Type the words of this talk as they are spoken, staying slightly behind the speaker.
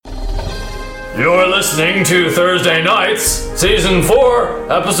You're listening to Thursday Nights, Season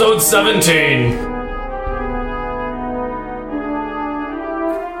 4, Episode 17.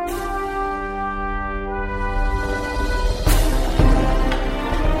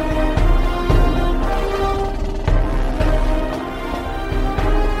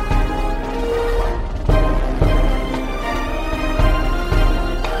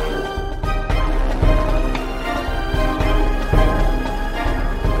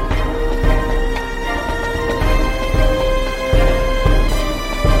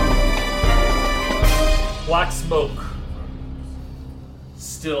 Black smoke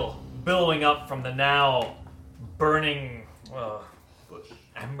still billowing up from the now burning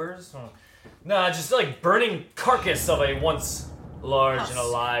embers? Nah, just like burning carcass of a once large and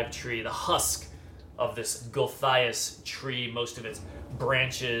alive tree. The husk of this Gulthias tree, most of its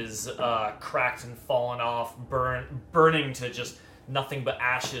branches cracked and fallen off, burning to just nothing but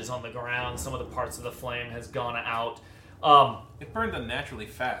ashes on the ground. Some of the parts of the flame has gone out. It burned unnaturally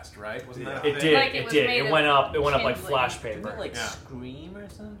fast, right? Wasn't that? It did. Like it did. It went up. It went up like flash paper. Didn't it scream or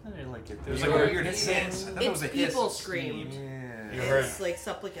something? Or like it was like a weird hiss. I thought it was a hiss. People screamed. Yeah. You heard like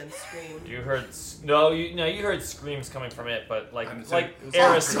supplicants screamed. You heard you heard screams coming from it, but like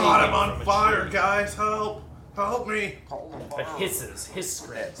Eris. Oh God, I'm on fire, guys! Help me! But hiss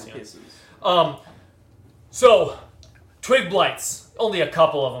screams. So twig blights. Only a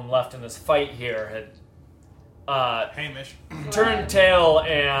couple of them left in this fight here had. Hamish turned tail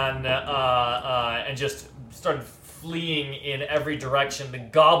and just started fleeing in every direction. The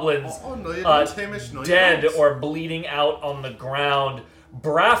goblins, dead or bleeding out on the ground.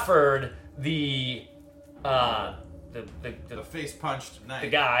 Brafford, the face punched knight, the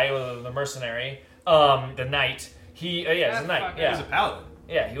guy, the mercenary, the knight. He was a knight. Yeah, he was a paladin.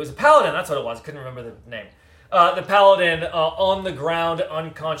 Yeah, he was a paladin. That's what it was. I couldn't remember the name. The paladin on the ground,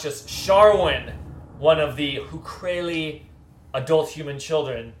 unconscious. Sharwin. One of the Hukreli adult human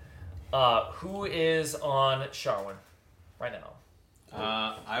children, who is on Sharwin right now.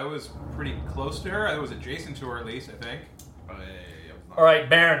 I was pretty close to her. I was adjacent to her at least, I think. All right,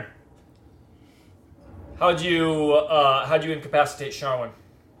 Baron. How'd you incapacitate Sharwin?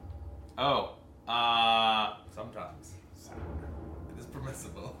 Sometimes it is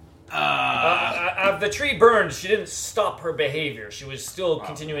permissible. The tree burned. She didn't stop her behavior. She was still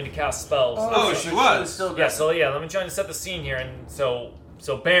continuing to cast spells. She was. Let me try to set the scene here, and so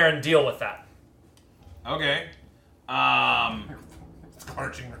Baron, deal with that. Okay.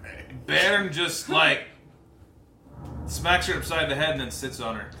 Scorching rain. Baron just smacks her upside the head and then sits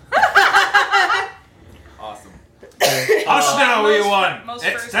on her. Awesome. Hush now, wee one.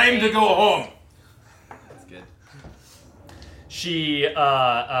 It's time to go home. She,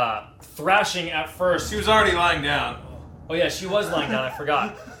 thrashing at first. She was already lying down. Oh yeah, she was lying down, I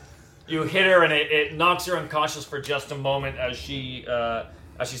forgot. You hit her and it knocks her unconscious for just a moment as she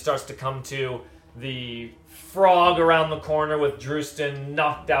starts to come to. The frog around the corner with Drewston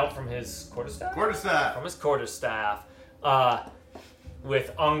knocked out from his quarterstaff? From his quarterstaff.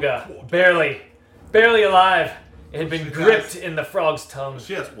 With Unga barely alive. It had been gripped in the frog's tongue.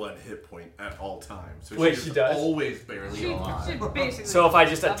 She has one hit point at all times. So she does? Always barely alive. So if I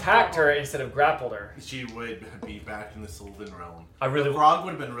just attacked her instead of grappled her, she would be back in the Sylvan realm. The frog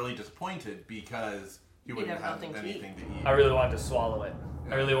would have been really disappointed because he wouldn't have anything to eat. I really wanted to swallow it.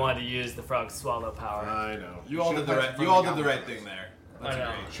 Yeah. I really wanted to use the frog's swallow power. I know. You all did the right thing there. That's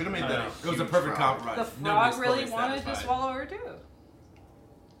great. Should have made that. It was a perfect compromise. The frog really wanted to swallow her too.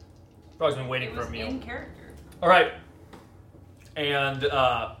 Frog's been waiting for a meal. In character. All right, and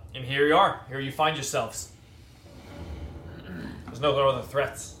here you are. Here you find yourselves. There's no other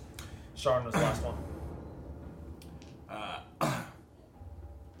threats. Sharn was the last one.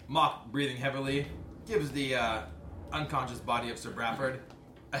 Mock, breathing heavily, gives the unconscious body of Sir Brafford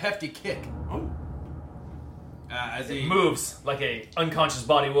a hefty kick. As he moves like a unconscious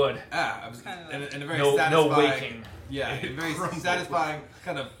body would. In a very satisfying. No waking. Yeah, in a very satisfying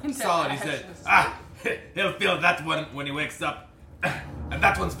kind of solid. He said, he'll feel that one when he wakes up. And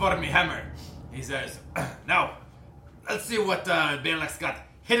that one's for me hammer. He says, now, let's see what Balak's got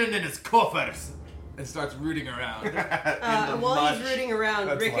hidden in his coffers. And starts rooting around. While he's rooting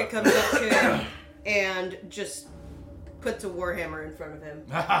around, Rika comes up to him and just puts a warhammer in front of him.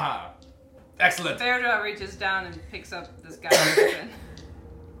 Excellent. Bearjaw reaches down and picks up this guy's weapon.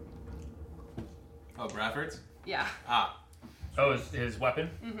 Oh, Brafford's? Yeah. Oh, his weapon?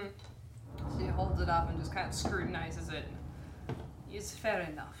 Mm-hmm. So he holds it up and just kind of scrutinizes it. It's fair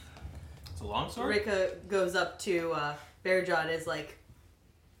enough. It's a longsword? Rika goes up to Bearjaw and is like,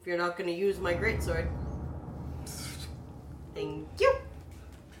 if you're not going to use my greatsword, thank you.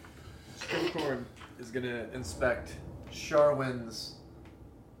 Shieldcorn is gonna inspect Sharwin's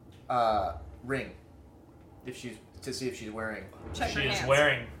ring, to see if she's wearing. Check She her is hands.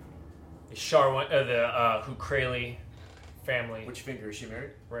 wearing the Hukrali family Which finger is she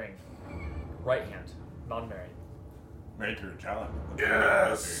married? ring. Right hand, non-married. Married to a challenge.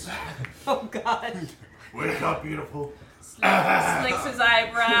 Yes. Oh God. Wake up, beautiful. Slicks his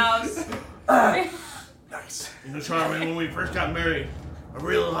eyebrows. Nice. You know, Charmin, when we first got married, I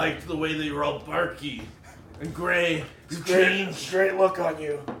really liked the way that you were all barky and gray. You changed. Great look on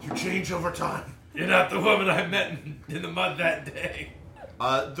you. You change over time. You're not the woman I met in the mud that day.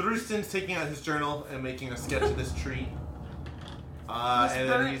 Drustin's taking out his journal and making a sketch of this tree. And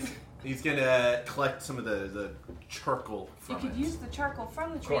then he's gonna collect some of the charcoal You from could it. use the charcoal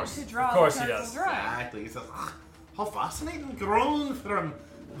from the tree course. to draw Of course the he charcoal does. drawing. Exactly. He says, how fascinating, grown from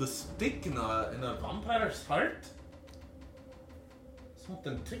the stick in a vampire's heart.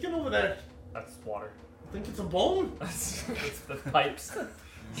 Something ticking over there. That's water. I think it's a bone. That's the pipes.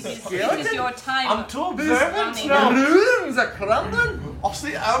 It is your time. I'm too observant running. now. Rooms are crumbling. I'll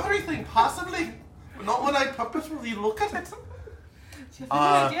see everything, possibly, but not when I purposefully look at it. Do you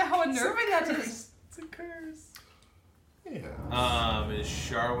have any idea how unnerving that is? It's a curse. Yeah. Is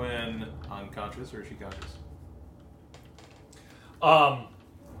Sharwin unconscious or is she conscious?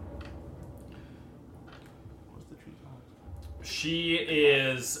 What's the tree called? She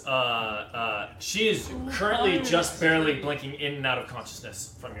is currently just barely blinking in and out of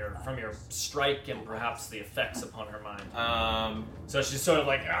consciousness from your strike and perhaps the effects upon her mind. So she's sort of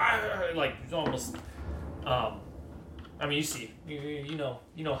like almost. I mean, you see, you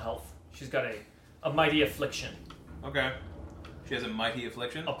know health. She's got a mighty affliction Okay. She has a mighty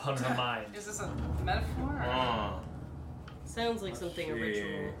affliction. upon her mind. Is this a metaphor? Or? Oh. Sounds like something a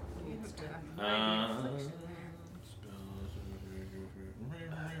ritual needs to.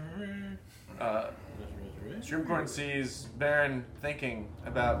 Shroomcorn sees Baron thinking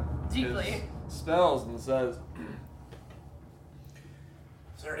about Deeply. his spells and says,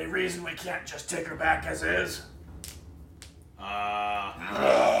 Is there any reason we can't just take her back as is?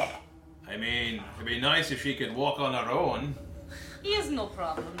 I mean, it'd be nice if she could walk on her own. He is no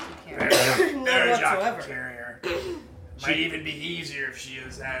problem to carry. None whatsoever. Carrier. Might even be easier if she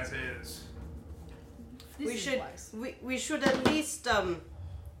is as is. We should at least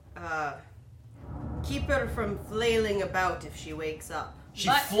keep her from flailing about if she wakes up. She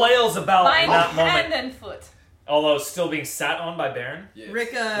But- flails about By in that hand moment, and foot. although still being sat on by Baron. Yes.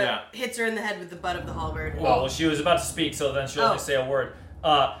 Rika Yeah. hits her in the head with the butt of the halberd. Well, she was about to speak, so then she'll only Oh. say a word.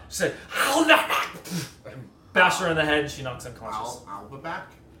 She said, bash her in the head, and she knocks unconscious. I'll be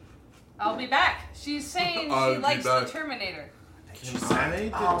back. I'll be back. She's saying I'll she be likes back. the Terminator.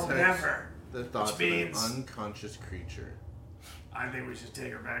 I'll detect never. The thoughts Which means- of an unconscious creature. I think we should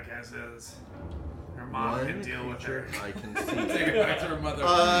take her back as is. Her mom One can deal with her. creature I can Take see. her back to her mother.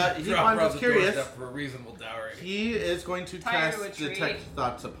 He Drop her finds on us the curious. doorstep for a reasonable dowry. He is going to Tie her to a cast tree. detect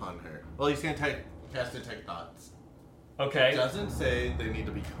thoughts upon her. Well, he's going to cast detect thoughts. Okay. It doesn't say they need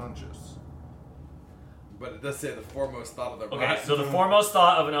to be conscious. But it does say the foremost thought of their Okay, mind. so the foremost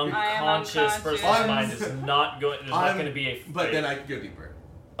thought of an I am unconscious unconscious. person's mind is not going. There's not going to be a. But then I can go deeper.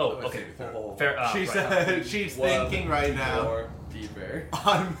 Oh, Let's okay. see. Fair. She's right. she's One thinking right now. More deeper.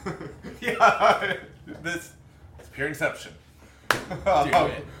 Yeah, this it's pure inception.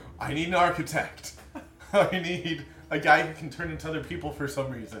 it. I need an architect. I need a guy who can turn into other people for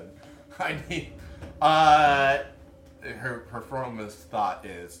some reason. I need. Her foremost thought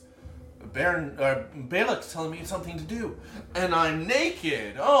is, Baron Balak's telling me something to do, and I'm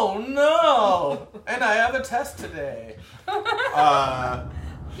naked. Oh no! And I have a test today.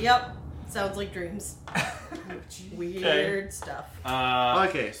 Yep. Sounds like dreams. Weird stuff.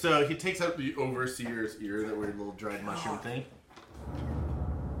 Okay, so he takes out the overseer's ear, that weird little dried mushroom thing.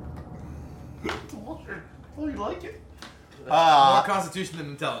 Oh, you like it? More constitution than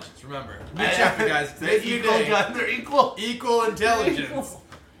intelligence. Remember. New chapter, guys. Today's new day. They're equal. Equal intelligence.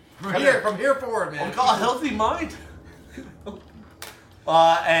 From here forward, man. Oh, God, healthy mind.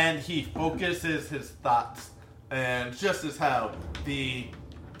 And he focuses his thoughts, and just as how the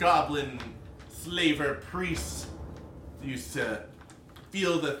goblin slaver priests used to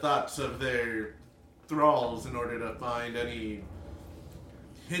feel the thoughts of their thralls in order to find any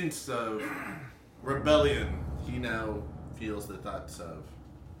hints of rebellion, he now feels the thoughts of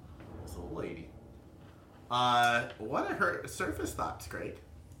this old lady. What are her surface thoughts, Greg?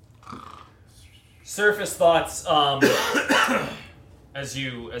 Surface thoughts. As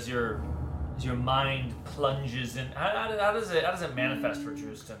you're as your mind plunges in. How does it manifest for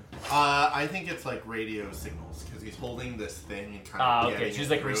Drewston? I think it's like radio signals because he's holding this thing and kind of okay. She's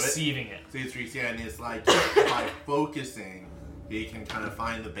like receiving it. So he's receiving, and it's like by focusing, he can kind of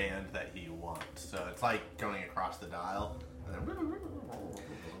find the band that he wants. So it's like going across the dial. And then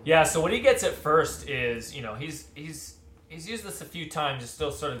Yeah. So what he gets at first is, he's used this a few times. He's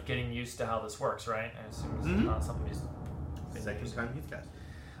still sort of getting used to how this works, right? I assume it's not something he's second time he's cast.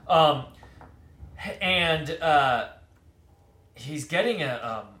 And he's getting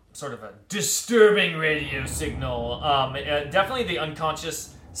a sort of a disturbing radio signal. Definitely the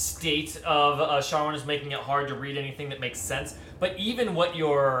unconscious state of Sharwin is making it hard to read anything that makes sense. But even what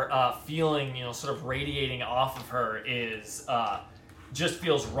you're feeling, sort of radiating off of her is just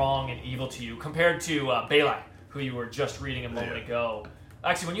feels wrong and evil to you compared to Balak, who you were just reading a moment ago.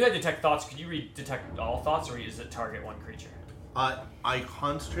 Actually, when you had detect thoughts, could you detect all thoughts, or is it target one creature? I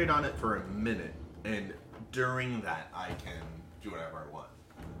concentrate on it for a minute, and during that I can do whatever I want.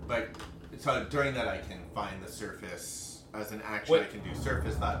 But so during that I can find the surface as an action. I can do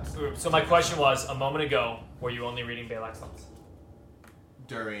surface thoughts. So my question was, a moment ago, were you only reading Balak's thoughts?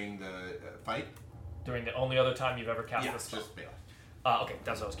 During the fight? During the only other time you've ever cast this spell? Just Balak. Okay,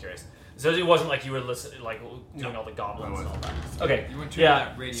 that's what I was curious. So it wasn't like you were listening, like doing all the goblins and all that. Okay, You went to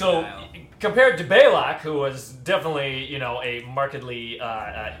that radio dial. Compared to Balak, who was definitely a markedly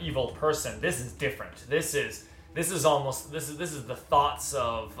evil person, this is different. This is the thoughts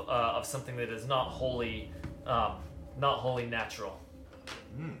of something that is not wholly natural.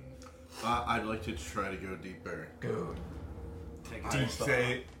 I'd like to try to go deeper. Good. I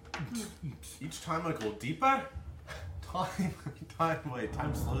say each time I go deeper, time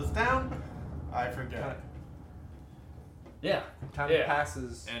slows down. I forget. Yeah. Time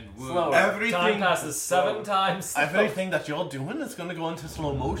passes And slower. Time passes 7 times. Everything that you're doing is gonna go into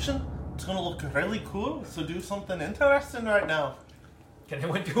slow motion. It's gonna look really cool. So do something interesting right now. Can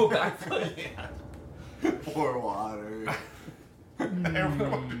anyone do a backflip? Pour water. Pop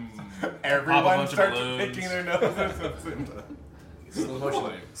a Everyone bunch of starts balloons. picking their noses. Slow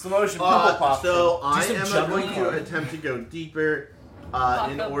motion pimple pop. So I some am juggling going to part. attempt to go deeper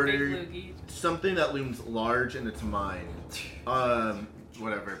Pop in up big order loogie. something that looms large in its mind.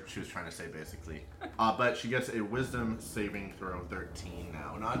 Whatever she was trying to say, basically. But she gets a wisdom saving throw 13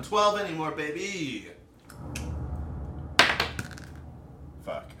 now, not 12 anymore, baby.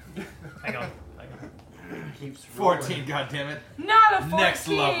 Fuck. Hang on. Keeps 14, goddammit. Not a 14. Next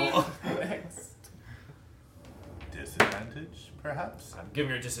level. Disadvantage, perhaps. I'm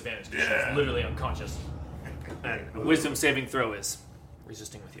giving her a disadvantage because she's literally unconscious. And a wisdom saving throw is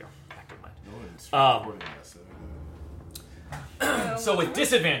resisting with your active mind. No one's Um, recording this, So with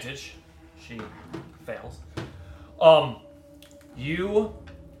disadvantage, she fails. You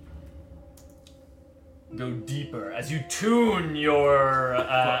go deeper as you tune your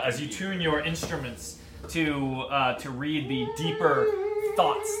instruments to read the deeper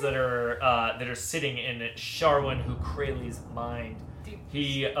thoughts that are sitting in Sharwin Hukreli's mind.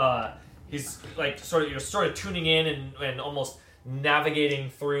 He's like you're sort of tuning in and almost navigating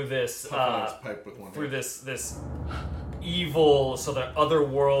through this this evil, so the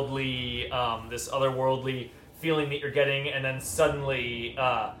otherworldly feeling that you're getting, and then suddenly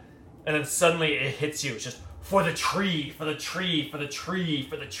it hits you. It's just for the tree, for the tree, for the tree,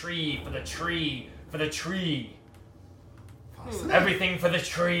 for the tree, for the tree, for the tree. Everything for the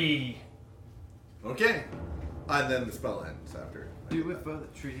tree. Okay. And then the spell ends after. Do it for the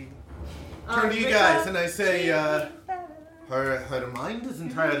tree. Turn to you guys and I say, her mind is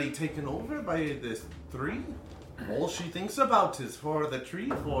entirely taken over by this tree. All she thinks about is for the tree,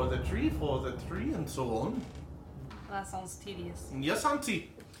 for the tree, for the tree, and so on. That sounds tedious. Yes,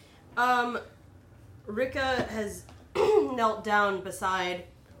 Auntie. Rika has knelt down beside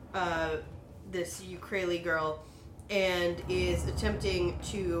this Ukraili girl and is attempting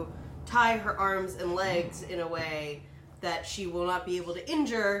to tie her arms and legs in a way that she will not be able to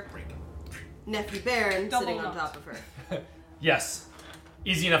injure Nephew Baron Double sitting on knot. top of her. Yes.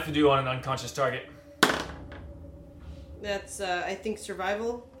 Easy enough to do on an unconscious target. That's, I think,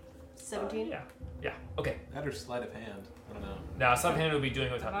 survival. 17? Yeah. Okay. That or sleight of hand. I don't know. Now, some hand will be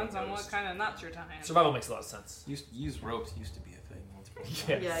doing without Depends being on what noticed. kind of knots you're tying. Survival makes a lot of sense. Use ropes used to be a thing. Once upon a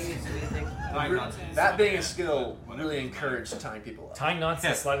time. Yes. Yeah, it used to be a thing. That being a skill really encouraged tying people up. Tying knots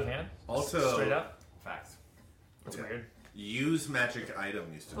and sleight of hand? Also, Straight up? Facts. That's weird. use magic item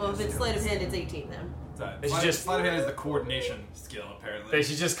used to be. Well, if it's sleight of hand, it's 18 then. They should just- sleight of hand is the coordination skill, apparently. They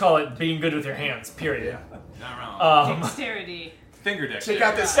should just call it being good with your hands, period. Not wrong. Dexterity. finger dexterity. Check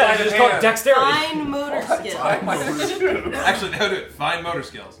out this Yeah, sleight of just call it hand. dexterity. Fine motor skills. Actually, that would do it. Fine motor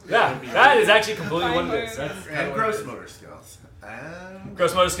skills. Yeah, that is actually completely what it is. And gross motor skills. And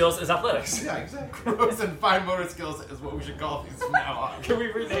Gross motor skills is athletics. yeah, exactly. Gross and fine motor skills is what we should call these from now on. Can we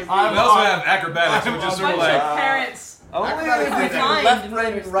rename We also have acrobatics, which is sort of Bunch of like parents. Only Acrobatic if we do refined left brain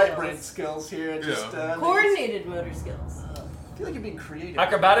motor and right skills. brain skills here. Just Coordinated motor skills. I feel like you're being creative.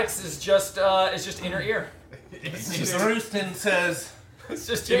 Acrobatics is just inner ear. Drustin says, It's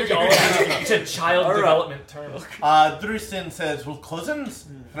just changing all of it to child All right. development terms. Drustin says, well, cousins,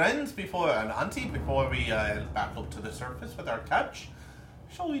 friends before, and auntie, before we back up to the surface with our couch,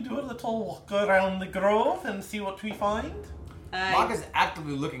 shall we do a little walk around the grove and see what we find? Mock is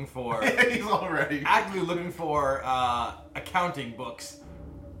actively looking for He's already. accounting books,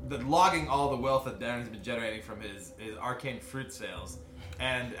 logging all the wealth that Darren's been generating from his arcane fruit sales,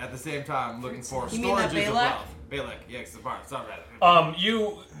 and at the same time looking for You mean that storages of Balak? wealth. Balak, yeah, it's not right.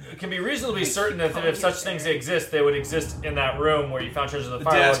 You can be reasonably certain that if such things exist, they would exist in that room where you found treasures of the the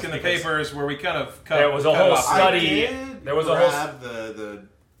fireworks. desk and the because papers where we kind of cut. There was a cut whole off. study. There was a whole. grab the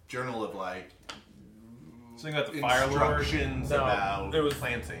journal of like Something about the fire lord. instructions No, about it was-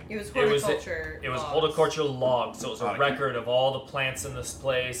 planting. It was It was horticulture. It was laws. horticulture logs, so it was a Okay. record of all the plants in this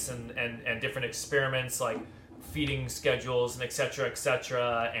place and different experiments like feeding schedules and etc.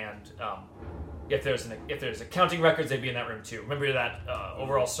 And if there's accounting records, they'd be in that room too. Remember that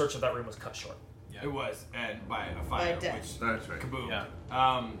overall search of that room was cut short. It was, and by a fire, death. which That's right. kaboom. Yeah.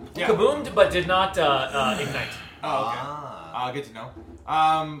 Yeah. Kaboomed, but did not ignite. Oh, okay. Ah. Good to know.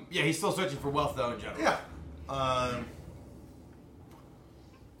 Yeah, he's still searching for wealth though in general. Yeah.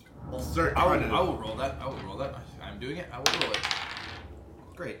 We'll start I trying to. will roll that. I'm doing it. I will roll it.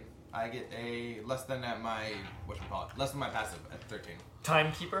 Great. I get a less than at my less than my passive at 13.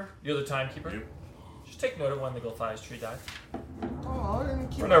 Timekeeper, you're the timekeeper. Yep. Just take note of when the Gulthias tree died. Oh, I didn't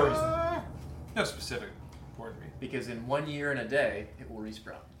keep For no reason. No specific important me. Because in 1 year and a day, it will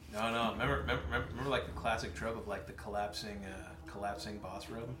resprout. No. Remember like the classic trope of like the collapsing boss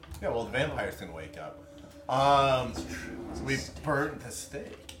room. Yeah, well, the vampire's gonna wake up. We burnt the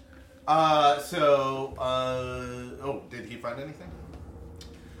steak. Did he find anything?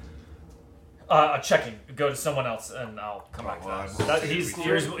 Checking. Go to someone else, and I'll come back to well,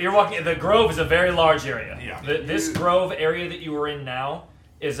 that. You're walking. The grove is a very large area. Yeah. This grove area that you were in now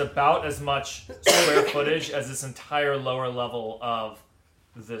is about as much square footage as this entire lower level of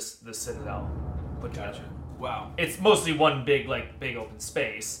the citadel put together. Gotcha. Wow. It's mostly one big open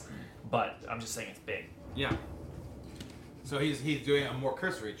space, but I'm just saying it's big. Yeah. So he's doing a more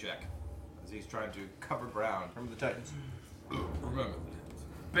cursory check as he's trying to cover ground. Remember the Titans. Remember.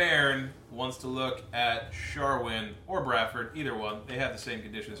 Bairn wants to look at Sharwin or Bradford, either one. They have the same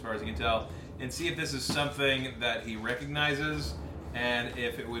condition as far as he can tell, and see if this is something that he recognizes, and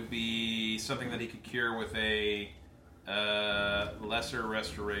if it would be something that he could cure with a lesser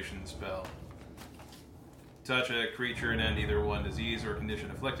restoration spell. Touch a creature and end either one disease or condition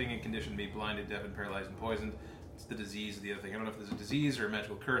afflicting, and condition be blinded, deafened, paralyzed, and poisoned. It's the disease of the other thing. I don't know if there's a disease or a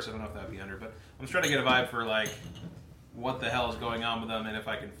magical curse. I don't know if that would be under, but I'm just trying to get a vibe for like what the hell is going on with them and if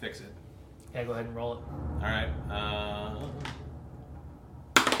I can fix it. Yeah, go ahead and roll it. All right.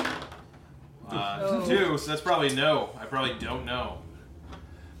 2, so that's probably no. I probably don't know.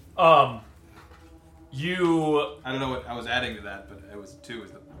 You. I don't know what I was adding to that, but it was 2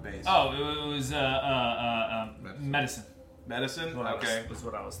 as the base. Oh, it was medicine. Medicine? What Okay. was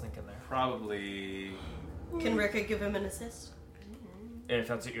what I was thinking there. Probably. Can Rika give him an assist? If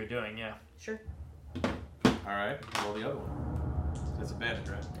that's what you're doing, yeah. Sure. All right. Roll the other one. That's advantage,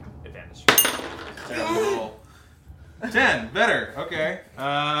 right? Advantage. Terrible roll. 10. Better. Okay.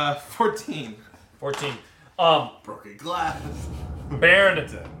 14. 14. Broken glass. Bairn,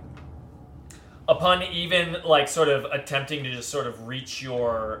 upon even like sort of attempting to just sort of reach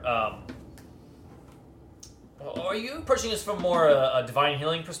your are you approaching this from more a divine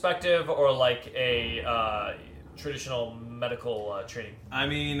healing perspective or like a traditional medical training? I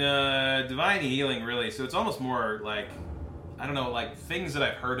mean, divine healing, really. So it's almost more like, I don't know, like things that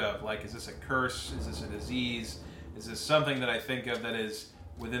I've heard of. Like, is this a curse? Is this a disease? Is this something that I think of that is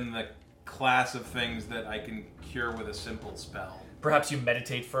within the class of things that I can cure with a simple spell? Perhaps you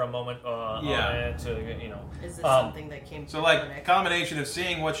meditate for a moment Yeah. on it to, Is this something that came So from like clinic? combination of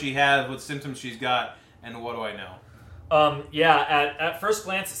seeing what she has, what symptoms she's got, and what do I know? Yeah, at first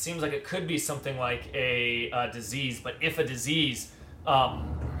glance, it seems like it could be something like a disease. But if a disease,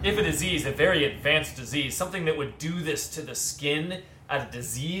 a very advanced disease, something that would do this to the skin at a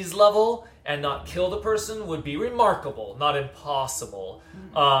disease level and not kill the person would be remarkable, not impossible.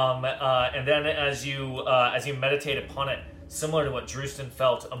 And then as you meditate upon it, similar to what Drewston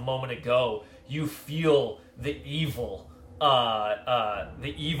felt a moment ago. You feel the evil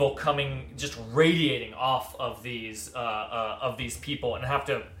coming, just radiating off of these people, and have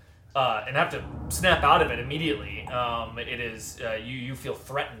to snap out of it immediately. It is you feel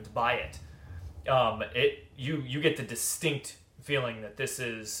threatened by it. You get the distinct feeling that this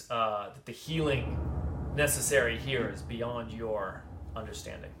is that the healing necessary here is beyond your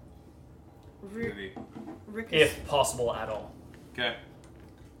understanding, if possible at all. Okay.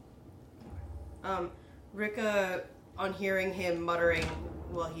 Rika, on hearing him muttering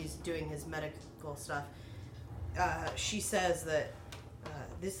while he's doing his medical stuff, she says that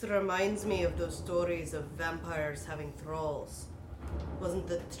this reminds me of those stories of vampires having thralls. Wasn't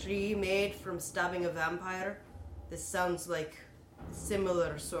the tree made from stabbing a vampire? This sounds like a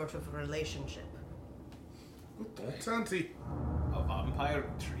similar sort of relationship. Santi. A vampire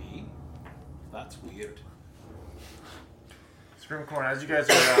tree? That's weird. Scrimcorn, as you guys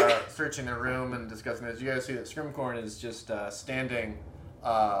are searching the room and discussing this, you guys see that Scrimcorn is just standing.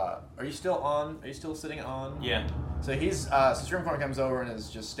 Are you still sitting on? Yeah. So he's so Scrimcorn comes over and is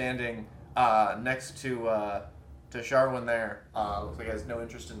just standing next to Sharwin there. Looks like he has no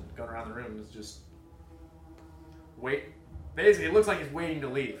interest in going around the room. It's just wait. Basically, it looks like he's waiting to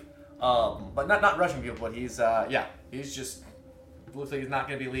leave, but not rushing people. But he's just looks like he's not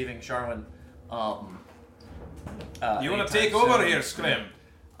going to be leaving Sharwin. You want to take over here, Scrim?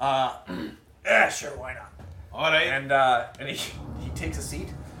 Yeah, sure, why not? All right. And he takes a seat.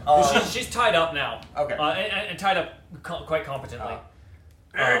 She's tied up now. Okay. And tied up quite competently.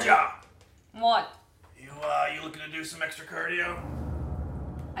 Erja! What? You looking to do some extra cardio?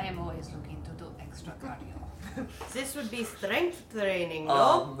 I am always looking to do extra cardio. This would be strength training,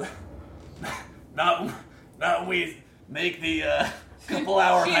 no? Not when we make the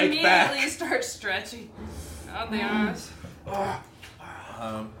couple-hour She hike immediately back. starts stretching out the arms. Yeah,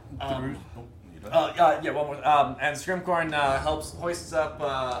 one more. And Scrimcorn hoists up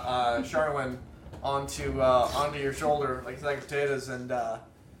Sharwin onto your shoulder like a sack of potatoes,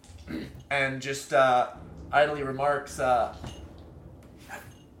 and just idly remarks, "You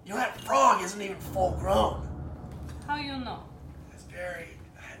know that frog isn't even full grown. How you know?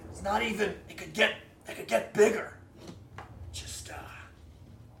 It's not even. It could get bigger. Just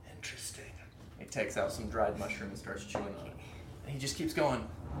interesting." He takes out some dried mushroom and starts chewing on it. And he just keeps going.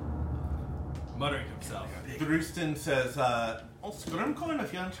 Muttering to himself. Drewston says, Scrimcorn,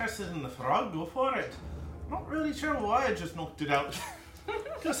 if you're interested in the frog, go for it. Not really sure why I just knocked it out.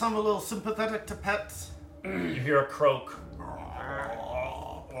 Guess I'm a little sympathetic to pets. You hear a croak.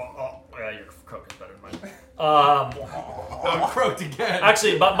 Yeah, your croak is better than mine. I'm croaked again.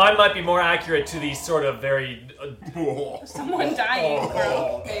 Actually, but mine might be more accurate to the sort of very Someone dying,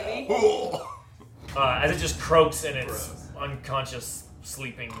 bro, baby. as it just croaks in its unconscious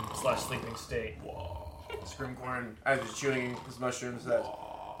sleeping state. Scrimcorn, as he's chewing his mushrooms, says,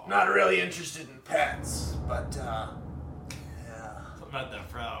 "Not really interested in pets, but yeah." About that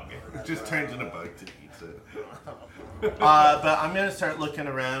frog. It just turns in a bug to eat it. But I'm going to start looking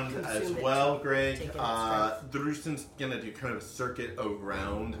around as well, Greg. Drewston's going to do kind of a circuit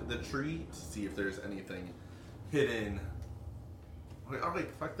around the tree to see if there's anything hidden. Wait,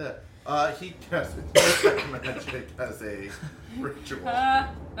 fuck that. He casts magic as a ritual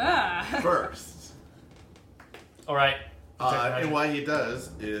first. Alright. And why he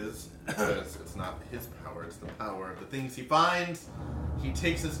does is, because it's not his power, it's the power of the things he finds. He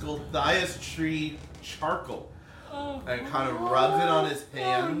takes his Gulthias tree charcoal and kind of rubs it on his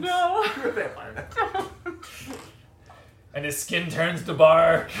hands. And his skin turns to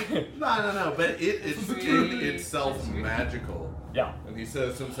bark. No, but it's in itself magical. Yeah. And he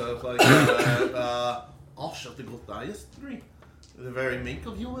says to himself, like, I'll shut the Gulthias tree. The very make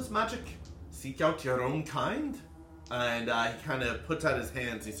of you is magic. Seek out your own kind. And he kind of puts out his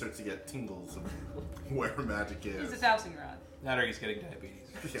hands, he starts to get tingles of where magic is. He's a dowsing rod. Not or he's getting diabetes.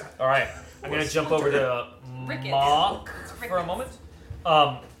 Yeah. Alright, I'm going to jump over to Rickets. Mock It's for a Rickets. moment.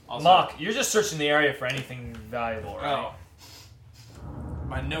 Also- Mock, you're just searching the area for anything valuable, right?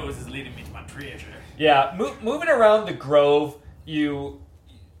 My nose is leading me to my treasure. Yeah, moving around the grove, you,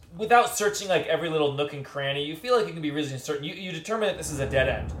 without searching like every little nook and cranny, you feel like you can be reasonably certain. You determine that this is a dead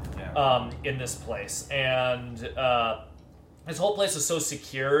end in this place, and this whole place is so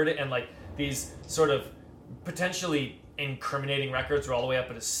secured, and like these sort of potentially incriminating records are all the way up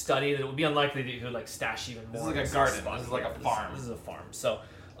at a study that it would be unlikely that you could like stash even more. This is like a in garden. spots. This is like a farm. This is a farm. So,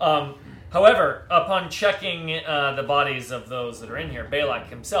 however, upon checking the bodies of those that are in here, Balak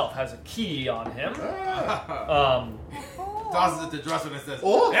himself has a key on him. Tosses it to Drustin and says,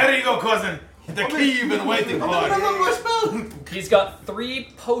 Oh. There you go, cousin. The key you've been waiting for. He's got 3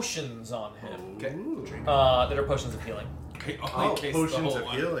 potions on him. Okay. That are potions of healing. Okay, Oh, potions of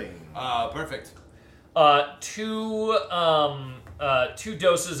healing. Perfect. 2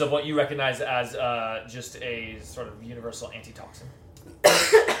 doses of what you recognize as just a sort of universal antitoxin.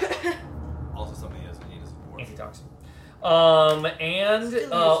 Also something he doesn't need is support. Antitoxin. And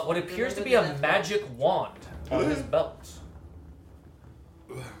what appears to be a magic wand on his belt.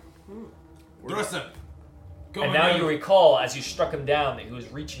 Drusen. And now you recall, as you struck him down, that he was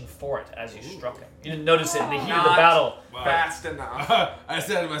reaching for it as you struck him. You didn't notice it in the heat of the battle. Fast enough. I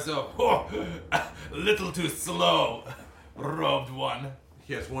said to myself, oh, a little too slow, robed one.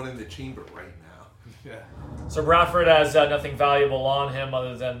 He has one in the chamber right now. Yeah. So Bradford has nothing valuable on him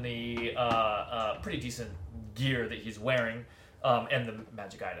other than the pretty decent gear that he's wearing, and the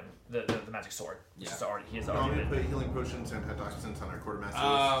magic item, the magic sword, which is already he has I'm already going to been. put healing potions and antioxidants on our quartermaster.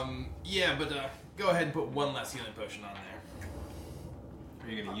 Yeah, but go ahead and put one less healing potion on there. Are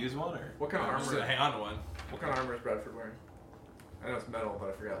you going to use one, or? What kind of I'm just armor? gonna hang on to one. What kind of armor is Bradford wearing? I know it's metal, but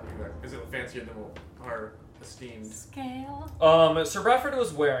I forgot. Is it fancier than our esteemed? Scale. Sir Bradford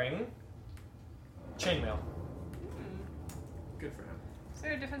was wearing chainmail. Good for him. Is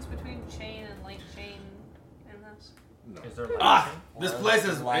there a difference between chain and light chain in this? Is there This place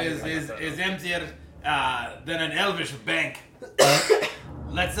is emptier than an elvish bank.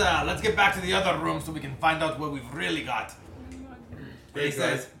 Let's get back to the other room so we can find out what we've really got. Hey, He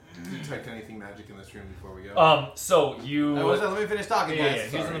says. Do you detect anything magic in this room before we go? So you. Let me finish talking, Yeah, guys. yeah,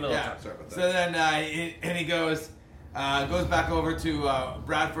 he's in the middle of Sorry about that. So then he goes back over to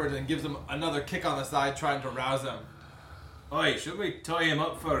Bradford and gives him another kick on the side, trying to rouse him. Oi, should we tie him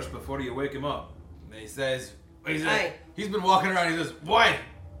up first before you wake him up? And he says, Aye. he's been walking around. He says, "Why?"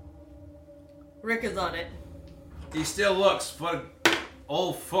 Rick is on it. He still looks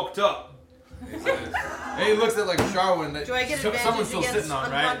all fucked up. He says, and he looks at like Sharwin. That Do I get someone's advantage still against sitting on,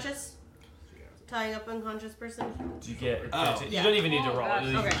 right? unconscious? Tying up unconscious person? Do you get? Oh. You Yeah. don't even need to Oh, roll. gosh,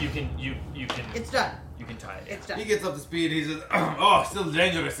 You- okay. You can. You can. It's done. You can tie it. It's He done. gets up to speed. He says, "Oh, still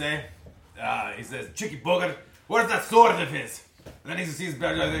dangerous, eh?" He says, "Cheeky bugger, where's that sword of his?" And then he sees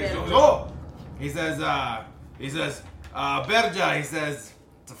Berja. And he goes, "Oh!" He says, "Berja," he says,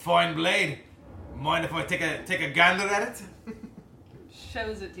 "it's a fine blade. Mind if I take a gander at it?"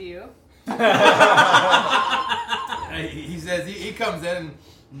 Shows it to you. He says he comes in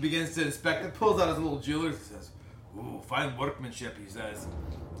and begins to inspect it, pulls out his little jewelers, he says, "Ooh, fine workmanship," he says.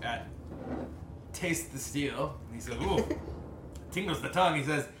 Taste the steel. And he says, "Ooh, tingles the tongue," he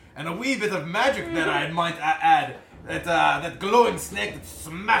says, "and a wee bit of magic that I might add. That glowing snake that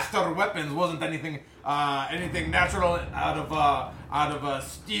smashed our weapons wasn't anything natural out of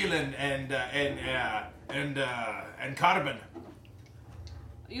steel and carbon."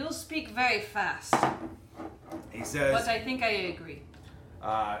 You speak very fast, He says. but I think I agree.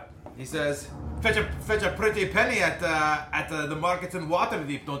 He says, fetch a pretty penny at the markets in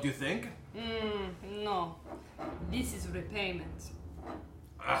Waterdeep, don't you think? No. This is repayment.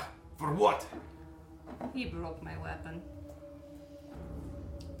 For what? He broke my weapon.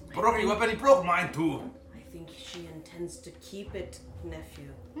 Broke your weapon, he broke mine too. I think she intends to keep it,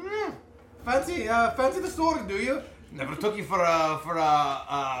 nephew. Fancy the sword, do you? Never took you for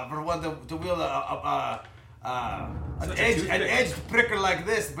one to wield an edged pricker like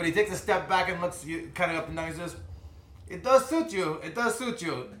this. But he takes a step back and looks you kind of up and down. He says, "It does suit you. It does suit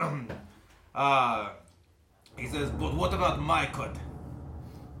you." He says, "But what about my cut?"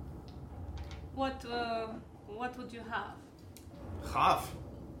 What would you have? Half.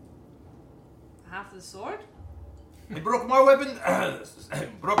 Half the sword? He broke my weapon.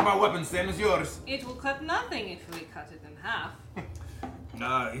 Broke my weapon, same as yours. It will cut nothing if we cut it in half.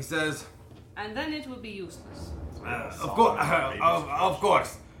 He says, And then it will be useless. of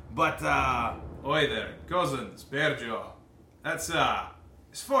course, but Oi there, cousin, Sparejaw. That's,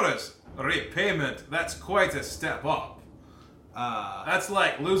 as far as repayment, that's quite a step up. That's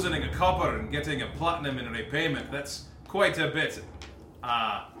like losing a copper and getting a platinum in repayment. That's quite a bit,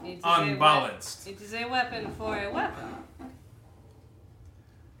 It is unbalanced. It is a weapon for a weapon.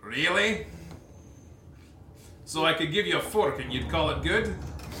 Really? So I could give you a fork and you'd call it good?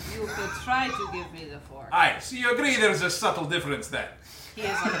 You could try to give me the fork. Aye, so you agree there's a subtle difference then? He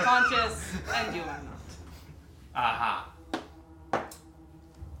is unconscious, and you are not. Aha.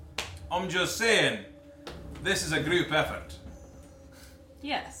 I'm just saying, this is a group effort.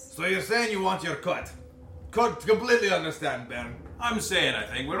 Yes. so you're saying you want your cut? Completely understand, Ben. I'm saying I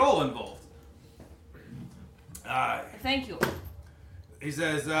think we're all involved. Thank you. He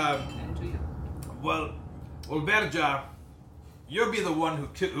says, And to you. well, Berja, you'll be the one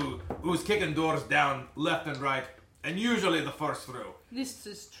who's kicking doors down left and right, and usually the first through. This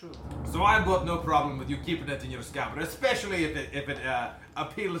is true. So I've got no problem with you keeping it in your scabbard, especially if it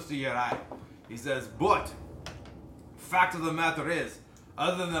appeals to your eye. He says, but fact of the matter is,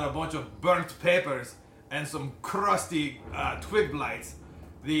 other than a bunch of burnt papers and some crusty twig blights,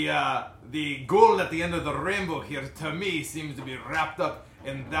 the gold at the end of the rainbow here, to me, seems to be wrapped up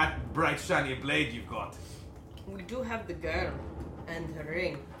in that bright shiny blade you've got. We do have the girl and the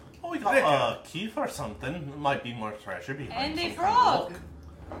ring. Oh, we got a key for something. Might be more treasure behind And a some frog.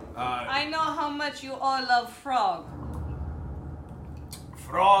 Uh, I know how much you all love frog.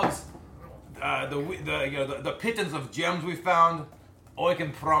 Frogs, the pittance of gems we found, I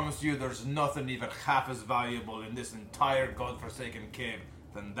can promise you there's nothing even half as valuable in this entire godforsaken cave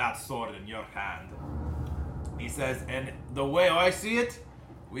than that sword in your hand. He says, and the way I see it,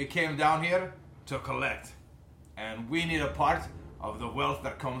 we came down here to collect. And we need a part of the wealth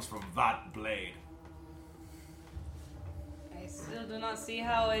that comes from that blade. I still do not see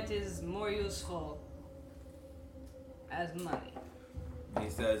how it is more useful as money. He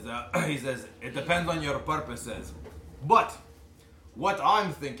says, it depends on your purposes. But what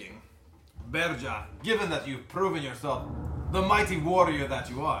I'm thinking, Berja, given that you've proven yourself the mighty warrior that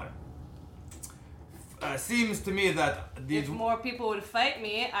you are, seems to me that these, If more people would fight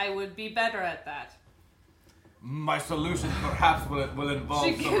me, I would be better at that. my solution perhaps will involve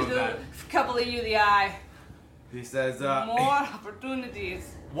She some of gives that. a couple of you the eye. He says, More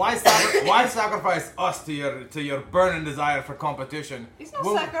opportunities. why sacrifice us to your burning desire for competition? It's no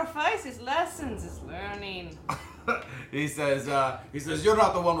Well, sacrifice, it's lessons, it's learning. he says, you're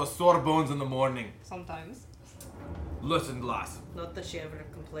not the one with sore bones in the morning. Sometimes. Listen, Glass. Not that she ever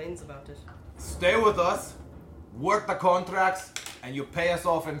complains about it. Stay with us, work the contracts, and you pay us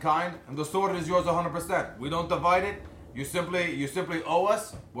off in kind, and the sword is yours 100%. We don't divide it. You simply owe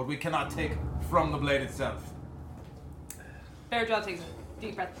us what we cannot take from the blade itself. Bearjaw takes a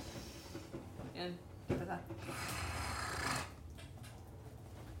deep breath. In, deep breath out.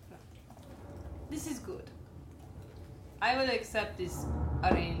 This is good. I will accept this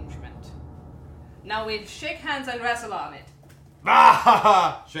arrangement. Now we'll shake hands and wrestle on it.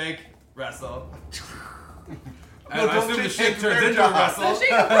 Ah! Shake, wrestle. And I don't assume the shake shake hands turns with into a Berja. wrestle.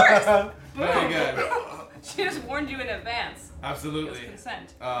 Shake, of course! Very good. She just warned you in advance. Absolutely. It's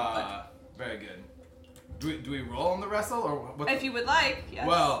consent. Very good. Do we roll on the wrestle or what? If you would like, yes.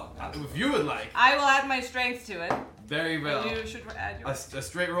 Well, if you would like, I will add my strength to it. very well. You should add A yours.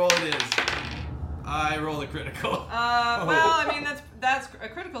 straight roll it is. I rolled a critical. Well, I mean that's a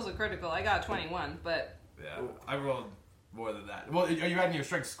critical's a critical. I got 21, but Yeah, I rolled more than that. Well, are you adding your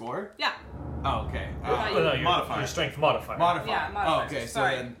strength score? yeah. Oh, okay. Not No, you. your strength modifier. Modifier. Yeah, Oh, modifier. okay. So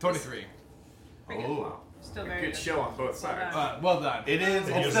Sorry. then 23. Pretty good. Oh, Still very Good good. show on both sides. Well done. it is.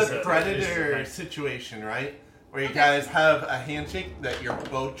 It It's uses the it. predator Nice. situation, right? Where you guys have a handshake that you're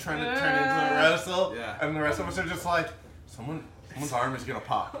both trying to turn into a wrestle, Yeah. and the rest of us are just like, someone's arm is gonna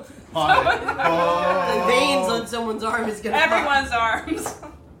pop. The veins on someone's arm is gonna pop. Everyone's arms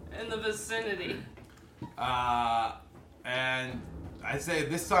in the vicinity. And I say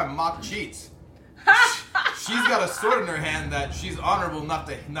this time Mock cheats. She's got a sword in her hand that she's honorable not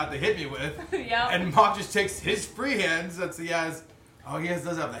to hit me with. Yeah. And Mock just takes his free hands that he has. Oh, he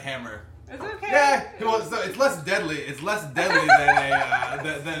does have the hammer. It's okay. Yeah, well, so it's less deadly. It's less deadly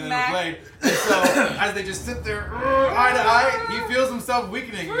than a Smack. blade. And so as they just sit there eye to eye, he feels himself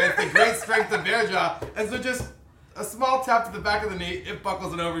weakening against the great strength of Bearjaw, and so just a small tap to the back of the knee, it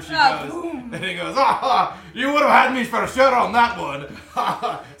buckles and over she Ah, goes. boom. And he goes, you would have had me for sure on that one.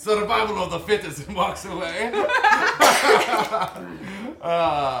 Survival of the fittest, and walks away.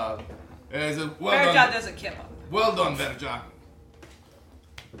 He said, well Bearjaw done, doesn't kip him. well done, Bearjaw.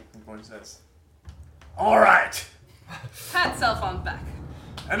 One says, All right. Pat self on back.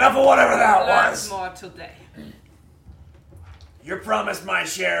 Enough of whatever that Learns was. more today. You're promised my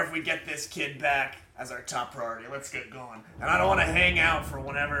share if we get this kid back as our top priority. Let's get going. And I don't want to hang out for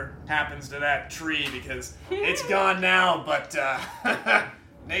whatever happens to that tree because it's gone now, but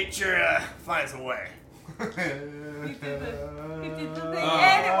nature finds a way. He did the thing,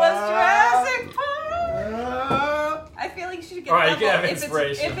 and it was Jurassic Park. I feel like you should get All right, you double. can have If it's-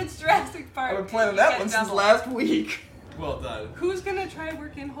 inspiration. If it's Jurassic Park, I've been planning you that get one since double. last week. Well done. Who's gonna try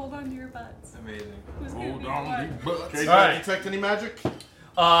work and hold on to your butts? Amazing. Who's gonna Hold be on, the one? big butts. Okay, All right. detect any magic?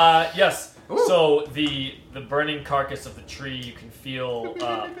 Yes. So the burning carcass of the tree, you can feel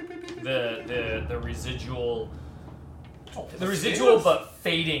the residual, but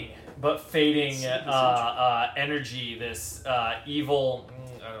fading energy. This evil.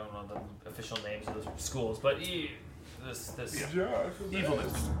 I don't know the official names of the schools, but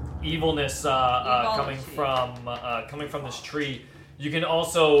evilness coming from this tree. You can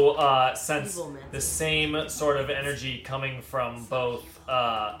also sense the same sort of energy coming from both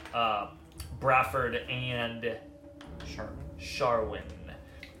Bradford and Sharwin.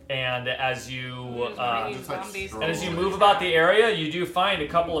 And as you move about the area, you do find a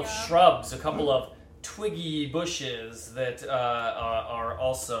couple of shrubs, a couple of twiggy bushes that are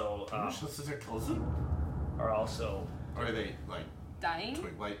also Or are they like Dying?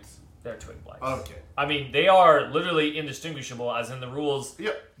 twig lights? They're twig blights. Okay. I mean, they are literally indistinguishable, as in the rules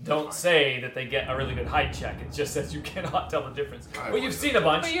Yep. don't say that they get a really good hide check. It just says you cannot tell the difference. I Well, you've seen a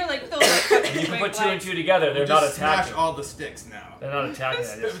bunch. But you're like, those You can put two and two together. They're not Just attacking. smash all the sticks now. They're not attacking.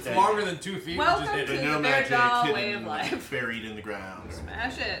 They're If just it's dead. longer than 2 feet, Welcome just hit to it. the No Bear magic Doll hidden, way of life. buried in the ground.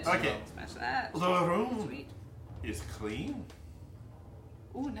 Smash it. Okay. Smash that. The room Sweet. is clean.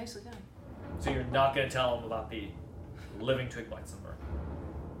 Ooh, nicely done. So you're not going to tell them about the living twig blights in the room.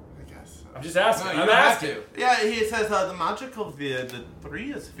 I guess. I'm just asking. No, you I'm don't have asking. to. Yeah, he says the magic of the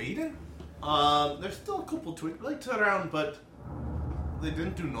tree is fading. There's still a couple twig lights around, but they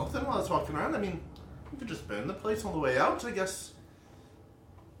didn't do nothing while I was walking around. I mean, we could just burn the place on the way out, I guess.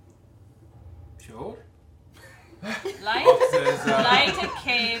 Sure. Light a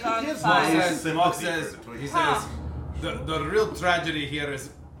cave on He has fire. no says, sympathy says, for the twig. he Huh. says, the real tragedy here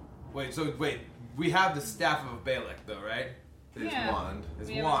is, wait, we have the staff of Balak though, right? His Yeah. wand. His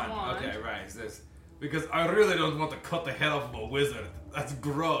We have his wand. wand. Okay, right. He says, because I really don't want to cut the head off of a wizard. That's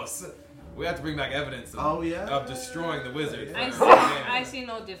gross. We have to bring back evidence of destroying the wizard. I see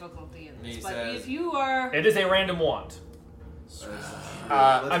no difficulty in this. He But says- if you are... It is a random wand.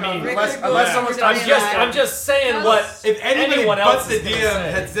 I mean, unless someone's I'm just saying what If anybody anyone but else the is gonna DM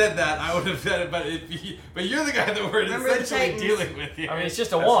say. had said that, I would have said it. But you're the guy that we're Remember the essentially Titans. dealing with here. I mean, it's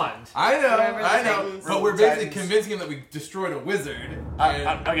just a wand. I know, Remember the I know. Titans. But we're basically Titans. convincing him that we destroyed a wizard.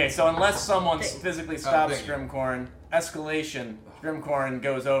 Okay, so unless someone physically stops thank you. Grimcorn, escalation, Grimcorn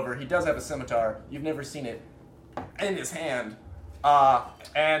goes over. He does have a scimitar. You've never seen it in his hand.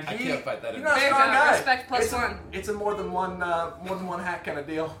 And I he, can't fight that He's in not a Bear strong Doll, guy. respect plus it's one. It's a more than one hat kind of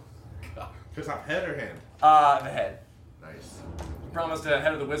deal. Just not head or hand. The head. Nice. He promised the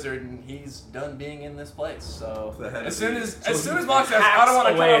head of the wizard, and he's done being in this place. So The head as of soon the- as Mox says, "I don't want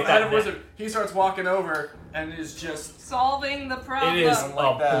to cut away off at the head that of neck. wizard," he starts walking over and is just Solving the problem. It is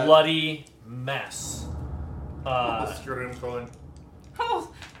like a that. bloody mess. Scrimcorn.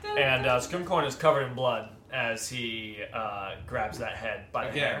 Oh, And Scrimcorn is covered in blood as he grabs that head by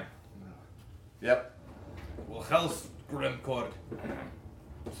the Again. hair. Yep. Well, hell's Grimcord.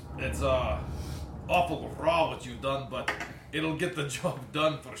 It's awful raw what you've done, but it'll get the job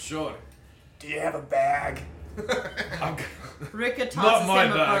done for sure. Do you have a bag? Rika Not tosses my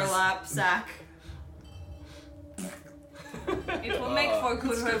him a bags. burlap sack. It will make for a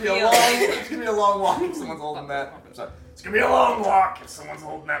good It's gonna be a reveal. long. It's gonna be a long walk if someone's holding that. I'm sorry. It's gonna be a long walk if someone's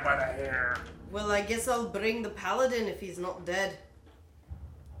holding that by the hair. Well, I guess I'll bring the paladin if he's not dead.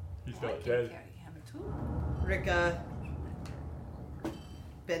 He's I can carry him too. Rika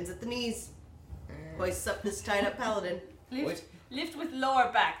bends at the knees, hoists up this tied up paladin. Lift with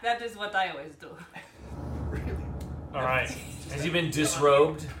lower back. That is what I always do. All right. Has he been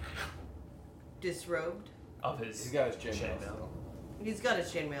disrobed Disrobed. of his? He's got his chainmail. chainmail? He's got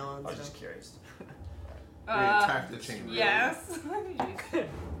his chainmail on. I was So. just curious. We attack the chain. Yes.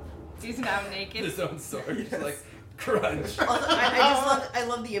 He's now naked. His own sword. He's like, crunch. Also, I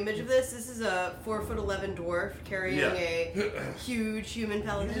love the image of this. This is a 4'11" dwarf carrying Yeah. a huge human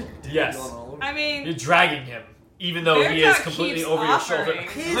paladin. Yes. I mean, You're dragging him, even though he is Bearcock completely keeps over your shoulder. offering.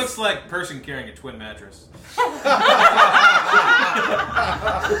 It looks like person carrying a twin mattress.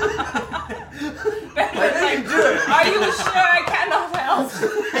 like, are you sure I cannot help?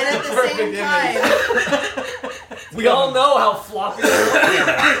 And at the same time, We all know how floppy. at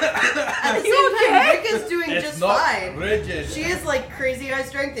the same time, Rika's doing It's just not fine. rigid. She is like crazy high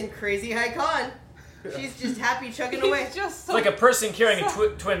strength and crazy high con. She's just happy chugging away. He's just It's so like a person carrying a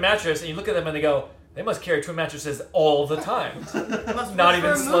twin mattress, and you look at them and they go, "They must carry twin mattresses all the time." Must Not work even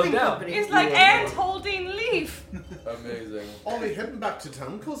for a slowed moving down. company. It's like ant holding leaf. Amazing. Are we heading back to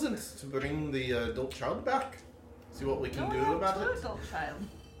town, cousins, to bring the adult child back? See what we can do No, about it? turtle child.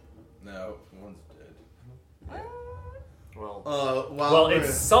 No, one's dead. Well, While Well, we're-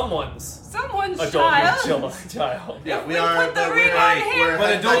 it's someone's Someone's adult child. child. yeah, we We are. put the but ring we're, on him. we're But I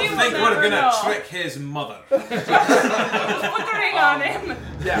heading don't You back think to will we're never gonna know. trick his mother. Put the ring on him.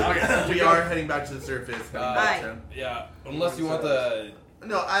 yeah. Okay. We are heading back to the surface. Heading back Bye. to town. Yeah, unless you want the.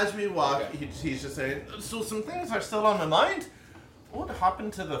 No, as we walk, Okay. he's just saying, so some things are still on my mind. What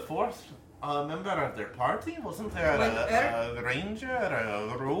happened to the fourth a member of their party? Wasn't there When a ranger,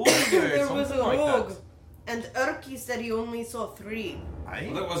 a rogue, or There something was a like rogue, that? and Erky said he only saw 3. Aye.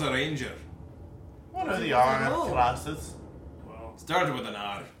 Well, that was a ranger. What are the was a armor rogue. classes? Well, Started with an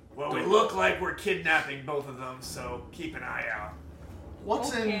R. well, we look like we're kidnapping both of them, so keep an eye out.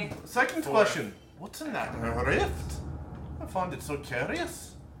 What's Okay. in... Second question. What's in that rift? I found it so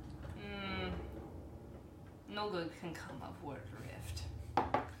curious. No good can come of word rift.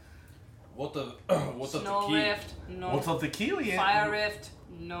 What of the Snow key? rift, no. What's of the key? Fire rift,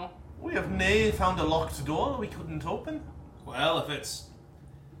 no. We have nay found a locked door we couldn't open. Well, if it's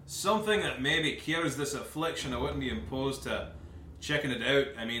something that maybe cures this affliction, I wouldn't be opposed to checking it out.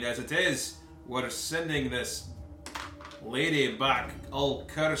 I mean, as it is, we're sending this lady back all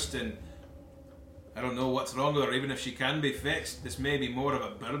cursed, and I don't know what's wrong with her. Even if she can be fixed, this may be more of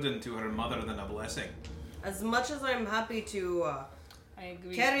a burden to her mother than a blessing. As much as I'm happy to I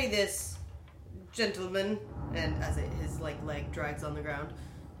agree. carry this gentleman, and as his leg drags on the ground,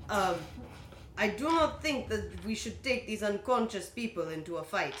 I do not think that we should take these unconscious people into a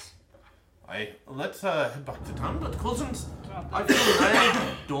fight. Aye, let's head back to town, but cousins, Drop I them. feel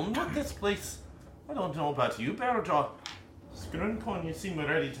really done with this place. I don't know about you, Bearjaw. Scruncorn, you seem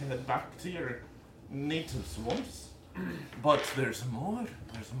ready to head back to your native swamps. But there's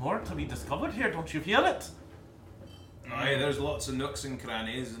more to be discovered here, don't you feel it? Aye, there's lots of nooks and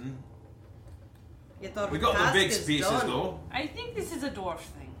crannies, and Yet our we got the task big is pieces done. though. I think this is a dwarf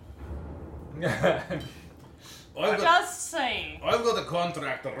thing. I've got, Just saying. I've got a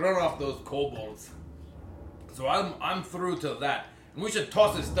contract to run off those kobolds. So I'm through to that. And we should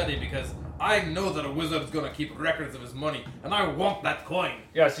toss his study because I know that a wizard's gonna keep records of his money, and I want that coin.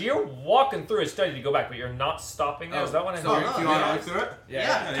 Yeah, so you're walking through his study to go back, but you're not stopping there. Is that what I so heard? if you want to look through it?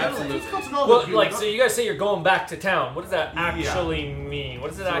 Yeah, absolutely. Just got to know Well, that you like, got- so you guys say you're going back to town. What does that Yeah. actually mean?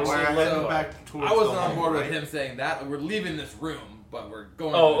 What does it So actually we're look heading like? back towards I wasn't the on board with right? him saying that. We're leaving this room, but we're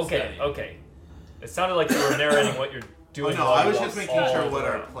going to Oh, the okay, study. okay. It sounded like you were narrating what you're Oh, doing. no, while I you was walk just making all sure the what way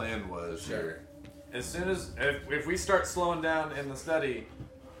our around. plan was. Sure. As soon as if we start slowing down in the study,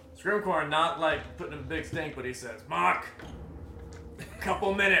 Scrimcorn not like putting a big stink, but he says, Mock,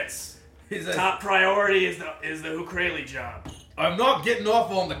 couple minutes. He says, Top priority is the Ukraili job. I'm not getting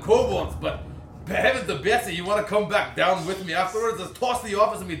off on the kobolds, but heavens to Betsy, you want to come back down with me afterwards? Let's toss the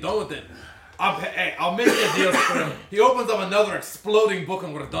office and be done with it. I'll make you a deal for him. He opens up another exploding book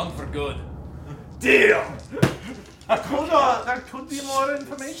and we're done for good. Deal. There could be more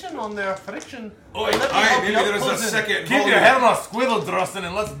information on their friction. Oh, Let me aye, help maybe you out, there's a cousin. second. Keep volume. your head on a squivel, Drustin,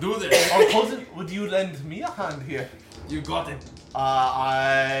 and let's do this. Oh, cousin, would you lend me a hand here? You got it.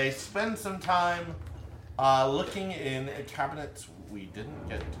 I spent some time looking in cabinets we didn't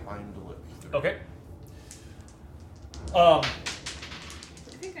get time to look through. Okay. I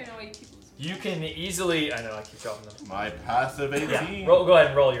think I know why you keep losing. You can easily. I know I keep dropping them. My passive 18. Yeah. Go ahead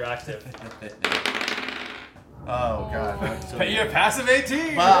and roll your active. Oh god, that's so You're passive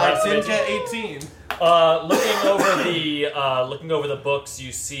 18. Wow, I Passive did get 18. Looking over the books,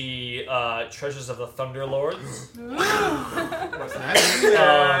 you see Treasures of the Thunderlords. What's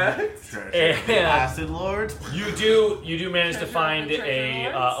that? And Acid Lord. you do manage to Treasure of find the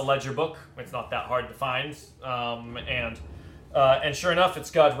Treasure a ledger book. It's not that hard to find, and sure enough,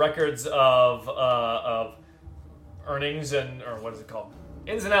 it's got records of earnings or what is it called?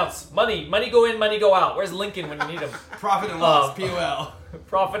 Ins and outs. Money go in, money go out. Where's Lincoln when you need him? Profit and loss, Um, POL.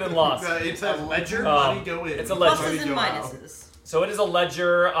 Profit and loss. It's a ledger. Um, money go in. it's a ledger. money Pluses and go out. minuses. So it is a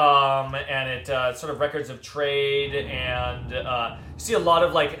ledger, and it sort of records of trade, and you see a lot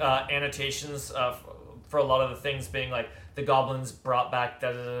of like annotations for a lot of the things being like the goblins brought back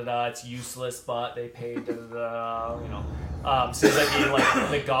da da da da. It's useless, but they paid da da da. You know, seems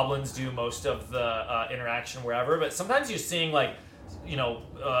like the goblins do most of the interaction wherever, but sometimes you're seeing like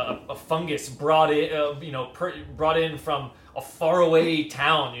a fungus brought in, brought in from a faraway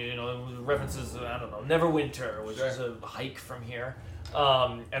town. References I don't know Neverwinter, which is a hike from here,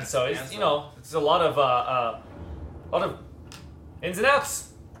 and so it's it's a lot of ins and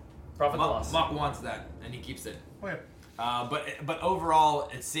outs, profit and loss. Mock wants that, and he keeps it. Oh, yeah. But overall,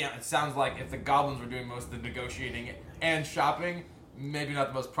 it sounds like if the goblins were doing most of the negotiating and shopping, maybe not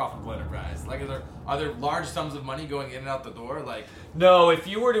the most profitable enterprise. Like, are there large sums of money going in and out the door? Like, No, if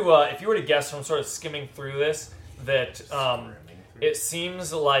you were to guess from sort of skimming through this, that it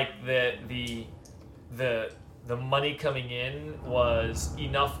seems like that the money coming in was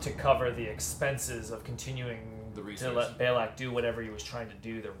enough to cover the expenses of continuing The to research. let Balak do whatever he was trying to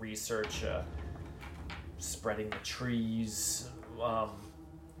do, the research, spreading the trees,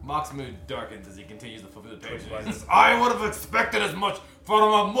 Mock's mood darkens as he continues to flip through the page. He says, I would have expected as much from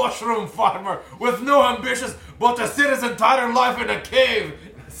a mushroom farmer with no ambitions but to sit his entire life in a cave.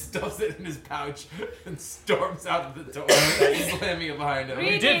 Stuffs it in his pouch and storms out of the door, slamming it behind him.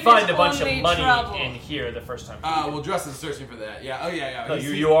 You did find a bunch of only money trouble. in here the first time. Well, Dress is searching for that. Yeah. Oh, yeah. No,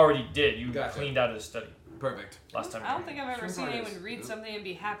 you already did. You Gotcha. cleaned out his study Perfect. last time. I don't think I've ever seen Shroom anyone is- read something and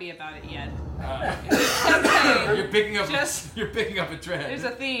be happy about it yet. You're picking up. Just- You're picking up a trend. There's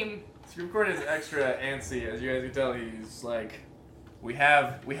a theme. Screamcord is extra antsy, as you guys can tell. He's like, we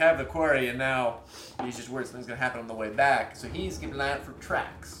have the quarry, and now he's just worried something's gonna happen on the way back. So he's keeping an eye out for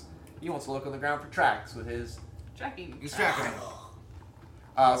tracks. He wants to look on the ground for tracks with his. Tracking. He's tracking him.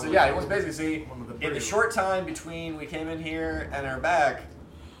 So yeah, he wants to basically see in the short time between we came in here and are back,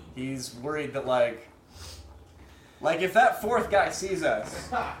 he's worried that like if that fourth guy sees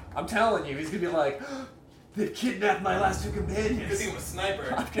us, I'm telling you, he's gonna be like, they've kidnapped my last two companions. He was a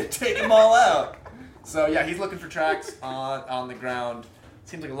sniper. I'm gonna take them all out. So yeah, he's looking for tracks on the ground.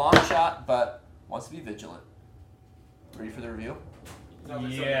 Seems like a long shot, but wants to be vigilant. Ready for the review?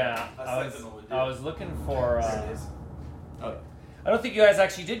 Yeah, I was looking for. I don't think you guys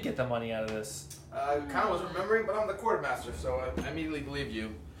actually did get the money out of this. I kind of was remembering, but I'm the quartermaster, so I immediately believe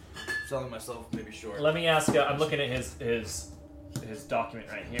you. Selling myself maybe short. Let me ask. I'm looking at his document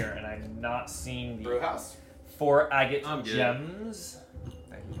right here, and I'm not seeing the Brewhouse? 4 agate I'm good. gems.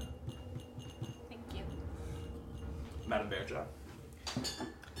 Thank you. Thank you. Madam Bearjaw.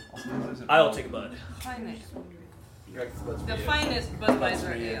 I'll take a bud. Finest. The The finest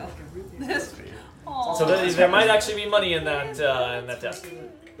Budweiser ale. This. Aw. So there might actually be money in that desk.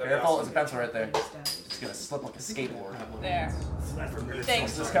 Careful, there's a pencil right there. It's gonna slip like a skateboard. There.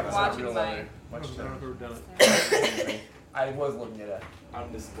 Thanks This for comes out watching real my. leather. Much I was looking at a.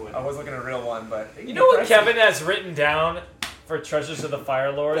 I'm disappointed. I was looking at a real one, but You know what Kevin has written down for Treasures of the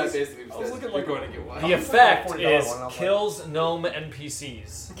Fire Lords? That basically I was says looking you're like- going to get one. The effect $40 is one, I'll kills gnome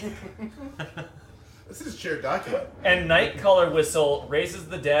NPCs. This is a shared document. And Nightcaller Whistle raises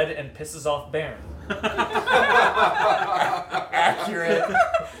the dead and pisses off Baron. accurate.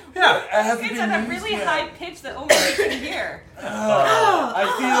 Yeah. It has to It's be at a used really yet. high pitch that only you can hear. I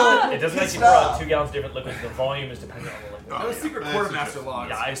feel It doesn't make pissed you pour out off. 2 gallons of different liquids. The volume is dependent on the liquid. No secret That's quartermaster interesting. logs.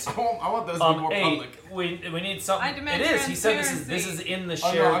 Yeah, I see. I want those to be more Hey, public. we need something. I demand It is. He said this is transparency. in the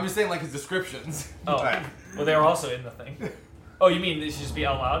Oh shared. no, I'm just saying like his descriptions. Oh, well, they were also in the thing. Oh, you mean they should just be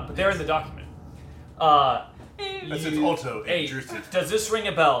out loud? But they're in the document. This is also Hey, intrusive. does this ring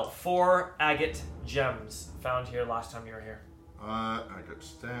a bell? 4 agate gems found here last time you were here. I got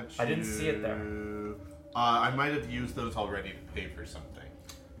statue. I didn't see it there. I might have used those already to pay for something.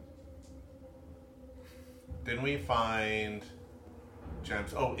 Didn't we find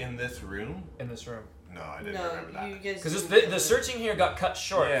gems? Oh, in this room? In this room. No, I didn't No, remember that. you guys. Because the searching here got cut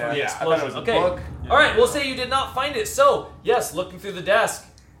short Yeah, from the yeah, I thought explosion. it was a Okay. book. All right. We'll say you did not find it. So yes, looking through the desk,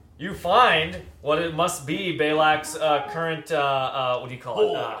 you find what it must be Balak's current what do you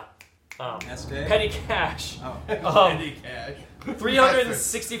call it? Estate? Petty cash. Oh. Penny cash.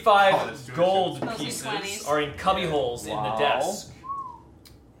 365 gold Mostly pieces 20s. are in cubby holes in the Wow. desk.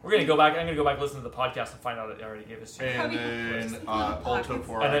 We're gonna go back. I'm gonna go back and listen to the podcast and find out that they already gave this to you. And then also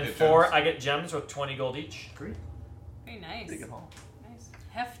for And then 4 agate gems with 20 gold each. Very nice. Big and hall. Nice.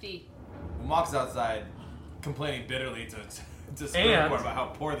 Hefty. Mock's outside complaining bitterly to And- Screamcore about how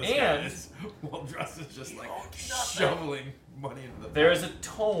poor this guy and- is. While Dress is just like shoveling money into the There is a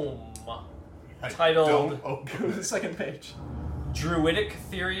tome I titled don't Go to open the second page. Druidic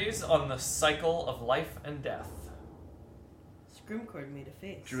Theories on the Cycle of Life and Death. Scrimcord made a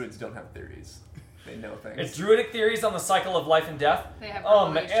face. Druids don't have theories. They know things. It's Druidic Theories on the Cycle of Life and Death. They have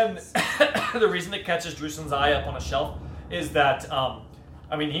And revelations. the reason it catches Drusen's eye up on a shelf is that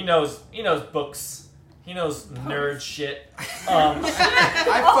I mean he knows books. He knows nerd shit.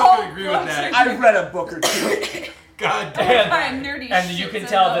 I fucking agree with that. I read a book or two. God damn. And, Kind of nerdy and shit you can said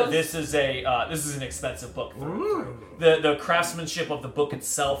tell that those. this is an expensive book. The craftsmanship of the book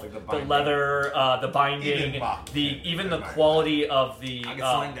itself, Like the the binding. leather, the binding, Even Bach even can the buy quality of the I can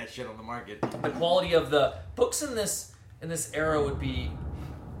slang that shit on the market. the quality of the books in this era would be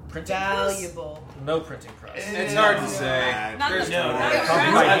printing press? Valuable. No printing press. It's hard to say. Not There's the- no not way. the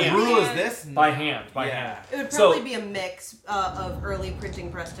By As hand. brutal as this? By hand. Yeah. It would So- probably be a mix of early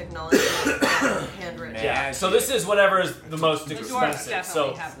printing press technology and handwritten. Yeah. So this is whatever is the most The dwarves expensive.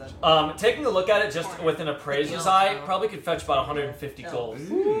 definitely So have them. taking a look at it just with an appraiser's eye probably could fetch about 150 gold.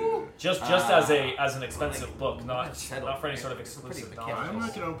 Just as an expensive book, not for any sort of exclusive I'm knowledge.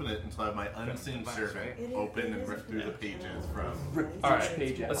 not gonna open it until I have my unseen servant open and rip through the pages from. All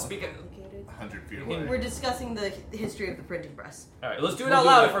right. Let's speak. 100 feet away. We're discussing the history of the printing press. All right, let's do it out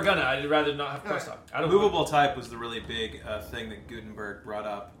loud if we're gonna. I'd rather not have crosstalk. I don't. Movable type was the really big thing that Gutenberg brought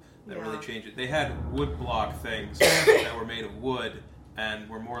up that Yeah. really changed it. They had wood block things that were made of wood and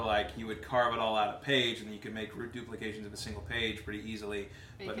were more like you would carve it all out of page and you could make duplications of a single page pretty easily.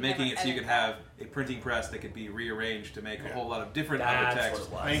 But you But could making never it so you edit could have a printing press that could be rearranged to make a whole lot of different That's other text. what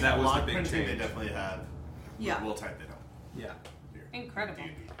it was. I mean, That was block the big printing, change. they definitely have. Yeah. We'll type they don't. Yeah. Incredible.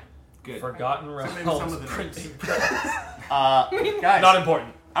 Forgotten maybe some Realms of the printing. Guys, Not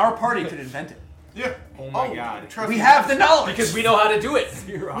important. our party could invent it. Yeah. Oh my god. Trust We me. have the knowledge. Because we know how to do it.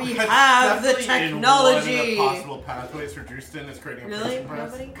 We That's have the definitely technology. In one of the possible pathways for Drewston is creating a Really? printing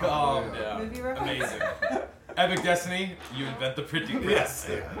press. Nobody? Calm down. Movie reference? Amazing. Epic Destiny, you invent the printing press.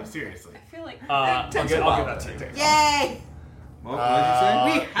 Yes. Yeah, seriously. I feel like I'll give that to you. Yay! What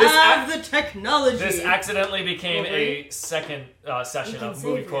did you say? We have the technology. This accidentally became Well, a second We session can of save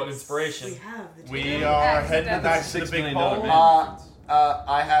movie quote this. inspiration. We have the We technology. are heading back to the $6 big million bowl. man.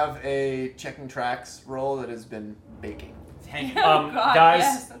 I have a checking tracks roll that has been baking. Hang it. oh god, guys,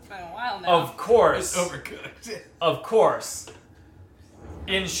 yes, that's been a while now. Of course, Overcooked. of course.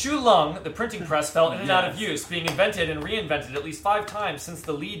 In Shulung, the printing press fell in and out of use, being invented and reinvented at least 5 times since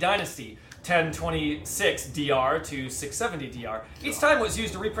the Li Dynasty, 1026 DR to 670 DR. Each time it was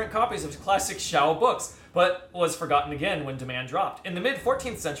used to reprint copies of classic Shao books, but was forgotten again when demand dropped. In the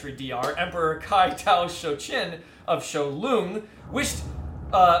mid-14th century DR, Emperor Kai Tao Shouqin of Shoulung wished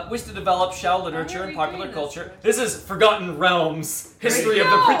to develop Shao literature and popular culture. This is Forgotten Realms, history of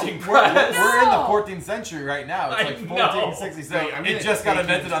the No. printing We're press. in the 14th century right now. It's I like know. 1466. I'm It gonna just got take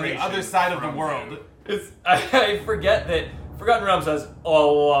invented on the inspiration other side of the from world. them. I forget that Forgotten Realms has a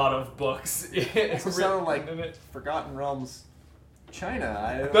lot of books. It sounded like in it. Forgotten Realms,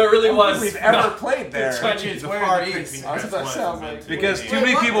 China. But it really I don't was think we've ever not- played there. Chinese The where Far the East. printing I was press about to was say, I was invented like- Because in too the-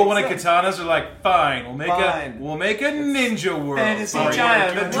 many what people wanted makes katanas are like, fine, we'll make Fine. a ninja world. Fantasy for you.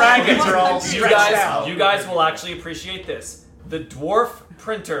 China. The What? dragons are all You stretched guys, out. you guys will actually appreciate this. The dwarf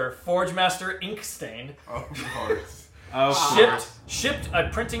printer Forgemaster Inkstain Of course. Oh, shipped a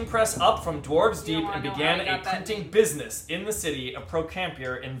printing press up from Dwarves You Deep don't and wanna know began how I a got that printing name. business in the city of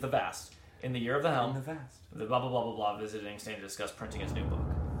Procampier in the Vast. In the year of the Helm, vast. the blah blah blah blah blah visited Inkstain to discuss printing his new book.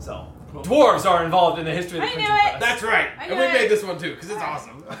 So, dwarves are involved in the history of the I printing knew it. press. That's right. I And knew we it. made this one too, because it's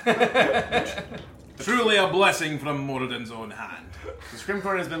awesome. truly a blessing from Moradin's own hand. The Scrim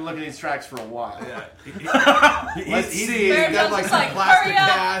Corner has been looking at these tracks for a while. Let's He's see. Bear He's got Grylls like is some like, plastic "Hurry up."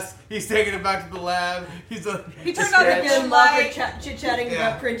 cast. He's taking it back to the lab. He's a. He turned on the Freaking dim love light. chit-chatting Yeah.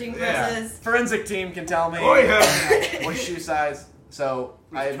 about printing Yeah. presses. Forensic team can tell me Oh yeah. what shoe size. So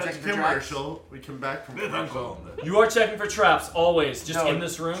I am Touch checking for tracks. commercial. We come back from commercial. You are checking for traps always, just No. in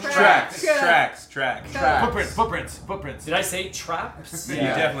this room. Tracks. Tracks. Tracks. Footprints. Did I say traps? You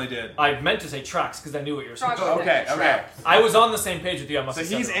Yeah. definitely did. I meant to say tracks because I knew what you were saying. Frog- Okay. I was on the same page with you. I must So have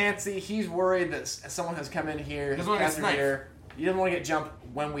said he's it. antsy. He's worried that someone has come in here. Doesn't Has wanna get passed through sniped. here. He doesn't want to get jumped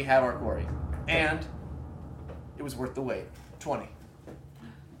when we have our quarry. And it was worth the wait. 20.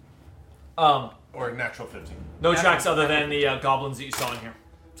 Or natural 15. No tracks other than the goblins that you saw in here.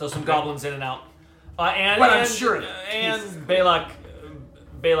 So some goblins in and out. And But I'm sure and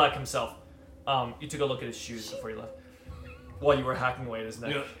Balak himself. You took a look at his shoes before you left. While you were hacking away at his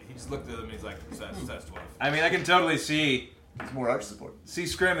neck. You know, he just looked at him and he's like, that's 12. I mean, I can totally see It's more arch support.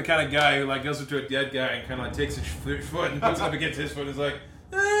 Scram, the kind of guy who like goes up to a dead guy and kind of like takes his foot and puts it up against his foot and is like,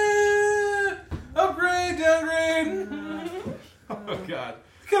 upgrade, downgrade. Oh god.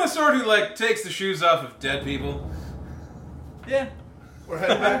 Kind of sort who like takes the shoes off of dead people. Yeah. We're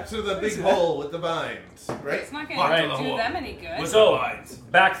heading back to the big hole with the vines, right? It's not Fuck going to the to do hole. them any good. So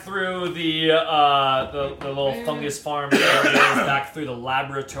back through the little fungus farm areas, back through the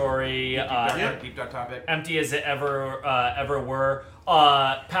laboratory, Keep that topic. empty as it ever were.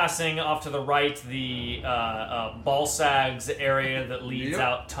 Passing off to the right, the Balsags area that leads Yep.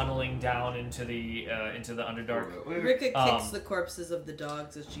 out, tunneling down into the Underdark. Rika kicks Um, the corpses of the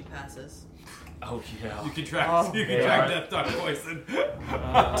dogs as she passes. Oh yeah. You can track. Oh, you can they track are. Death Dog poison.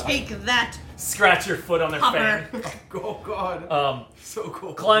 Take that, Scratch your foot on their Hopper. fang. Oh god. So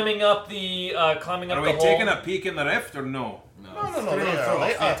cool. climbing up the Are the we hole. taking a peek in the rift or no? No,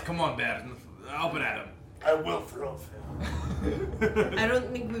 they are. Come on, Bear. Open at him. I will throw him. I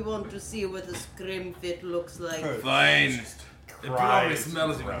don't think we want to see what a scrim fit looks like. Fine. It probably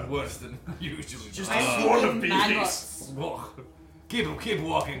smells even worse than usually. Just one of these maggots. Keep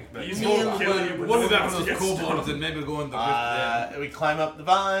walking. Meal well. What is that for those kobolds and maybe go in the rift We climb up the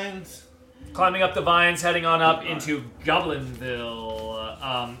vines. Climbing up the vines, heading on up into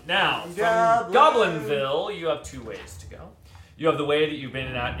Goblinville. Now, from Goblin. Goblinville, you have 2 ways to go. You have the way that you've been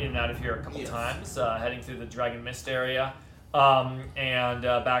in and out of here a couple times, heading through the Dragon Mist area, and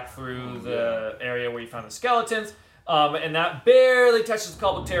back through the area where you found the skeletons, and that barely touches the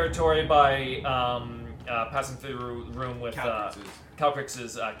Cobbled territory by passing through the room with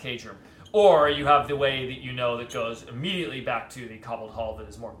Calcrix's cage room. Or you have the way that you know that goes immediately back to the Cobbled Hall that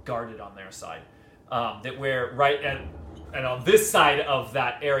is more guarded on their side. That where and on this side of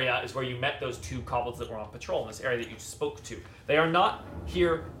that area is where you met those two kobolds that were on patrol in this area that you spoke to. They are not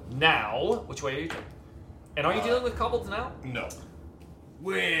here now. Which way are you taking? And are you dealing with kobolds now? No.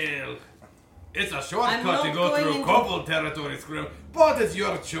 Well, it's a shortcut to go through kobold territory, Scrim, but it's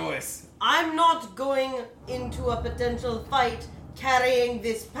your choice. I'm not going into a potential fight carrying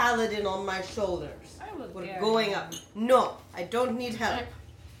this paladin on my shoulders. We're going up. No, I don't need help.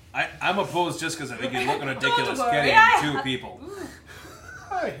 I'm opposed just because I think you're looking ridiculous worry, carrying two people.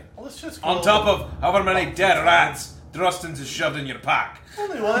 Hey, let's just go. On top of however many dead rats Drustins is shoved in your pack.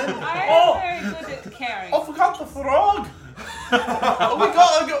 Only one. I'm very good at carrying. I forgot the frog.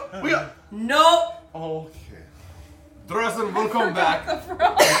 we got. No. Okay. Drustin, we'll come back. Frog.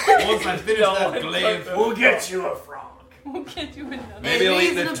 Once I finish that glaive, We'll get you a frog. We'll get you another. Maybe I'll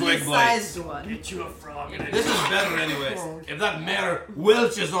eat the reasonably twig blades. sized one. Get you a frog. And this is better anyways. If that mare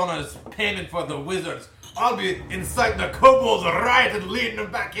welches on us payment for the wizards, I'll be inciting the kobolds riot and leading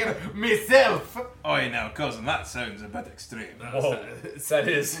them back here myself. Oh, now, cousin, that sounds a bit extreme. Whoa, that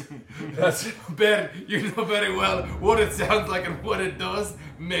is. That's Ben, you know very well what it sounds like and what it does.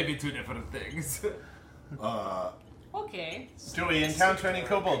 Maybe two different things. Okay. Do we encounter any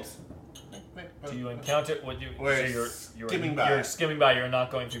kobolds? Do you encounter what you? We're skimming by. You're skimming by. You're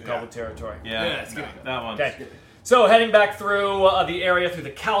not going through Cobbled territory. Yeah, that one. Okay. So heading back through the area through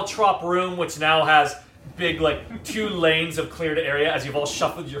the Caltrop room, which now has big two lanes of cleared area as you've all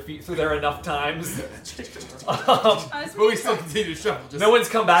shuffled your feet through there enough times. But we still continue to shuffle. Just No one's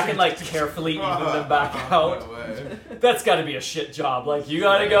come back and carefully even them back out. That's got to be a shit job. You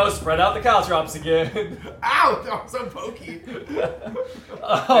gotta go spread out the Caltrops again. Ow! That was so pokey.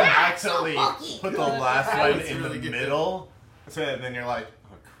 Accidentally put the last one was in really the good. middle, so then you're like,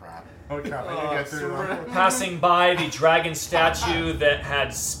 oh crap, I didn't get through that. Passing by the dragon statue that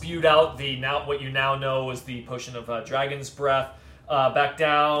had spewed out what you now know is the potion of dragon's breath. Back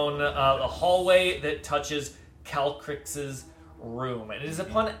down the hallway that touches Calcrix's room, and it is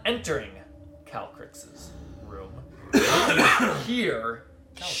upon entering Calcrix's room hear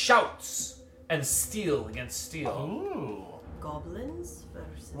shouts and steel against steel. Ooh. Goblins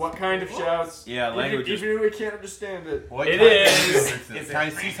versus. What kind of shouts? Yeah, language is... Even if we can't understand it. What It kind is- of Can I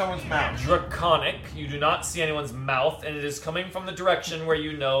see someone's mouth? Draconic. You do not see anyone's mouth, and it is coming from the direction where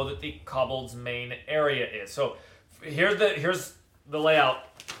you know that the kobold's main area is. So here's the layout.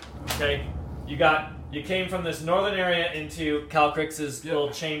 Okay, you came from this northern area into Calcrix's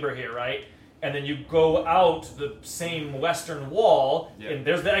little chamber here, right? And then you go out the same western wall, and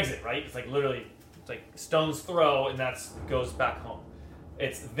there's the exit, right? It's literally stone's throw, and that goes back home.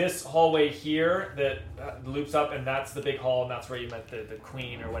 It's this hallway here that loops up, and that's the big hall, and that's where you met the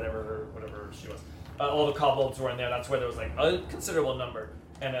queen or whatever she was. All the kobolds were in there. That's where there was a considerable number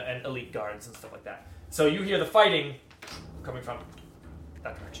and elite guards and stuff like that. So you hear the fighting coming from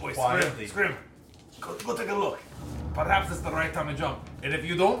that direction. Wait, Scrim. Go take a look. Perhaps it's the right time to jump. And if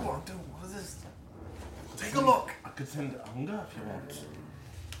you don't want to, what is this? Take a look. I could send Unga if you want.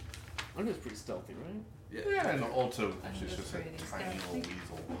 Unga's pretty stealthy, right? Yeah, and also she's Unga's just a pretty tiny little stealthy.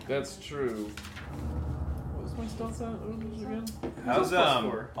 weasel. That's true. What was my stealth again? How's Plus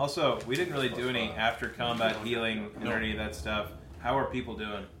 4. Also, we didn't really do any after combat healing and No. any of that stuff. How are people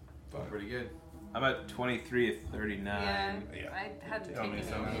doing? Pretty good. I'm at 23 of 39. Yeah, I hadn't Tell me taken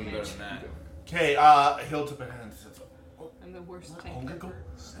something any better damage. than that. Okay, he holds up his hand and says, I'm the worst Unga tanker.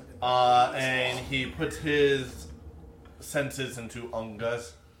 go. And he puts his senses into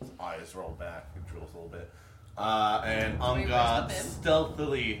Unga's. His eyes roll back, he drools a little bit. And Wait, where's Unga the bib?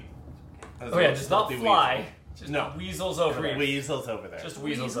 stealthily. Oh yeah, just not fly. Just No. weasels over there. Weasels over there. Just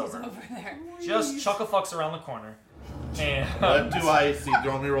weasels Weasel's over. over there. Just chucklefucks around the corner. And What do I see? Do you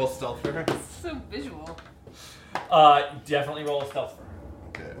want me to roll stealth for her? So visual. definitely roll a stealth for her.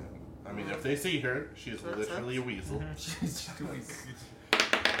 Okay. I mean, if they see her, she's literally a weasel.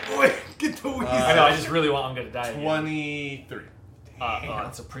 Wait, get the weasel. I know. I just really want Unga to die. Again. 23.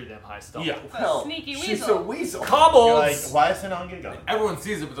 That's a pretty damn high stealth. Yeah. A sneaky She's a weasel. weasel. You're Kobolds. like, why isn't Unga going? Everyone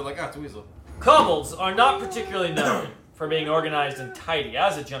sees it, but they're like, it's a weasel. Kobolds are not particularly known for being organized and tidy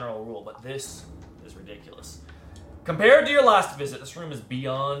as a general rule, but this is ridiculous. Compared to your last visit, this room is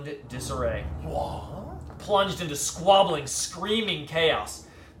beyond disarray. What? Plunged into squabbling, screaming chaos.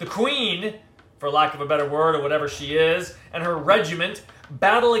 The queen for lack of a better word, or whatever she is, and her regiment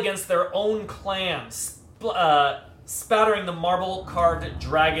battle against their own clan, spattering the marble-carved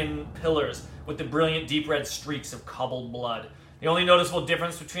dragon pillars with the brilliant deep red streaks of cobbled blood. The only noticeable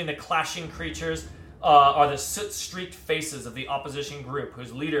difference between the clashing creatures are the soot-streaked faces of the opposition group,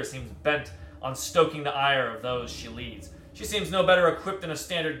 whose leader seems bent on stoking the ire of those she leads. She seems no better equipped than a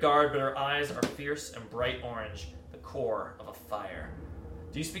standard guard, but her eyes are fierce and bright orange, the core of a fire.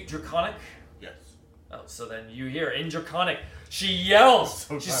 Do you speak Draconic? Yes. Oh, so then you hear in Draconic, she yells,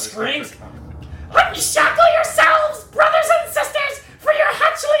 she screams, "Unshackle yourselves, brothers and sisters, for your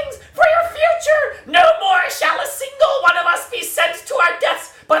hatchlings, for your future! No more shall a single one of us be sent to our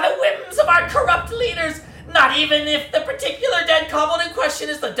deaths by the whims of our corrupt leaders, not even if the particular dead kobold in question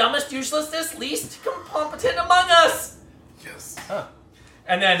is the dumbest, uselessest, least competent among us." Yes. Huh.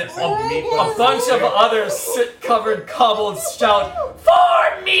 And then a bunch of other soot-covered kobolds shout,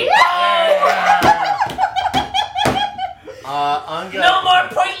 "For Meepo!" No more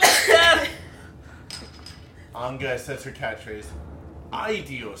pointless death! Anga says her catchphrase, "Ay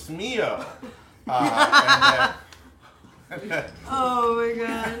Dios mío." Oh my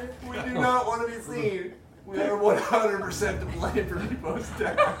god. We do not want to be seen. We are 100% to blame for Meepo's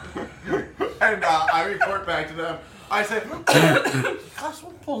death. And I report back to them. I say, "You guys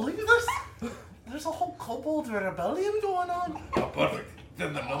won't believe this? There's a whole kobold rebellion going on." Oh, perfect.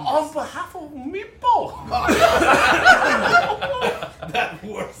 Then the numbers. On behalf of Meepo. That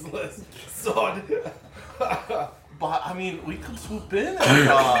worthless sod. But, I mean, we could swoop in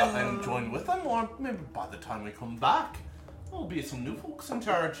and join with them, or maybe by the time we come back, there'll be some new folks in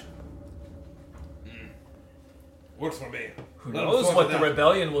charge. Works for me. Who knows what the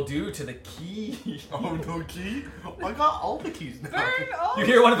rebellion will do to the key? Oh, no key? I got all the keys now. Burn all You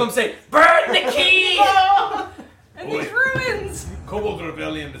hear one of them say, "Burn the key!" and these ruins. Kobold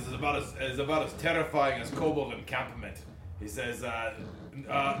Rebellion is about as terrifying as Kobold Encampment. He says,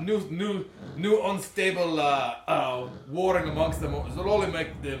 new unstable warring amongst them will only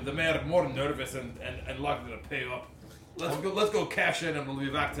make the mayor more nervous and likely to pay up. Let's go cash in and we'll be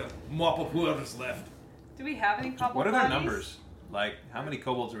back to mop up whoever's left. Do we have any kobold What are their bodies? numbers? Like, how many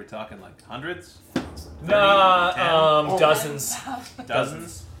kobolds are we talking? Like, hundreds? Dozens.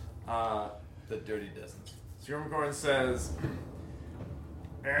 Dozens? The dirty dozens. Skirmgorn says,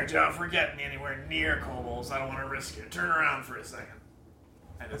 Don't forget me anywhere near kobolds. I don't want to risk it. Turn around for a second.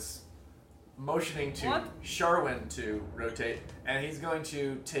 and is motioning to What? Sharwin to rotate, and he's going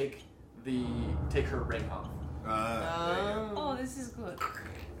to take her ring off. Oh, this is good.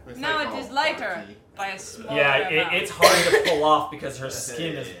 Now it is lighter by a small Yeah, amount. it's hard to pull off because her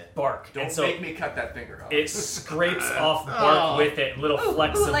skin is bark. Don't and so make me cut that finger off. it scrapes off bark with it. Little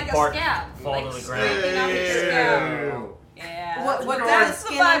flecks of like a bark scab. fall Like to the ground. scraping off its scab. Yeah. What that's the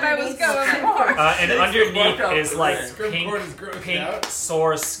skin vibe I was underneath going the for. And underneath Bark is out like the Scrimcorn is grossed pink, out.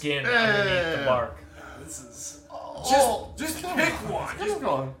 sore skin underneath the bark. This is. Just pick one. Just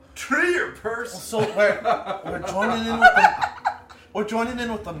tree your person. So we're joining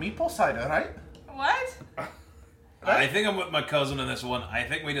in with the Meepo side, alright? What? I think I'm with my cousin on this one. I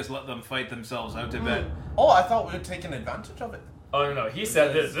think we just let them fight themselves out to bed. Oh, I thought we were taking advantage of it. Oh no, he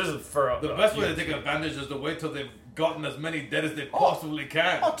said this. This is for The best way to take advantage is to wait till they've gotten as many dead as they possibly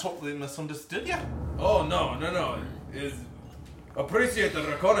can. I totally misunderstood you. Oh, no. Is appreciate the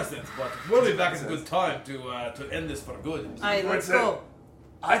reconnaissance, but we'll be back in good time to end this for good. Alright, let's go.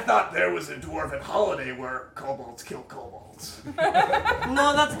 I thought there was a dwarven holiday where kobolds kill kobolds.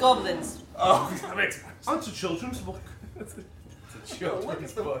 No, that's goblins. Oh, that makes sense. Oh, it's a children's book.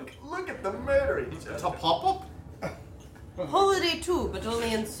 Children's book. Look at the marriage. It's a pop-up. Holiday too, but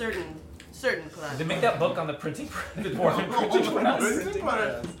only in certain classes. They make that book on the printing the dwarven printing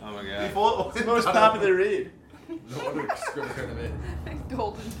press. Oh my god. Before, It's the most popular read. No wonder Scrimcorn made it.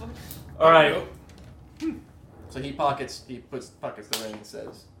 Golden book. All right. So he pockets the ring and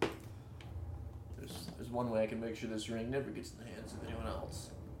says, "There's one way I can make sure this ring never gets in the hands of anyone else.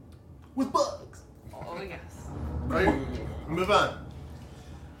 With bugs." Oh, yes. Right, move on.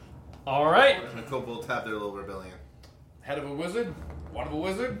 All right. The kobolds have their little rebellion. Head of a wizard, one of a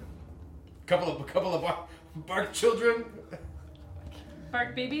wizard, couple of bark children.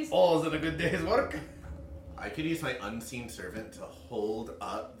 Bark babies? All is in a good day's work. I could use my unseen servant to hold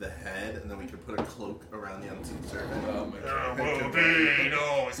up the head, and then we could put a cloak around the unseen servant. Oh my god. There will be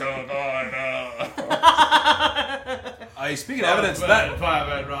no survivor. Speaking of evidence, that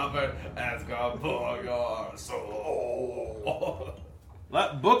Private Robert has gone for your soul.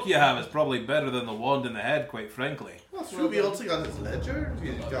 that book you have is probably better than the wand in the head, quite frankly. Well, Ruby also got his ledger.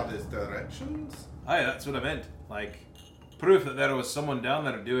 He's got his directions. Aye, that's what I meant. Like, proof that there was someone down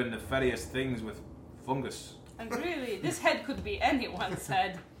there doing nefarious things with fungus. And really, this head could be anyone's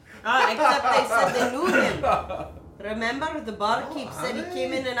head. Except they said they knew him. Remember, the barkeep said he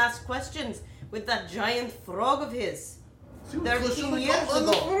came in and asked questions with that giant frog of his. 13 years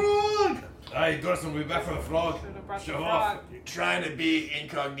ago. Aye, Gerson, we'll be back for the frog. Show off. You're trying to be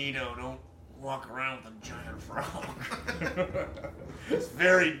incognito. Don't walk around with a giant frog. It's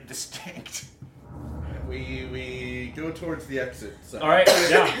very distinct. We go towards the exit. So. All right,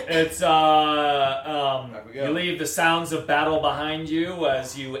 yeah, it's you leave the sounds of battle behind you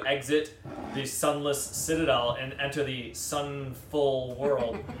as you exit the sunless citadel and enter the sunful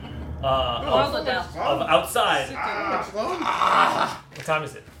world of outside. What time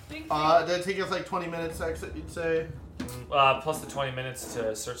is it? Did it take us like 20 minutes to exit, you'd say? Plus the 20 minutes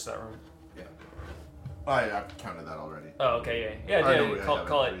to search that room. Yeah. I counted that already. Oh, okay, yeah.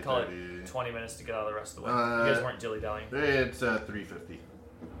 Call it 20 minutes to get out of the rest of the way. You guys weren't dilly-dallying. It's 3:50.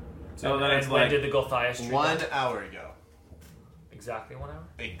 So then it's when did the Gulthias Street 1 hour ago. Exactly 1 hour?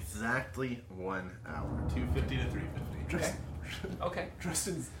 Exactly 1 hour. 2:50 to 3:50. Okay.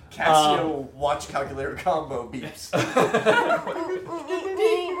 Tristan's Casio watch calculator combo beeps.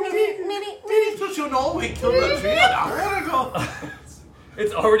 Don't you know we killed the tree an hour ago?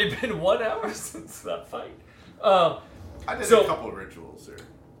 It's already been 1 hour since that fight. I did a couple of rituals, sir.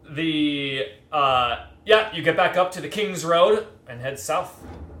 You get back up to the King's Road and head south.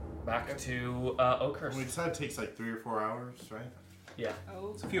 Back to Oakhurst. We decided it takes like 3 or 4 hours, right? Yeah.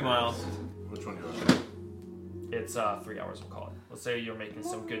 It's a few miles. Which one do you want? It's 3 hours, we'll call it. Let's say you're making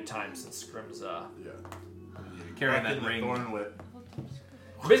some good time since Scrim's carrying that ring.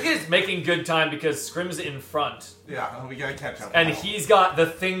 Basically, it's making good time because Scrim's in front. Yeah, we gotta catch up. And he's got the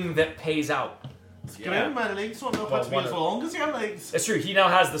thing that pays out. Yeah. My legs don't know how to be as long as your legs. It's true, he now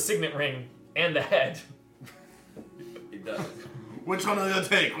has the signet ring and the head. He does. Which one will you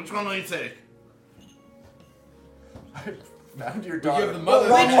take? Which one will you take? Found your daughter. Give the mother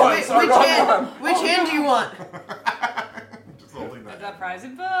Which hand do you want? Just holding that. The prize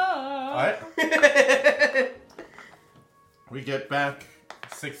info. Alright. We get back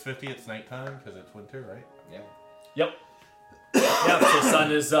 6:50. It's nighttime because it's winter, right? Yeah. Yep. Yeah,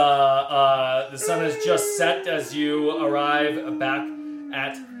 the sun is just set as you arrive back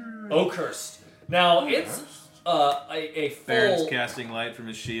at Oakhurst. Now it's a full. Baron's casting light from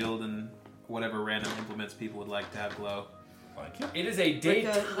his shield and whatever random implements people would like to have glow. It is a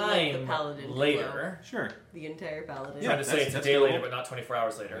daytime later. Glow. Sure. The entire paladin. I'm trying to say it's a day later, but not 24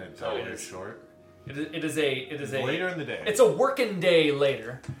 hours later. So it is short. It is a later in the day. It's a working day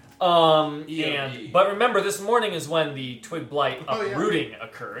later. But remember, this morning is when the twig blight uprooting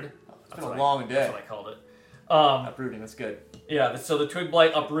occurred. It's been a long day. That's what I called it. Uprooting, that's good. Yeah, so the twig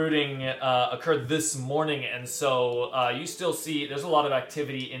blight uprooting occurred this morning, and so you still see there's a lot of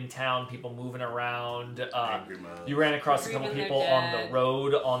activity in town, people moving around. You ran across a couple people on the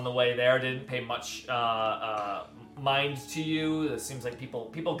road on the way there, didn't pay much mind to you. It seems like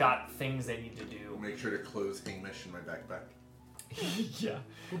people got things they need to do. Make sure to close Hamish in my backpack. Yeah.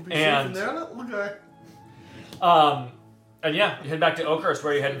 And there, little guy. And yeah, you head back to Oakhurst.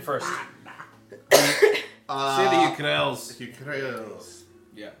 Where are you heading first? Say the Ukraels. Ukraels.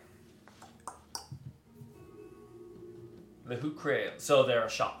 Yeah. The Ukrael. So they're a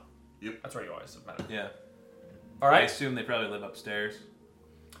shop. Yep. That's where you always have met. Yeah. All right. I assume they probably live upstairs.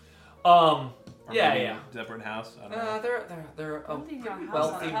 Or maybe yeah. Separate house. I don't know. They're a Building your house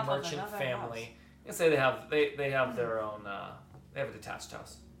wealthy on top of merchant another family. You say they have their own. They have a detached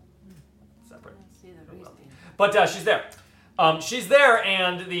house. Separate. But she's there. She's there,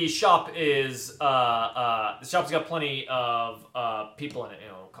 and the shop is the shop's got plenty of people in it.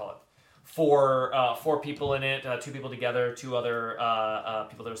 We'll call it four people in it. 2 people together, 2 other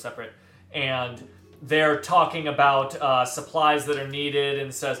people that are separate, and they're talking about supplies that are needed.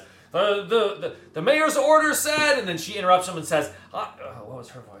 And says the mayor's order said, and then she interrupts him and says, "What was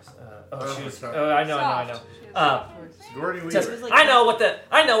her voice? She was. I know. Says, I know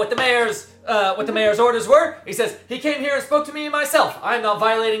what the mayor's orders were. He says he came here and spoke to me myself. I'm not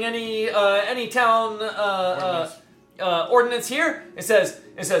violating any town ordinance here. It says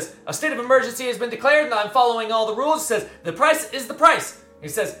a state of emergency has been declared and I'm following all the rules. It says the price is the price. He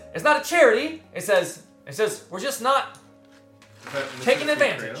says it's not a charity. It says we're just not taking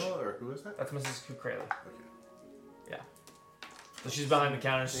advantage. Or who is that? That's Mrs. Kukrela. Okay. Yeah. So she's behind the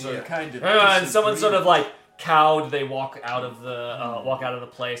counter. She's sort of, kind of and someone sort of like cowed. They walk out of the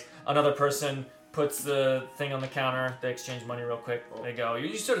place. Another person puts the thing on the counter. They exchange money real quick. They go.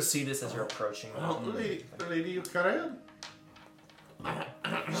 You sort of see this as you're approaching. Lady Ukrael.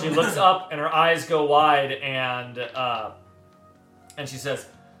 She looks up and her eyes go wide, and and she says,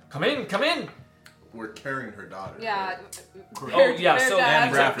 "Come in, come in." We're carrying her daughter. Yeah. Oh, yeah, Their so- dad,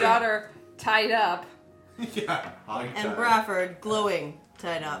 and Bradford. daughter tied up. Yeah. And Bradford, glowing,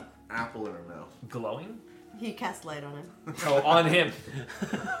 tied up. Apple in her mouth. Glowing? He cast light on him. Oh, on him.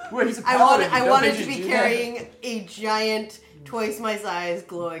 Wait, he's a I paladin. wanted Don't to they be do carrying a giant, twice my size,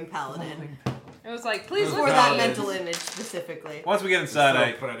 glowing paladin. It was like, please For look that at mental image specifically. Once we get inside,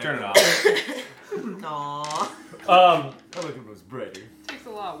 I turn it off. Aww. Um, I like it was brighter. Takes a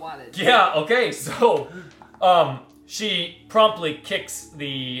lot of wattage. Yeah. Okay. So, she promptly kicks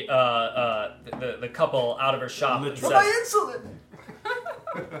the couple out of her shop and For my says, insulin!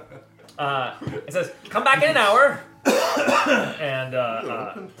 it says, "Come back in an hour." And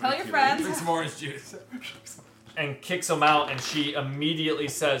Tell your friends. Drink some orange juice. and kicks him out, and she immediately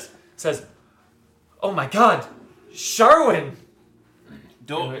says, "Oh my God, Sharwin!"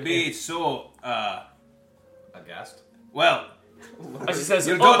 Don't be so, Aghast. well. And she says,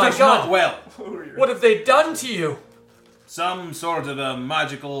 Your "Oh my daughter's not God, well. what have they done to you?" Some sort of a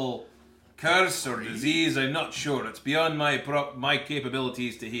magical curse or disease, I'm not sure. It's beyond my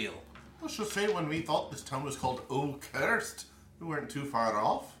capabilities to heal. Let's just say when we thought this town was called Cursed, we weren't too far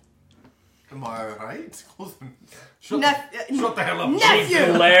off. Am I right? Shut the hell up. She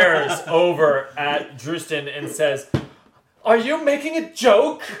glares over at Drustin and says, "Are you making a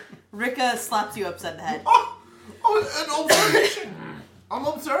joke?" Rika slaps you upside the head. Oh, an observation! I'm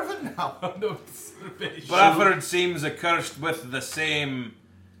observant now. Bradford seems accursed with the same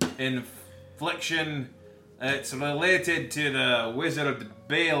infliction. It's related to the wizard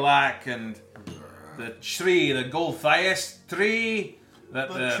Balak and the tree, the Golthias tree,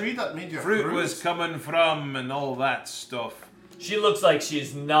 that The tree that made your fruit fruit. was coming from and all that stuff. She looks like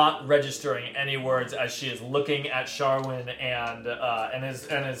she's not registering any words as she is looking at Sharwin and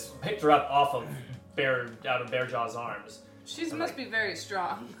has picked her up off of out of Bearjaw's arms. She must be very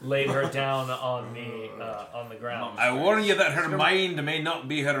strong. Laid her down on the ground. I warn you that her mind may not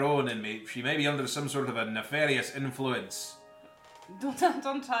be her own, and she may be under some sort of a nefarious influence. Don't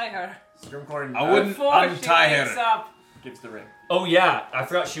tie her. Scrimcorn I wouldn't Before untie she wakes her. up. gives the ring. Oh yeah, I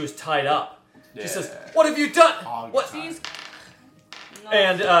forgot she was tied up. Yeah. She says, "What have you done?" What? She's... No.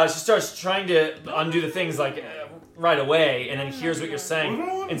 And she starts trying to undo the things right away, and then hears what you're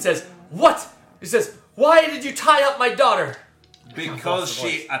saying and says, "What?" He says, "Why did you tie up my daughter?" Because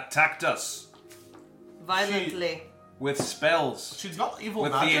she attacked us Violently. with spells, She's got evil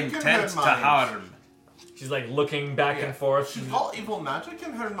with the magic in intent her to mind. harm. She's like looking back and forth. She's got evil magic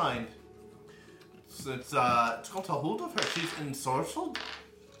in her mind. It's got a hold of her. She's ensorcelled.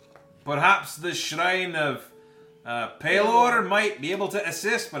 Perhaps the shrine of Palor might be able to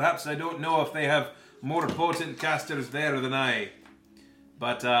assist. Perhaps I don't know if they have more potent casters there than I.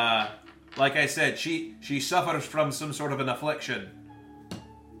 But like I said, she suffers from some sort of an affliction.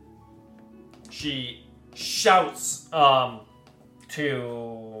 She shouts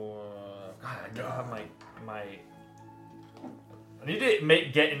to. God, I don't have my. I need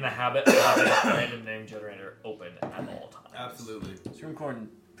to get in the habit of having a random name generator open at all times. Absolutely. Scrimcorn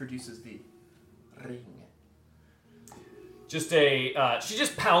produces the ring. Just she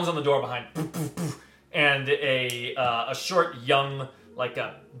just pounds on the door behind, poof, poof, poof, and a short young, like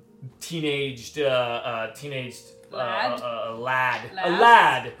a teenaged lad, a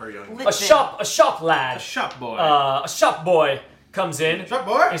shop lad, A shop boy. a shop boy comes in. Shop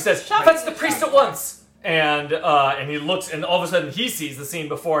boy? And he says, "Fetch the priest at once." And he looks, and all of a sudden he sees the scene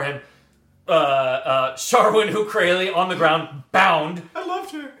before him. Sharwin Ukraeli on the ground, bound. I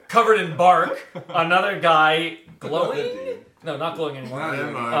loved her. Covered in bark. Another guy glowing? No, not glowing anymore.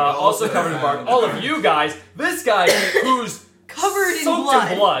 Also covered in bark. All of you guys. This guy who's Covered in soaked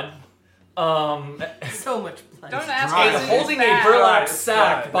blood. in blood. So much blood. Don't ask And me. holding a burlap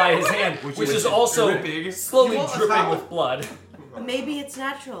sack by his hand, which is also dripping. slowly You want a dripping towel? with blood. Maybe it's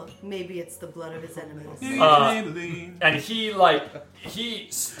natural. Maybe it's the blood of his enemies. And he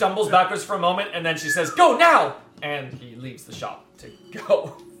stumbles backwards for a moment, and then she says, "Go now!" And he leaves the shop to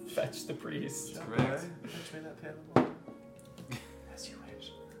go fetch the priest. Correct. As you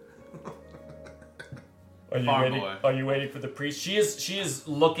wish. Are you waiting for the priest? She is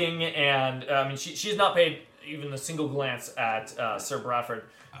looking, and I mean she's not paid even a single glance at Sir Bradford.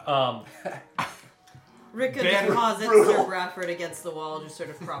 Rika Ben- deposits Sir Bradford against the wall, just sort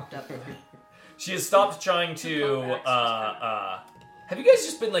of propped up. She has stopped trying to. Have you guys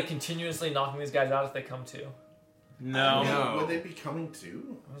just been like continuously knocking these guys out as they come to? No. Would they be coming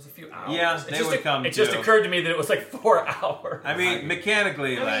too? It was a few hours. Yeah, It they just would come It just too. occurred to me that it was like 4 hours. I mean,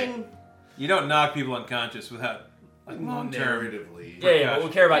 mechanically, I mean, you don't knock people unconscious without long-term. Narratively. Yeah, but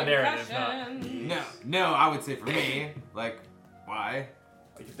we care about narrative. Not. No, I would say for me, like, Why?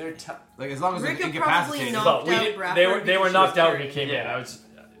 Like if they're like as long as Rick they're had probably incapacitated. knocked But out they Bradford were because knocked she was out when he carrying came in. him.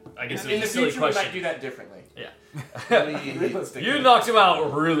 I guess in it's the a silly future we question. might do that differently. Yeah. Realistically. You knocked him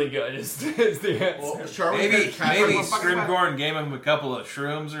out really good. Is the answer? Well, Charlotte Maybe had Scrimcorn gave him a couple of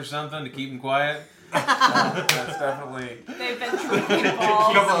shrooms or something to keep him quiet. That's definitely. They've been drinking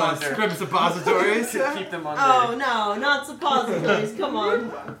balls. Couple of scrim suppositories. Keep them under. Oh no, not suppositories. Come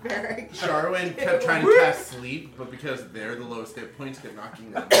on, Barrick. Charwin kept trying to cast sleep, but because they're the lowest hit points, kept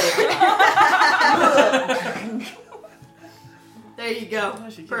knocking them. There you go.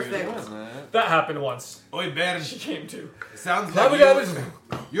 Perfect. That happened once. Oi, Baron. She came to. Sounds like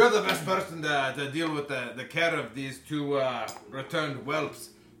you're the best person to deal with the care of these two returned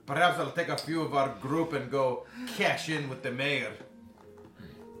whelps. Perhaps I'll take a few of our group and go cash in with the mayor.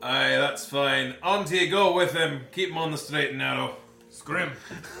 Aye, that's fine. On to you go with him. Keep him on the straight and narrow. Scrim.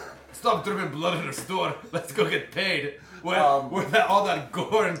 Stop dripping blood in the store. Let's go get paid. Well, all that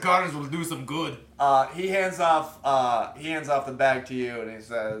gore and carnage will do some good. He hands off the bag to you, and he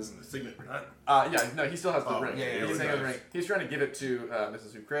says, Signet ring. he still has the ring. yeah, He's he saying the does. ring. He's trying to give it to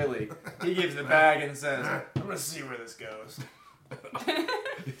Mrs. Ukrali. He gives the bag and says, "I'm gonna see where this goes."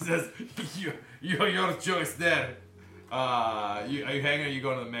 He says, your choice there. Are you hanging or are you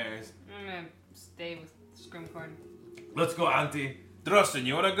going to the mayor's? I'm gonna stay with Scrimcorn. Let's go, Auntie. Drustin,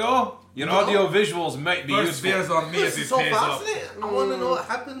 you wanna go? Your audio visuals might be First useful. beer's on me if This he is so pays up. fascinating. I want to know what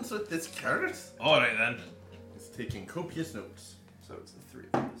happens with this carrot. Alright then. He's taking copious notes. So it's the three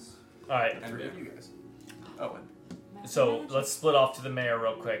of us. All right. And three of you guys. Oh, and So let's split off to the mayor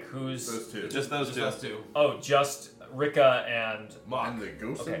real quick. Who's Those two. Just those Just two. us two. Oh, just Rika and And the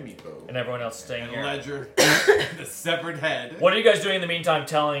ghost Okay. and Meepo. and everyone else staying And here. Ledger. The severed head. What are you guys doing in the meantime?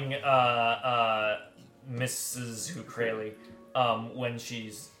 Telling Mrs. Ukrali when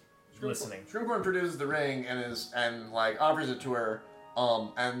she's listening. Scrimcorn produces the ring and offers it to her.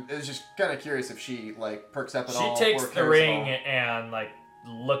 And is just kind of curious if she perks up at She all. takes or the cares ring at and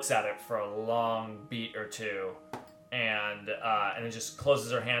looks at it for a long beat or two, and then just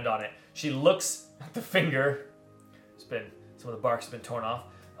closes her hand on it. She looks at the finger. Some of the bark's been torn off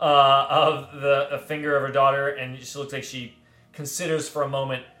of the finger of her daughter, and she looks like she considers for a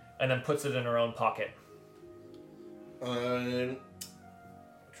moment and then puts it in her own pocket.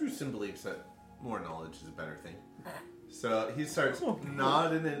 Trusin believes that more knowledge is a better thing. So he starts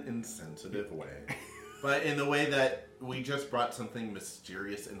not in an insensitive way, but in the way that we just brought something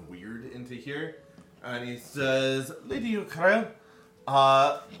mysterious and weird into here. And he says, Lady Ukrail,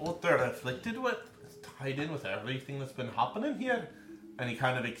 what they're afflicted with is tied in with everything that's been happening here. And he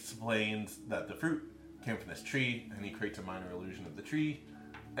kind of explains that the fruit came from this tree, and he creates a minor illusion of the tree.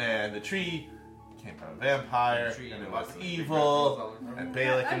 And the tree came from a vampire, and it was evil, and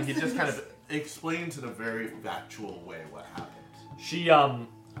Balak, and he just kind of explains in a very factual way what happened.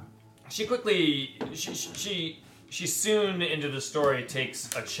 She quickly she soon into the story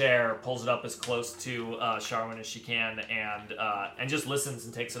takes a chair, pulls it up as close to Charwin as she can, and just listens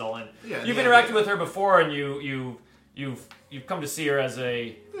and takes it all in. Yeah, You've yeah, interacted yeah. with her before, and you've come to see her as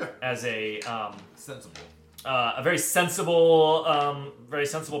a Sensible. a very sensible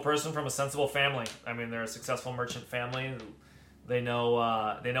person from a sensible family. I mean, they're a successful merchant family. They know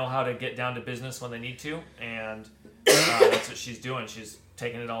how to get down to business when they need to, and that's what she's doing. She's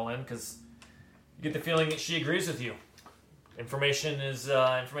taking it all in because you get the feeling that she agrees with you. Information is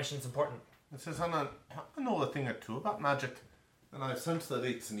important. It says, I know a thing or two about magic, and I've sensed that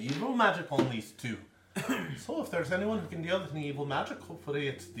it's an evil magic on these two. So if there's anyone who can deal with an evil magic, hopefully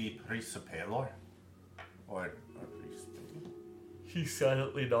it's the Priest of Palor. Or Priest. She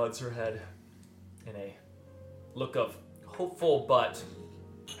silently nods her head in a look of hopeful but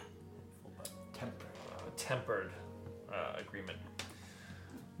tempered agreement.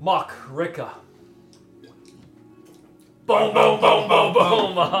 Mock Rika. Boom, boom, boom, boom,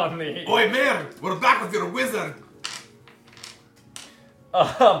 boom on the. Oi, Mayor, we're back with your wizard.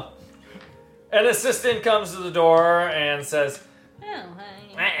 An assistant comes to the door and says, Oh,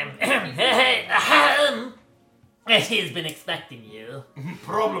 hi. He's been expecting you.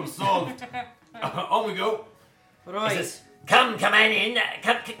 Problem solved. On we go. Right. He says, come on in.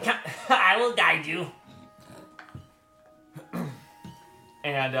 Come. I will guide you.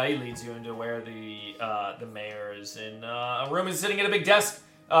 and he leads you into where the mayor is in a room. He's sitting at a big desk,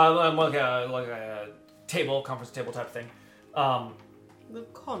 like a table, conference table type thing.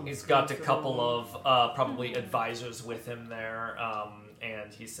 He's got a couple of probably advisors with him there,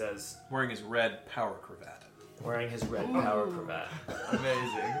 and he says, wearing his red power cravat. Wearing his red power cravat.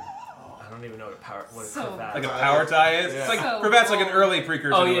 Amazing. I don't even know what a So cravat Like is. a power tie is? Yeah. It's like So cravat's like an cool. early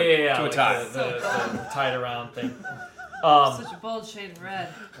precursor Oh to yeah, a like tie. the tied around thing. Such a bold shade of red.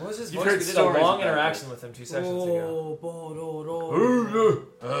 What was his You've voice? heard We did a stories long about interaction with him 2 sessions ago.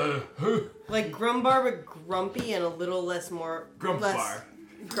 Like Grumbar, but grumpy and a little less more. Grumpbar.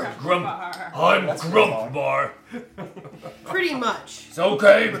 Grump. I'm Grumpbar. Pretty much. It's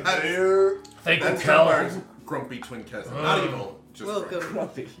okay. Thank you, That's Cal. Grumbar's grumpy twin cousin. Not evil. Just Welcome,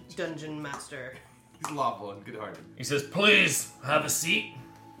 grumpy. Dungeon Master. He's lawful and good-hearted. He says, please, have a seat.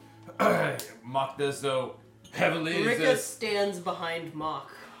 Mock does so heavily. He Rika says, stands behind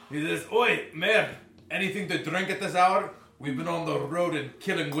Mock. Oi, man, anything to drink at this hour? We've been on the road and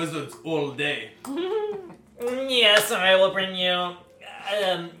killing wizards all day. Yes, I will bring you.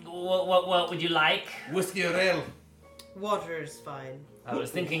 What would you like? Whiskey or ale? Water's fine. I was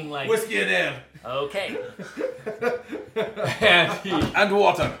thinking like... Whiskey and ale. Okay. And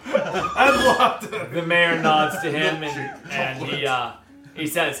water. And water. The mayor nods to him and he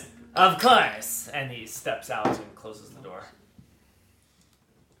says, of course, and he steps out and closes the door.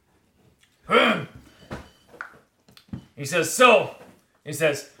 He says,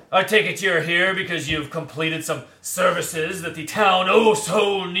 I take it you're here because you've completed some services that the town oh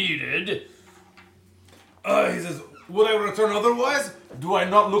so needed. He says, would I return otherwise? Do I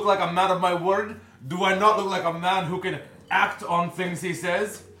not look like a man of my word? Do I not look like a man who can act on things he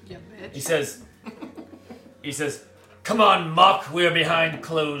says? Yeah, bitch. He says, come on, Mock, we're behind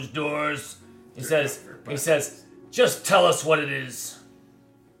closed doors. He says, just tell us what it is.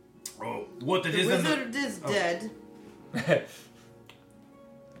 Oh, what it The is in the... wizard is dead.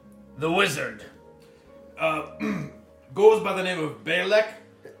 The wizard. Goes by the name of Balek.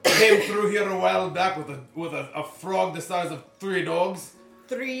 Came through here a while back with a frog the size of 3 dogs.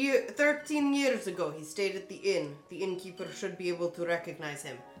 13 years ago, he stayed at the inn. The innkeeper should be able to recognize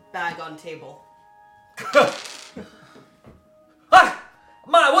him. Bag on table. Ah!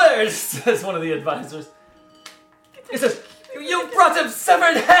 My word, says one of the advisors. He says, you brought a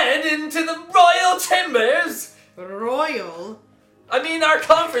severed head into the royal chambers. Royal? I mean, our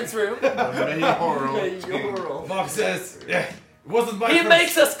conference room. Mock says, yeah, it wasn't my He first...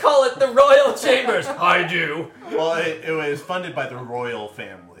 makes us call it the royal chambers. I do. Well, it was funded by the royal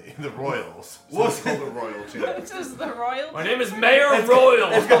family. The royals. So What's it's called the royal chamber. This is the royal. My name is Mayor Royal.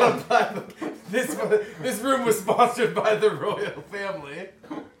 This room was sponsored by the royal family.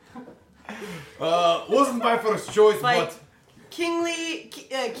 Wasn't my first choice, Like but...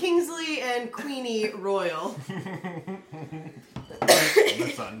 Kingsley and Queenie Royal.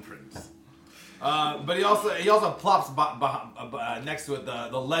 The Sun Prince. But he also plops next to it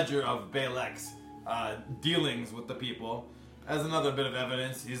the ledger of Balek's dealings with the people as another bit of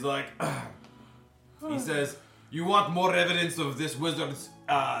evidence. He's like, he says, "You want more evidence of this wizard's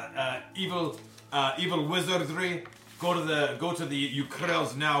evil wizardry? Go to the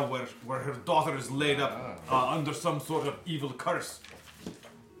Ukrails now, where her daughter is laid up under some sort of evil curse."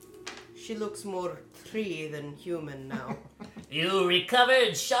 She looks more tree than human now. You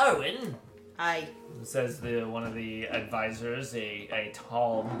recovered Sharwin. Aye. Says one of the advisors, a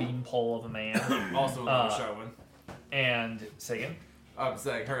tall beanpole of a man. Also in love with Sharwin. And say again? I'm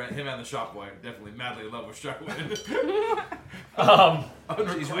saying him and the shop boy definitely madly in love with Sharwin.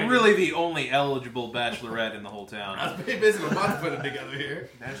 She's really the only eligible bachelorette in the whole town. That's basically what I'm putting together here.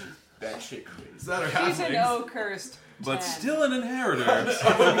 Now she's batshit crazy. Is that her She's an O-cursed But 10. still an inheritor.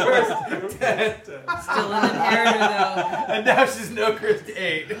 Still an inheritor, though. And now she's no cursed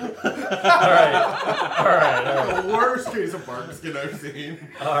 8. Alright. The worst case of bark skin I've seen.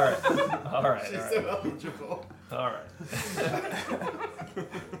 Alright. She's so eligible. Alright.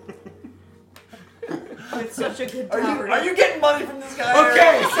 It's such a good tavern. Are you getting money from this guy?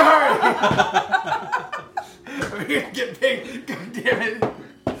 Okay, sorry! We're gonna get paid. God damn it.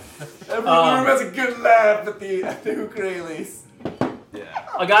 Everyone in the room has a good laugh at the Ukrainians. Yeah.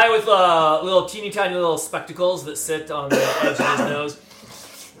 A guy with little teeny tiny little spectacles that sit on the edge of his nose.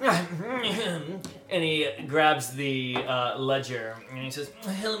 And he grabs the ledger and he says,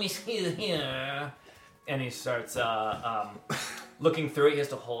 let me see here. And he starts looking through it. He has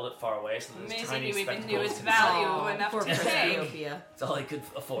to hold it far away. So there's Amazing tiny you even spectacles knew its can value see. enough Poor to take. Presbyopia. It's all he could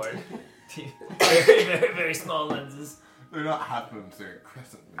afford. Very, very, very small lenses. They're not half moons, they're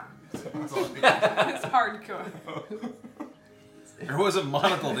crescent moons. It's hardcore. There was a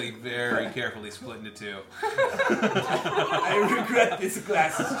monocle that he very carefully split into 2. I regret this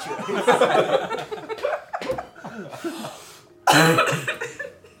glasses choice.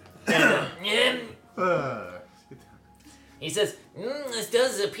 He says, this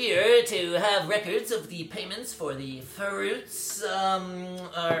does appear to have records of the payments for the fruits,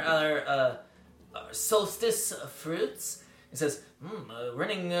 our solstice fruits. He says,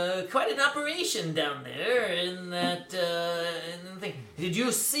 running quite an operation down there in that thing. Did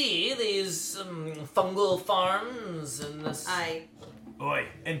you see these fungal farms and this? Aye. Oi,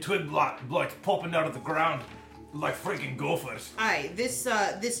 and twig blights popping out of the ground like freaking gophers. Aye. This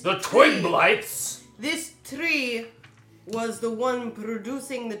The twig blights. This tree was the one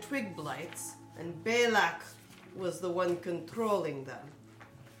producing the twig blights, and Balak was the one controlling them.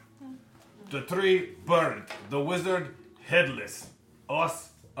 The tree burned. The wizard headless. Us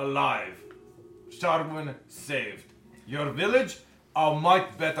alive. Sharwin saved. Your village are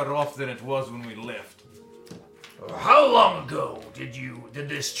much better off than it was when we left. How long ago did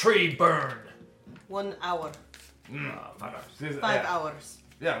this tree burn? 1 hour. 5 hours. 5 hours.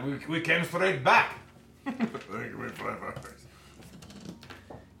 Yeah, we came straight back.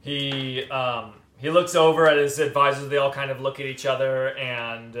 He looks over at his advisors. They all kind of look at each other,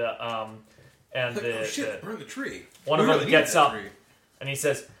 and Oh shit! Burn the tree. one of them gets up and he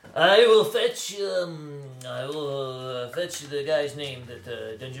says, I will fetch the guy's name that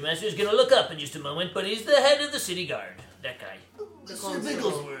the Dungeon Master is going to look up in just a moment, but he's the head of the city guard. That guy. The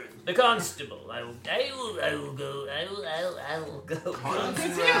constable. The constable. I will go.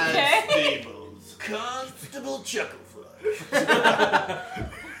 Is he okay? Stables. Constable Chucklefly.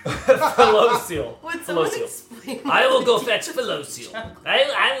 Felocial. Would someone Felocial. explain? I will go fetch Felocial.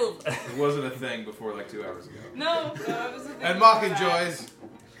 I will. It wasn't a thing before like 2 hours ago. No, it was a thing. And Mock enjoys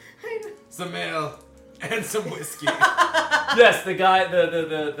some ale and some whiskey. Yes, the guy,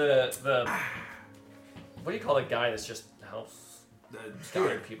 the what do you call a guy that's just helps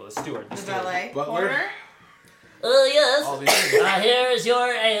guard people? The steward. The valet. Porter? Yes. All these things. Here is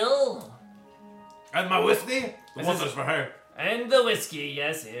your ale. And my whiskey? The one that's for her. And the whiskey.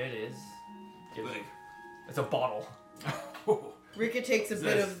 Yes, here it is. It's a bottle. Rika takes a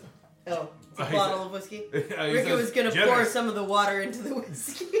bit of. Oh, it's a He bottle said- of whiskey. Yeah, he Rika says, was gonna pour "Generous." some of the water into the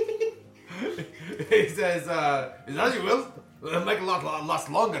whiskey. He says, as you will. It'll make a lot last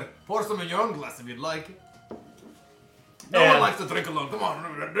longer. Pour some in your own glass if you'd like. No one And- likes to drink alone. Come on,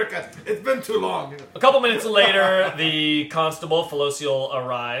 Rika. It's been too long. A couple minutes later, the constable Felocial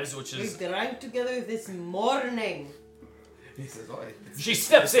arrives, which We is drank together this morning. He says, oi. she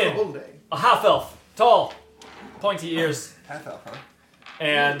steps The whole in, day. a half elf, tall, pointy ears, Half elf, huh?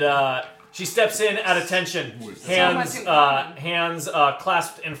 and she steps in at attention, hands hands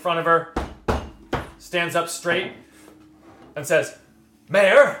clasped in front of her, stands up straight, and says,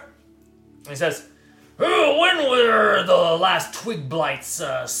 "Mayor," and he says, "When were the last twig blights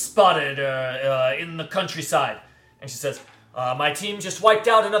spotted in the countryside?" And she says, "My team just wiped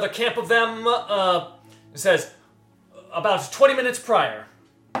out another camp of them." He says, "About 20 minutes prior."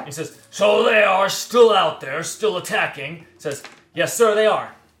 He says, "So they are still out there, still attacking?" He says, "Yes, sir, they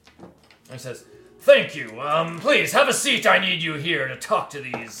are." And he says, "Thank you. Please have a seat. I need you here to talk to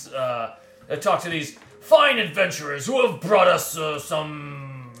these fine adventurers who have brought us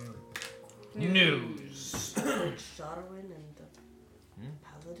some news." Would Sharwin and the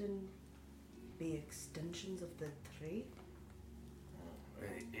paladin be extensions of the tree?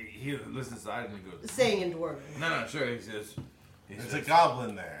 He listens aside and he goes, Saying in Dwarven. No, sure. He says, There's a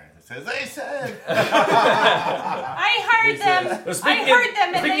goblin there. It says, they said. I heard them. I heard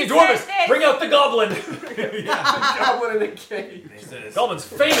them, and Speaking they of dwarves, said this. bring out the goblin. Goblin in a cage. he says, Goblin's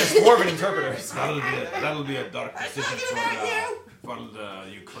famous dwarven interpreters. that'll be a dark decision for the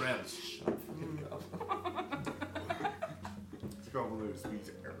Ukrainians. It's a goblin who speaks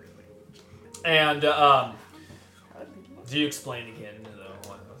every language. And do you explain again?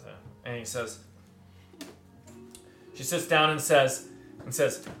 What was that? And he says, she sits down and says,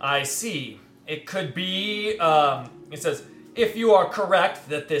 "I see. It could be." He says, "If you are correct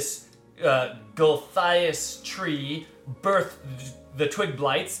that this Gulthias tree birthed the twig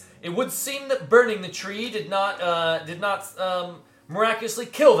blights, it would seem that burning the tree did not miraculously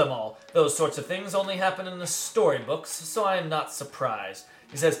kill them all. Those sorts of things only happen in the storybooks, so I am not surprised."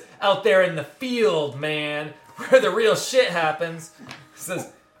 He says, "Out there in the field, man, where the real shit happens."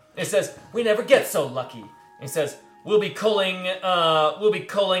 It says, "We never get so lucky." He says, "We'll be culling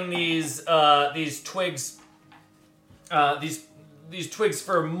these twigs, these twigs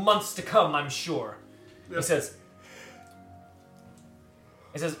for months to come, I'm sure." Yep. He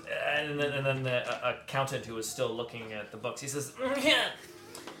says, and then the accountant who was still looking at the books, he says,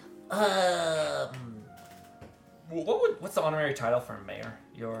 what's the honorary title for mayor?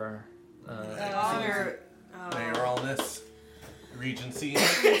 Your Mayoralness. Regency. You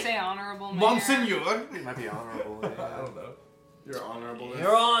can say honorable mayor. Monseigneur. It might be honorable. I don't know. Your honorableness.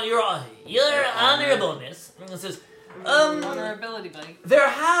 Your honorableness. It says, Vulnerability, buddy. There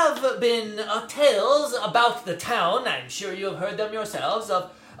have been tales about the town, I'm sure you have heard them yourselves,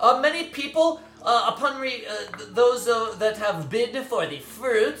 of many people, those that have bid for the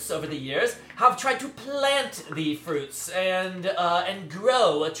fruits over the years, have tried to plant the fruits and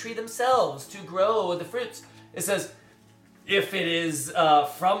grow a tree themselves to grow the fruits. It says, if it is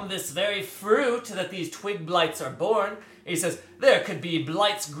from this very fruit that these twig blights are born, he says, there could be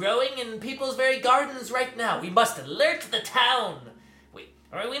blights growing in people's very gardens right now. We must alert the town.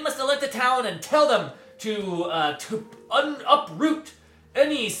 We must alert the town and tell them to uproot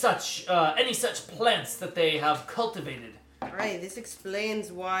any such plants that they have cultivated. Right, this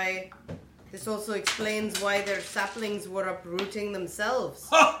also explains why their saplings were uprooting themselves.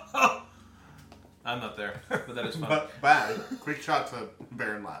 I'm not there, but that is fun. But bad. Quick shot to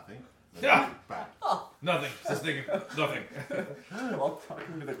Baron laughing. Yeah. Bad. Nothing. Just thinking. Nothing. While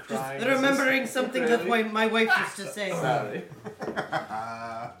talking to the crying. Remembering something that my wife used to say. Sorry.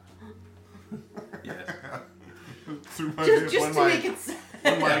 Yes. Just to make it sad.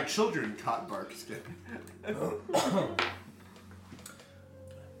 When my children caught Barkskin.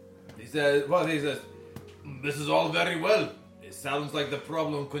 He says, this is all very well. It sounds like the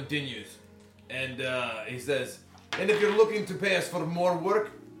problem continues. And he says, and if you're looking to pay us for more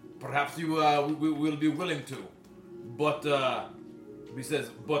work, perhaps we will be willing to. But he says,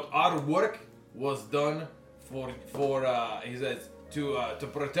 but our work was done he says, to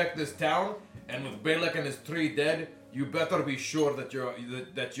protect this town. And with Balak and his tree dead, you better be sure that you're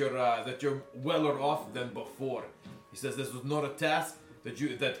weller off than before. He says this was not a task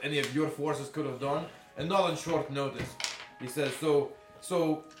that any of your forces could have done, and not on short notice. He says so.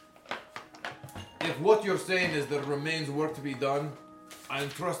 If what you're saying is there remains work to be done, I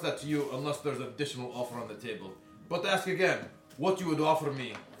entrust that to you unless there's additional offer on the table. But ask again, what you would offer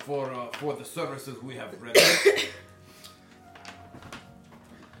me for the services we have rendered.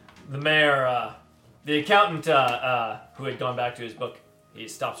 The mayor, the accountant who had gone back to his book, he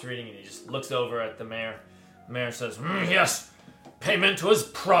stops reading and he just looks over at the mayor. The mayor says, yes, payment was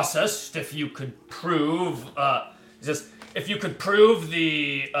processed if you could prove, he says, if you could prove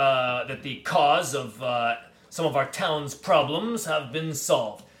that the cause of some of our town's problems have been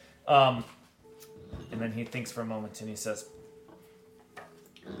solved. And then he thinks for a moment and he says,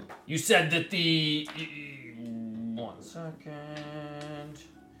 you said that one second.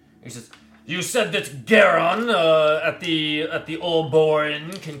 He says, you said that Garon at the Old Boar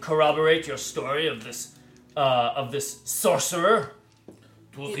Inn can corroborate your story of this sorcerer.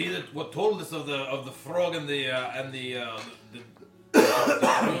 Was he what told us of the frog and the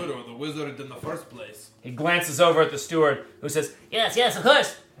steward or the wizard in the first place? He glances over at the steward, who says, yes, of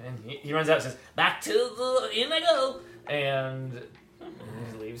course. And he runs out and says, back to the inn I go. And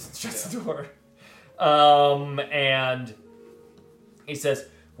he leaves and shuts the door. And he says,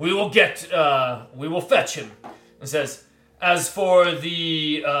 we will fetch him. And says, as for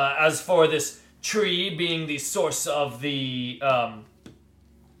this tree being the source of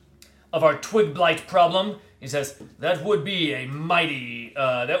our twig blight problem, he says that would be a mighty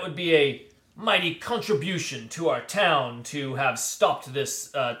contribution to our town to have stopped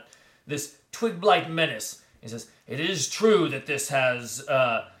this twig blight menace. He says it is true that this has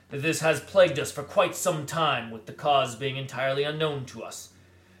plagued us for quite some time, with the cause being entirely unknown to us.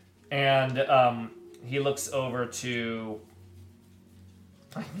 And he looks over to.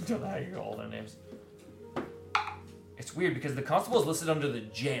 I don't know how you call their names. It's weird because the constable is listed under the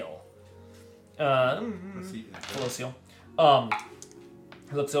jail. Felocial.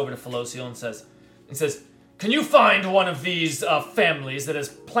 He looks over to Felocial and says, can you find one of these families that has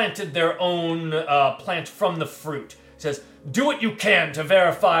planted their own plant from the fruit? He says, do what you can to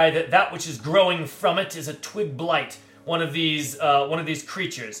verify that which is growing from it is a twig blight, one of these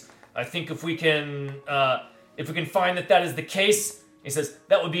creatures. I think if we can find that is the case, he says,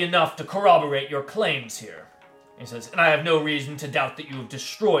 that would be enough to corroborate your claims here. He says, and I have no reason to doubt that you have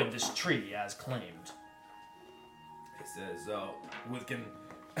destroyed this tree as claimed. He says,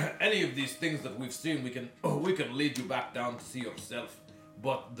 any of these things that we've seen, we can lead you back down to see yourself.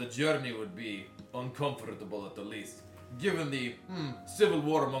 But the journey would be uncomfortable at the least, given the civil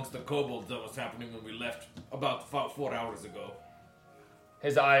war amongst the kobolds that was happening when we left about 4 hours ago.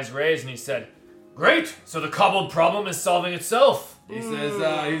 His eyes raised and he said, great, so the kobold problem is solving itself. He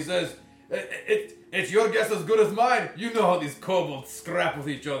says, it's your guess as good as mine. You know how these kobolds scrap with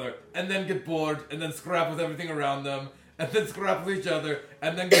each other, and then get bored, and then scrap with everything around them, and then scrap with each other,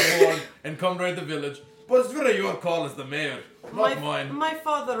 and then get bored, and come raid the village. But it's really your call as the mayor, not mine. My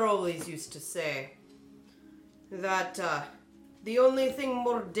father always used to say that the only thing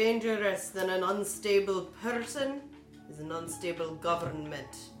more dangerous than an unstable person is an unstable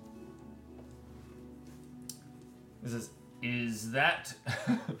government. This is that?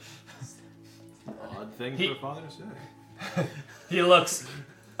 Odd thing for a father to say. He looks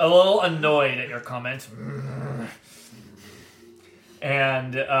a little annoyed at your comment.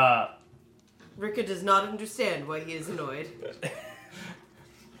 And, Rika does not understand why he is annoyed.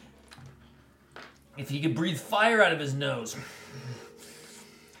 if he could breathe fire out of his nose.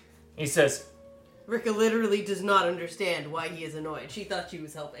 He says... Rika literally does not understand why he is annoyed. She thought she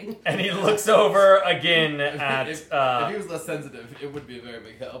was helping. And he looks over again at... if he was less sensitive, it would be a very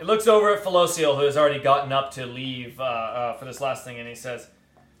big help. He looks over at Felociel, who has already gotten up to leave for this last thing, and he says,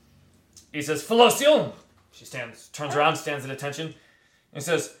 Felociel! She turns around, stands at attention. He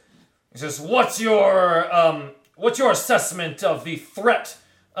says, what's your assessment of the threat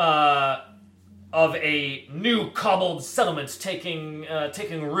of a new cobbled settlement taking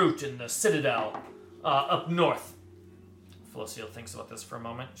root in the Citadel up north? Felociel thinks about this for a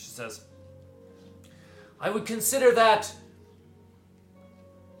moment. She says, I would consider that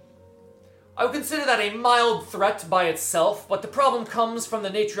a mild threat by itself, but the problem comes from the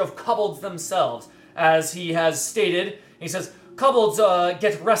nature of kobolds themselves. As he has stated, he says, kobolds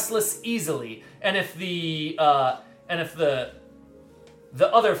get restless easily, and if the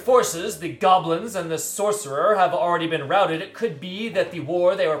other forces, the goblins and the sorcerer, have already been routed, it could be that the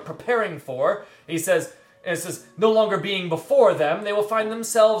war they were preparing for, he says, no longer being before them, they will find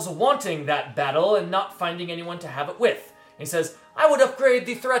themselves wanting that battle and not finding anyone to have it with. He says, I would upgrade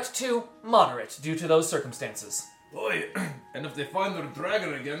the threat to moderate due to those circumstances. Boy, and if they find their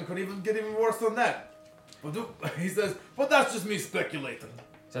dragon again, could even get even worse than that. He says, but that's just me speculating.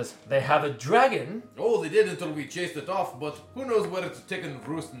 He says, they have a dragon? Oh, they did until we chased it off, but who knows where it's taken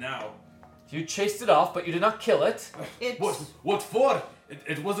roost now. You chased it off, but you did not kill it. What for?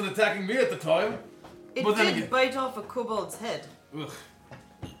 It wasn't attacking me at the time. It but did bite off a kobold's head. Ugh.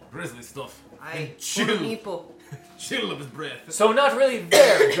 Grisly stuff. I chill of his breath. So not really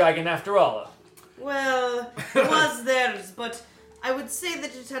their dragon after all. Well, it was theirs, but I would say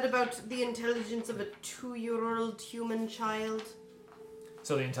that it had about the intelligence of a 2-year-old human child.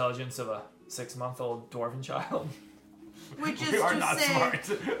 So the intelligence of a 6-month-old dwarven child? Which is we are to not say... smart.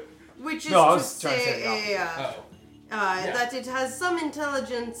 Which is no, I to was trying to say that it has some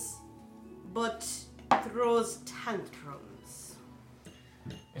intelligence, but throws tantrums.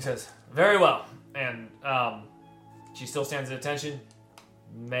 He says, very well. And she still stands at attention.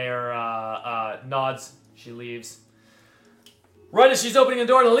 Mayor nods. She leaves. Right as she's opening the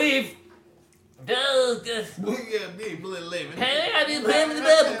door to leave... And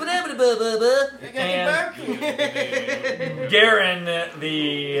Garen,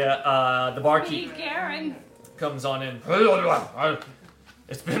 the barkeep, comes on in.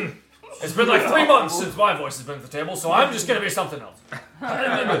 It's been like 3 months since my voice has been at the table, so I'm just gonna be something else.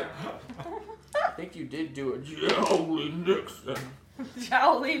 I think you did do a Jolly Nixon.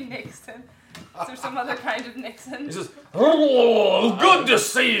 Jolly Nixon. Is there some other kind of Nixon? He says, "Oh, good to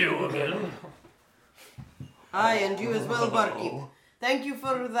see you again." Aye, and you as well, barkeep. Thank you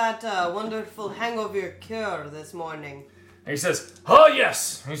for that wonderful hangover cure this morning. And he says, "Oh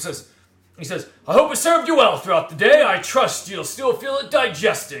yes." He says, "I hope it served you well throughout the day. I trust you'll still feel it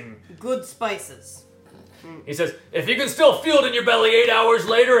digesting." Good spices. He says, "If you can still feel it in your belly 8 hours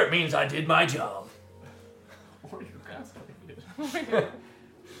later, it means I did my job."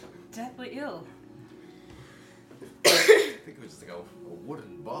 Deathly ill. I think it was just like a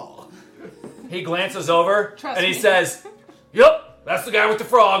wooden ball. He glances over Trust and he me. says, "Yup, that's the guy with the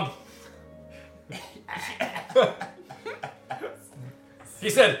frog." He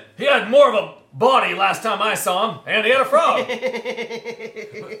said he had more of a body last time I saw him, and he had a frog.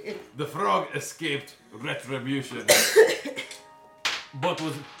 The frog escaped retribution, but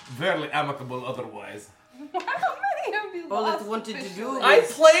was fairly amicable otherwise. How many have you All lost it wanted to do officially? I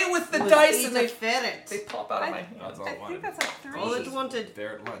play with the was dice eat and a they ferret. pop out of my hand. That's all I I think wanted. that's like 3. All it wanted.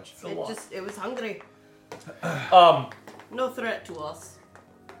 Ferret lunch. It was hungry. No threat to us.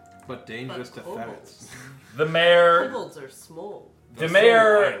 But dangerous But to ferrets. The mayor, Kobolds are small. the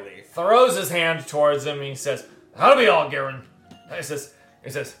mayor throws his hand towards him and he says, "How'll be all, Garen?" And he says,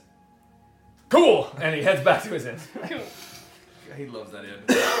 "Cool," and he heads back to his inn. He loves that inn.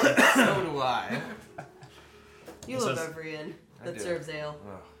 So do I. You He love says- every inn that do. serves ale.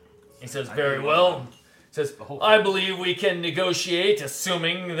 He says, "Very well." He says, "I believe we can negotiate,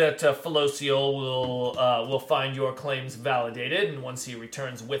 assuming that Felociel will find your claims validated, and once he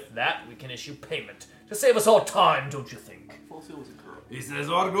returns with that, we can issue payment to save us all time, don't you think?" Fulfill was a girl. He says,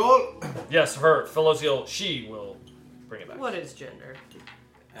 our goal? Yes, her, Felociel, she will bring it back. What is gender?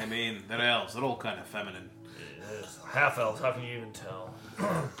 I mean, they're elves. They're all kind of feminine. Half elves, how can you even tell?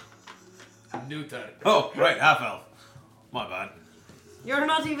 Neuter. Oh, right, half elf. My bad. You're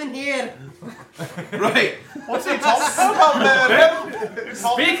not even here. Right. What's he talking about, man?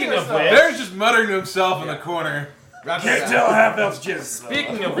 Speaking of which, Bear's just muttering to himself in the corner. Can't tell half elves jizz.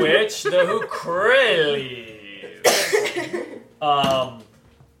 speaking of which, the Hukreli.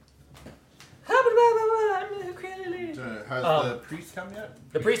 Has the priest come yet?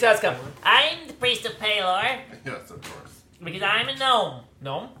 The priest has come. I'm the priest of Palor Yes, of course. because I'm a gnome.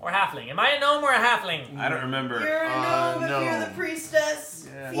 Gnome or halfling? Am I a gnome or a halfling? I don't remember. You're a gnome if you're the gnome. priestess.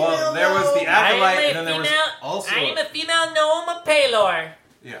 Yeah. Well, there was the I'm acolyte, a and then there was female. also. I'm a female gnome of Palor.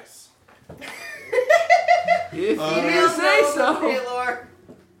 Yes. If you Female say gnome so. of Palor.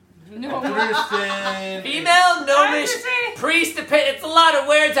 No. Drusen. Female gnomish say- priest of Palor. It's a lot of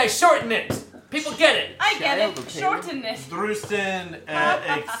words. I shorten it. People get it. I get Child it. of Shorten it. Drusen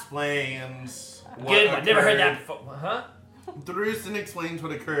explains what Good one. Never heard that occurred. before. Huh? Drusen explains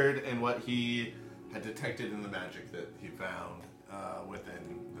what occurred and what he had detected in the magic that he found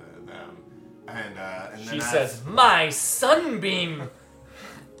within them. And then She as- says, "My sunbeam."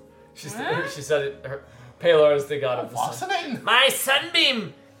 She said it. Palor is the god of the sun. Fascinating. My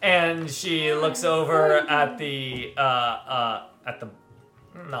sunbeam. And she looks over at the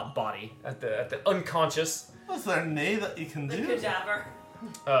not body, at the unconscious What's there nay that you can The do? cadaver.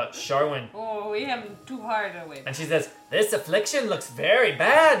 Sharwin, Oh, we have too hard a way. and she says, "This affliction looks very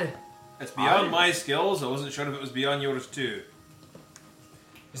bad." It's beyond my skills. I wasn't sure if it was beyond yours too.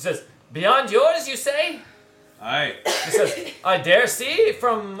 She says, "Beyond yours, you say?" Aye. She says, "I dare see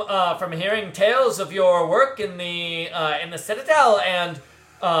from hearing tales of your work in the Citadel and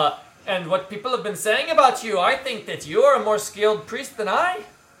what people have been saying about you. I think that you're a more skilled priest than I."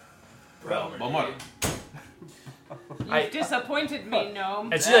 Bummer. You've disappointed me,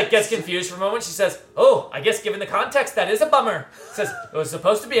 gnome. And she gets confused for a moment. She says, "Oh, I guess given the context, that is a bummer." Says it was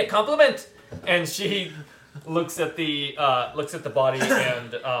supposed to be a compliment. And she looks at the body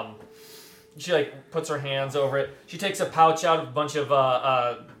and she puts her hands over it. She takes a pouch out of a bunch of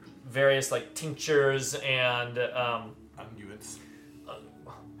various tinctures and Unguents.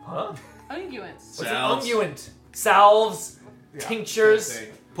 huh? Unguents. What's Salves. an unguent? Salves, Yeah, tinctures, same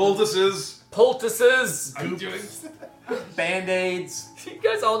thing. Poultices. poultices. Unguents. Band-aids. You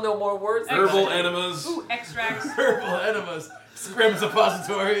guys all know more words. than Herbal I do. enemas. Ooh, extracts. Herbal enemas. Scrim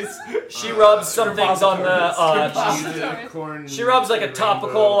suppositories. She rubs some things on the. Corn. She rubs a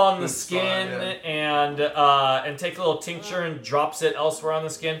topical on the food skin yeah. and takes a little tincture and drops it elsewhere on the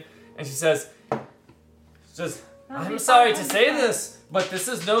skin. And she says, "I'm sorry to say this, but this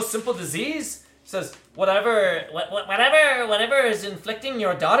is no simple disease." She says, "Whatever is inflicting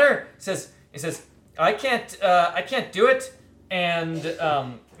your daughter," he says, I can't do it, and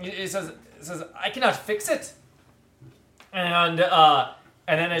he says, "I cannot fix it." And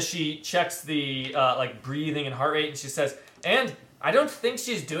then as she checks the breathing and heart rate, and she says, "And I don't think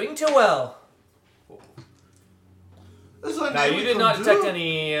she's doing too well." Now, you did not detect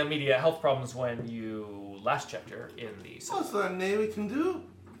any immediate health problems when you last checked her in the What's there nay we can do?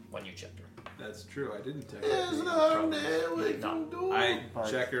 when you checked her. That's true. I didn't check. Is there nay we can do? I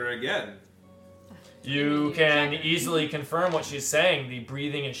check her again. You can easily confirm what she's saying. The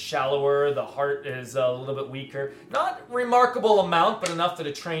breathing is shallower, the heart is a little bit weaker. Not remarkable amount, but enough that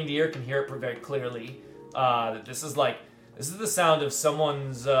a trained ear can hear it very clearly. That this is the sound of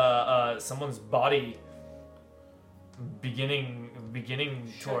someone's body beginning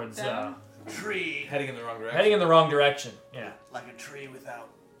towards Tree. Heading in the wrong direction. heading in the wrong direction. Yeah. Like a tree without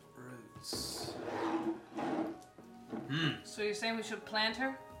roots. So you're saying we should plant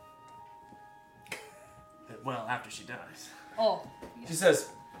her? Well, after she dies. Oh, She says,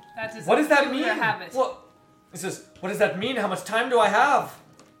 that is "What does that peculiar mean?" habit. What? He says, "What does that mean? How much time do I have?"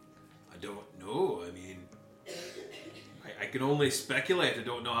 I don't know. I mean, I can only speculate. I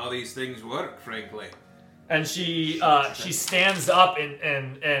don't know how these things work, frankly. And she stands up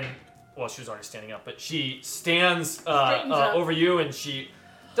and well, she was already standing up, but she stands Straightens up. over you, and she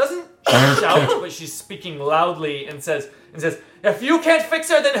doesn't shout, but she's speaking loudly and says, "If you can't fix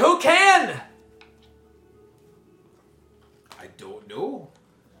her, then who can?" I don't know.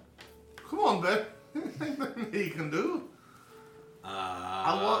 Come on, Ben. He can do.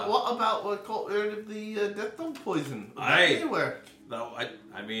 And what about what got rid of the death dog poison? Anywhere. No,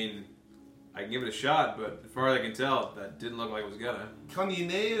 I mean, I can give it a shot, but as far as I can tell, that didn't look like it was gonna. Can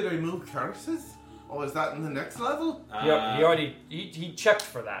you remove curses? Or is that in the next level? He already he checked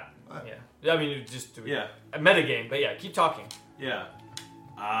for that. Yeah, I mean, you just do Yeah. a metagame, but yeah, keep talking. Yeah.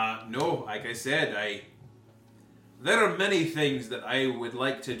 No, like I said, there are many things that I would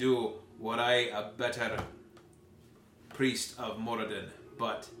like to do were I a better priest of Moradin,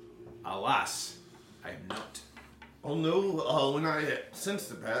 but alas, I am not. Oh no, when I sensed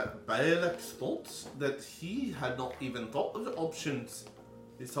the Baelek's thoughts that he had not even thought of the options.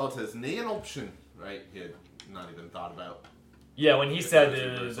 He saw it as an option, right? He had not even thought about. Yeah, when he said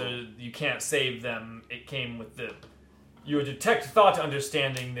you can't save them, it came with you detect thought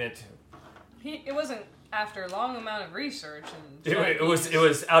understanding that It wasn't after a long amount of research and it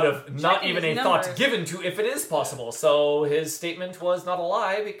was out of not even a thought numbers. given to if it is possible. So his statement was not a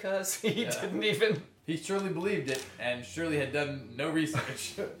lie because he didn't even. He surely believed it and surely had done no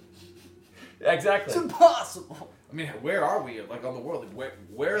research. Exactly. It's impossible. I mean, where are we? Like on the world? Like,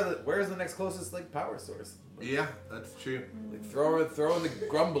 where's the next closest like power source? Like, Yeah, that's true. Like throw in the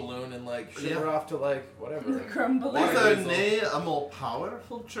grum balloon and like ship her off to like whatever. The grum balloon. Is there a more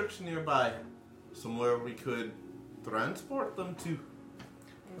powerful church nearby? Somewhere we could transport them to?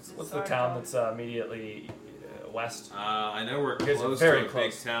 What's the town that's immediately west? I know we're It's close very to a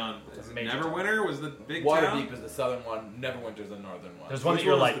close. big town. It's a Is it major Neverwinter was the big town? Waterdeep is the southern one. Neverwinter's the northern one. There's one Which that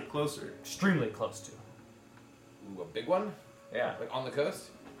you're one was like the closer? extremely close to. Ooh, a big one? Yeah. Like on the coast?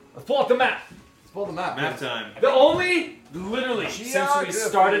 Let's pull up the map. Let's pull the map. Map please. time. The only, literally, since we Geography.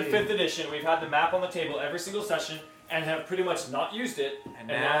 started 5th edition, we've had the map on the table every single session and have pretty much not used it, and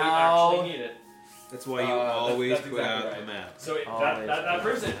now we actually need it. That's why you always that's put exactly out right. the map. So that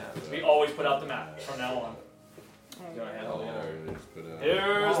proves it. We always put out the map from now on. Go ahead.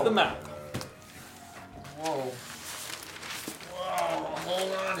 Here's the map. Whoa.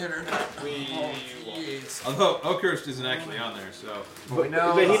 Hold on, Internet. Although Oakhurst isn't actually on there, so. We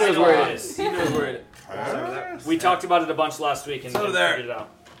know. But he knows where it is. He knows where it is. We talked about it a bunch last week and So and there. figured it out.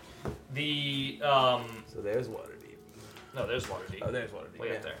 The So there's Waterdeep. no, there's Waterdeep. Oh, there's Waterdeep.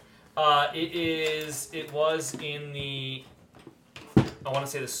 Way up there. It was in the, I want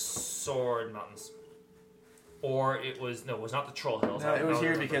to say the Sword Mountains. Or it was not the Troll Hills. No, I it was don't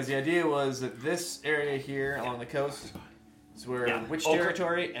here remember. because the idea was that this area here along the coast is where Yeah. Witch Oak-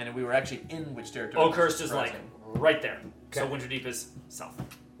 territory, and we were actually in Witch territory. Oakhurst is like Surprising. right there. So Okay. Winterdeep is south.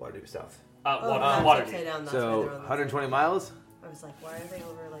 Waterdeep south. Oh, Water, that's Waterdeep. upside down. That's So why they're on the 120 miles. I was like, why are they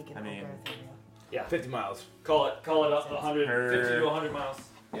over like in I mean, Ogarth area? Yeah. 50 miles. Call it 150 to 100 miles.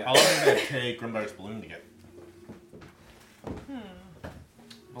 Yeah. How long did it take Grimdar's balloon to get?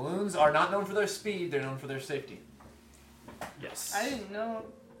 Balloons are not known for their speed; they're known for their safety. Yes. I didn't know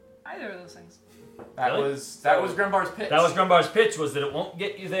either of those things. That Really? was Grumbar's pitch. That was Grumbar's pitch, was that it won't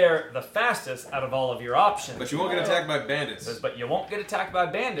get you there the fastest out of all of your options. But you won't get attacked by bandits. Says, but you won't get attacked by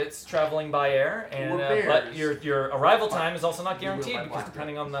bandits traveling by air, and Or but bears. your arrival time is also not You will guaranteed by because black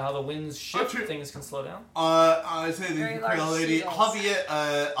depending on how the winds shift, true. things can slow down. I say Very the large Imperial lady. seagulls. Have you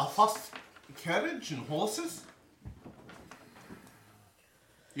a fast carriage and horses?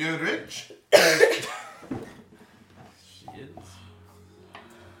 You're rich. She is.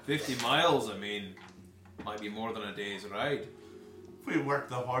 50 miles, I mean, might be more than a day's ride. If we work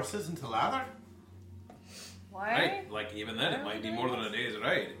the horses into leather. Why? Right? Like, even then, it might be more than a day's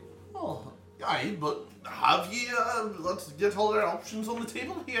ride. Oh, aye, but have you? Let's get all our options on the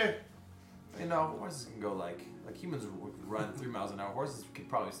table here. You know, horses can go like humans would run 3 miles an hour. Horses could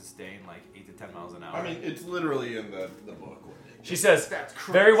probably sustain like 8 to 10 miles an hour. I mean, it's literally in the book. She says, That's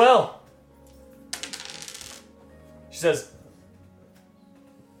crazy. very well. She says,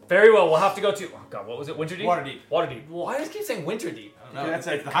 very well, we'll have to go to, oh God, what was it, Winterdeep? Waterdeep. Waterdeep. Why do I keep saying Winterdeep? no, That's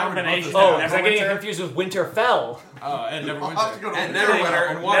like the combination. Oh, because I'm getting confused with Winterfell. Oh, and I'll have to go to And Winter. Neverwinter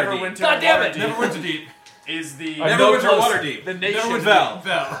and Waterdeep. Neverwinter. God damn it! Neverwinter is the I know Neverwinter close. Waterdeep. the nation. Neverwinter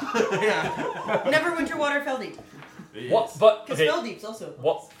Vel. Neverwinter Water Fell What? But, Because okay, Fell Deep's also.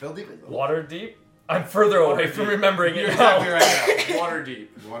 what? Fell deep. Waterdeep? I'm further away from remembering it You're now. exactly right now. Water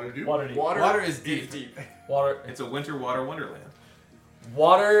deep. Waterdeep. Waterdeep. Water is deep. Water. It's a winter water wonderland.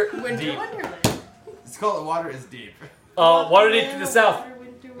 Water Winter deep. Wonderland. It's called water is deep. Waterdeep to the south.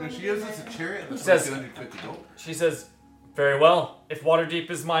 And she gives us a chariot that's Says- 250 gold. She says, very well. If Waterdeep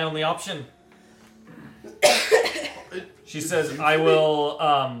is my only option. She says, I will,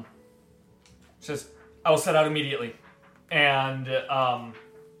 she says, I will set out immediately. And,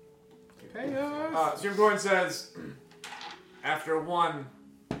 Jim Gordon says, after one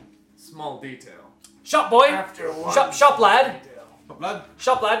small detail. shop boy, After one shop lad, blood.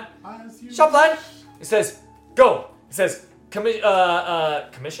 shop lad, As you shop lad. It says, go. It says,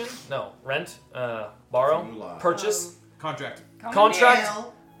 commission? No, rent, borrow, Moolah. purchase, Contract. contract,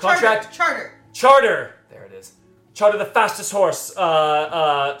 Mail. contract, Charter. charter. There it is. Charter the fastest horse.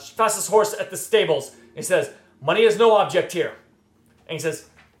 Fastest horse at the stables. He says, money is no object here. And he says,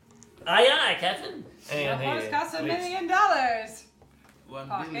 aye aye, Captain. The And horse costs $1 leaves. million. $1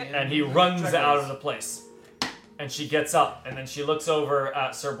 Pocket. billion. And he runs out of the place. And she gets up, and then she looks over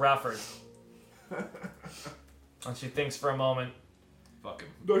at Sir Bradford. And she thinks for a moment. Fuck him.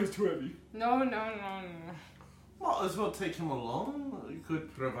 No, he's too heavy. No. Might as well take him along. You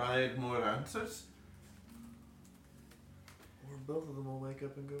could provide more answers. Or both of them will wake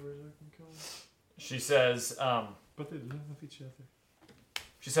up and go berserk and kill him. She says, But they love each other.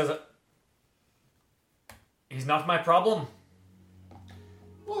 She says, he's not my problem.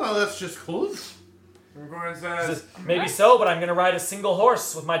 Well, that's just cool. Grimcorn She says, says, maybe so, but I'm going to ride a single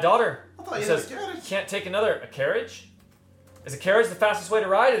horse with my daughter. I thought He you had a says, carriage. can't take a carriage? Is a carriage the fastest way to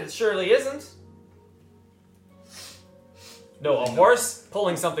ride? It surely isn't. No, a horse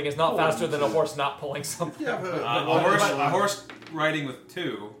pulling something is not faster than a horse not pulling something. Yeah, but A horse riding with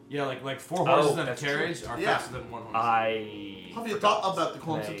two. yeah, like 4 horses and a that's carriage are Yeah. faster than 1 horse. have you thought about the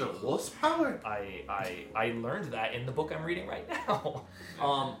concept of horsepower? I learned that in the book I'm reading right now.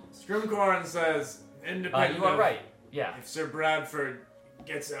 Scrimcorn says, independent You are of right. Yeah. if Sir Bradford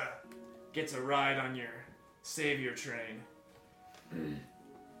gets a ride on your savior train.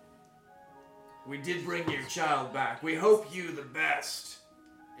 We did bring your child back. We hope you the best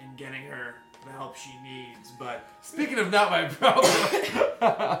in getting her the help she needs. But speaking of not my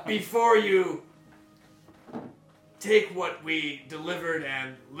problem, before you take what we delivered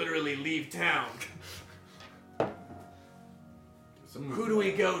and literally leave town, who do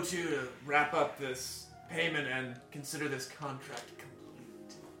we go to wrap up this payment and consider this contract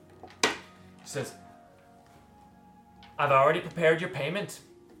complete? She says, I've already prepared your payment.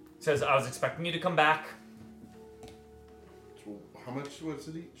 Says, I was expecting you to come back. So how much was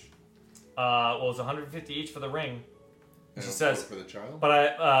it each? Well, it was 150 each for the ring. And She says, for the child.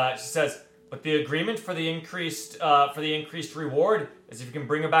 but she says, but the agreement for the increased reward is if you can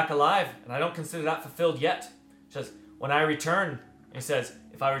bring her back alive, and I don't consider that fulfilled yet. She says, when I return, he says,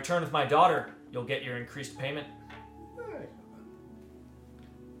 if I return with my daughter, you'll get your increased payment.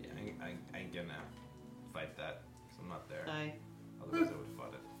 Yeah, I ain't gonna fight that. 'Cause I'm not there. Die. Otherwise, I would have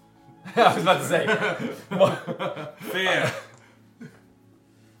fought it. I was about to say. Fair.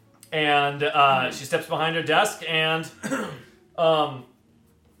 And she steps behind her desk and This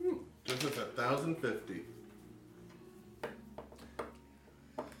is 1,050.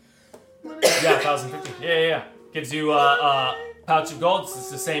 yeah, 1,050. Yeah. Gives you a pouch of gold. It's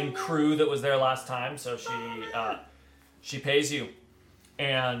the same crew that was there last time, so she pays you.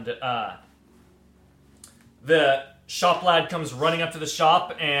 And the shop lad comes running up to the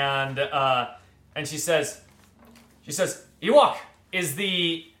shop and she says, Ewok is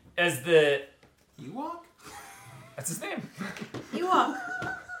the Ewok? That's his name. Ewok.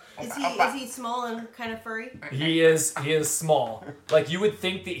 Is he small and kind of furry? He is small. Like, you would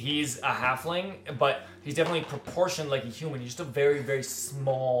think that he's a halfling, but he's definitely proportioned like a human. He's just a very, very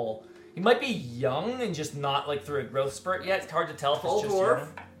small. He might be young and just not like through a growth spurt yet. It's hard to tell if it's just dwarf.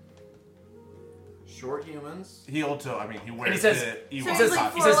 human. Short humans. He also, I mean, he wears And he says, the he Ewok says,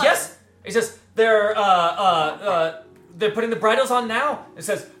 costume. he says yes. He says they're putting the bridles on now. It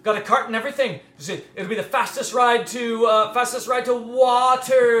says got a cart and everything. It says, it'll be the fastest ride to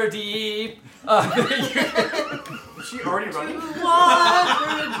Waterdeep. Is she already running?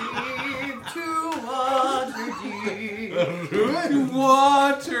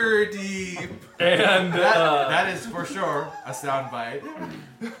 Waterdeep. And that is for sure a soundbite.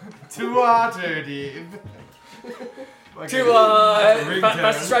 To Waterdeep.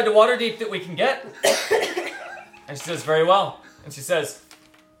 Fastest ride to Waterdeep that we can get. And she says, very well. And she says,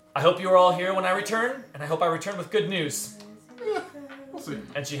 I hope you are all here when I return, and I hope I return with good news. We'll see.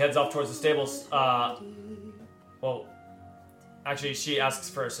 And she heads off towards the stables. Well, actually, she asks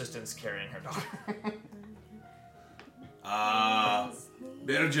for assistance carrying her daughter.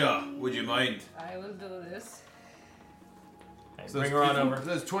 Berja, would you mind? I will do this. Bring her on over.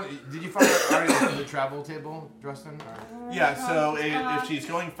 There's 20. Did you find out already the travel table, Dresden? Or? Yeah, so if she's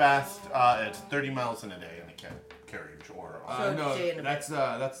going fast, it's 30 miles in a day in a carriage or. No, day and a that's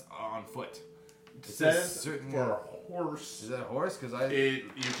on foot. It says for a horse. Is that a horse? Because You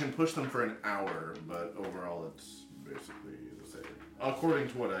can push them for an hour, but overall it's basically the same. According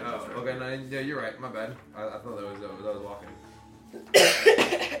to what I just read. okay, no, yeah, you're right. My bad. I thought that was walking.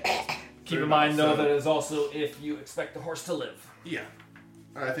 Keep in mind, though, that it is also if you expect the horse to live. Yeah.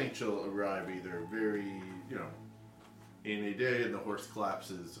 I think she'll arrive either very, in a day and the horse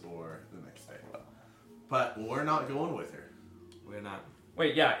collapses or the next day. But we're not going with her. We're not.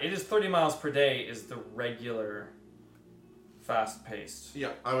 Wait, yeah, it is 30 miles per day is the regular fast-paced.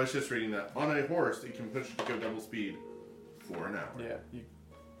 Yeah, I was just reading that. On a horse, you can push to go double speed for an hour. Yeah,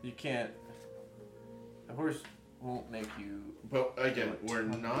 you can't. A horse won't make you. But again, we're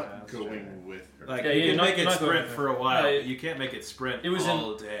not going with her. Like Yeah, you you're can not- make it not going sprint with for a her. while. It You can't make it sprint was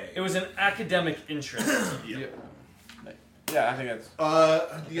all day. It was an academic interest. Yeah. Yeah, I think that's.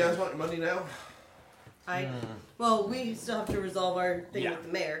 Do you guys want money now? Well, we still have to resolve our thing Yeah. with the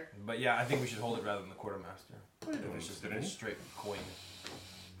mayor. But yeah, I think we should hold it rather than the quartermaster. If it's just a straight coin.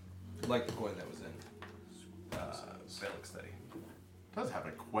 Like the coin that was in Bailick's study. Does have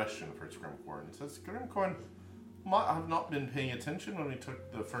a question for Scrimcorn. It says Scrimcorn might have not been paying attention when we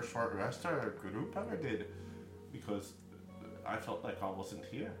took the first short rest our group ever did, because I felt like I wasn't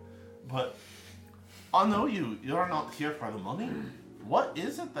here. But I know you're not here for the money. What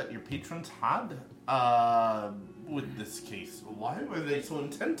is it that your patrons had with this case? Why were they so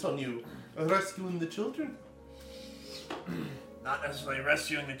intent on you rescuing the children? Not necessarily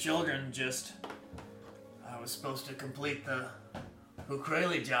rescuing the children, just I was supposed to complete the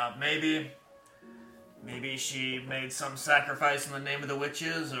Ukraili job. Maybe she made some sacrifice in the name of the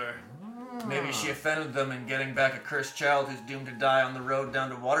witches, or maybe she offended them, and getting back a cursed child who's doomed to die on the road down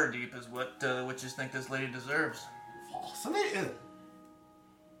to Waterdeep is what the witches think this lady deserves. Fascinating.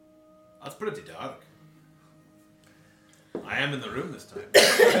 That's pretty dark. I am in the room this time. I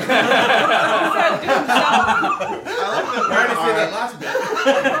like that we already said that last bit.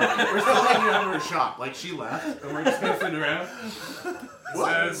 We're still hanging out in her shop. Like, she left, and we're just gonna sit around.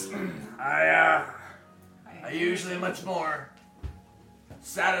 Says, I usually much more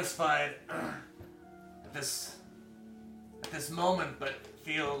satisfied at this moment, but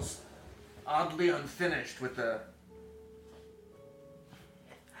feels oddly unfinished with the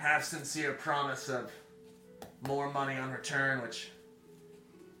half-sincere promise of more money on return, which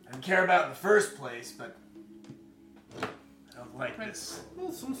I didn't care about in the first place, but I don't like this.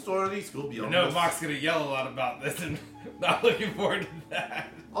 Well, some stories go You beyond know this. Mock's gonna yell a lot about this, and not looking forward to that.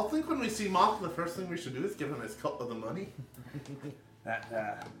 I'll think when we see Mock, the first thing we should do is give him his cut of the money.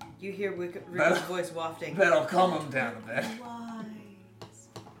 That, You hear Ricky's That'll- voice wafting. that'll calm him down a bit.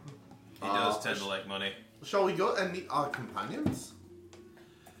 He does tend to like money. Shall we go and meet our companions?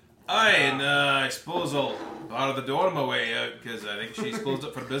 Aye, and I suppose I'll bar the door on my way out, because I think she's closed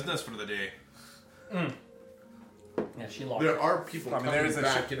up for business for the day. Yeah, she locked. There are people I mean, coming there is a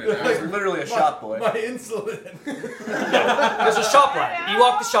back sh- in an There's hour. literally a shop boy. My insulin. There's a shop lad.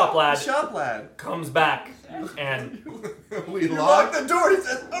 Ewok the shop lad Shop lad. comes back and We Lock locked. the door. He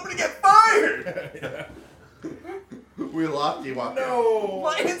says, "I'm gonna get fired." We locked you up. No.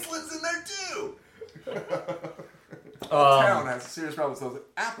 My insulin's in there too. Town has serious problems with those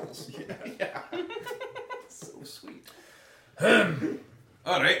apples. Yeah. So sweet.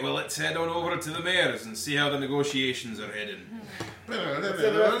 Alright, well, let's head on over to the mayor's and see how the negotiations are heading. Let's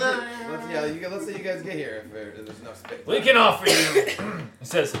say you guys get here if there's enough space. we can offer you. He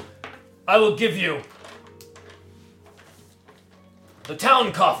says, I will give you the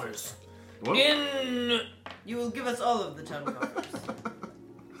town coffers. In You will give us all of the town coffers.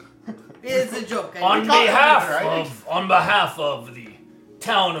 It's a joke. on behalf of the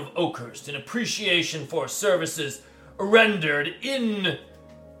town of Oakhurst, in appreciation for services rendered in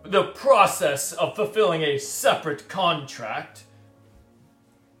the process of fulfilling a separate contract.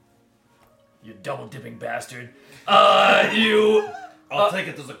 You double dipping bastard. I'll take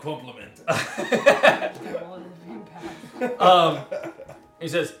it as a compliment. He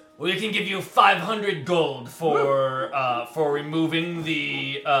says, "We can give you 500 gold for removing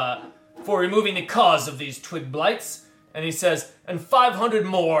the cause of these twig blights." And he says, "And 500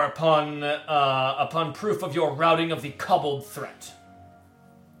 more upon proof of your routing of the kobold threat."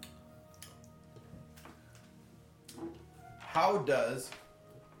 How does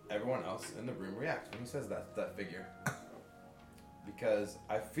everyone else in the room react when he says that figure? Because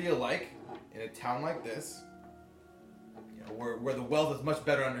I feel like in a town like this, you know, where the wealth is much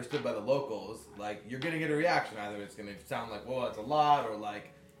better understood by the locals, like you're gonna get a reaction. Either it's gonna sound like, "Well, it's a lot," or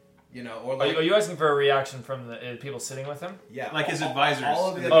like, you know, or like. Are you asking for a reaction from the people sitting with him? Yeah, Like his advisors.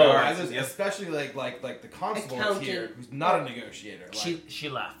 All of the Oh, advisors, yes. especially like the constable is Accountant. here, who's not a negotiator. Like, She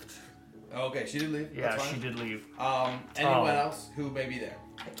left. okay, she did leave. Yeah, That's fine. she did leave. Anyone else who may be there?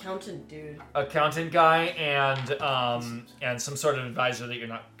 Accountant dude. Accountant guy and some sort of advisor that you're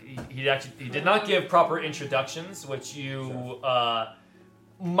not. He did not give proper introductions, which you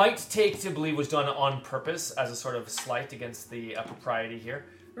might take to believe was done on purpose as a sort of slight against the propriety here.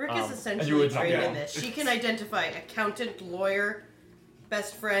 Rick is And you essentially would not trained know. in this. She can identify accountant, lawyer,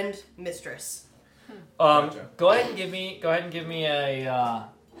 best friend, mistress. Gotcha. Go ahead and give me a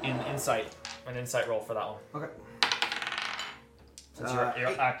an insight roll for that one. Okay. Since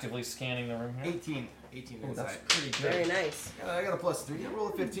you're actively scanning the room here. 18 Ooh, inside. that's pretty good. Very nice. I got a +3. I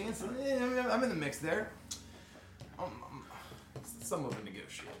rolled a 15, so I'm in the mix there. Some of a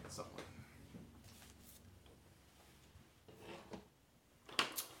negotiating someone.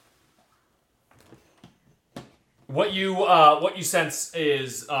 What you sense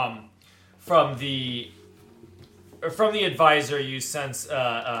is from the advisor, you sense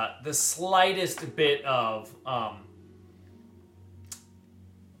the slightest bit of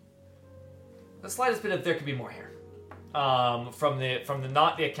there could be more here from the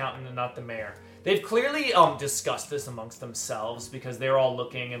not the accountant and not the mayor. They've clearly discussed this amongst themselves because they're all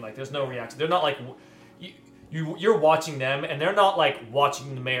looking and like there's no reaction. They're not like you're watching them and they're not like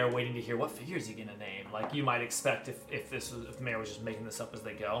watching the mayor waiting to hear what figure is he gonna name like you might expect if the mayor was just making this up as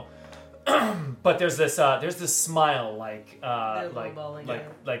they go. But there's this smile like they're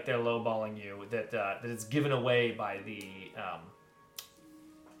lowballing you that it's given away by the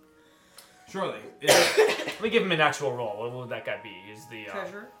Surely. Let me give him an actual role. What would that guy be? He's the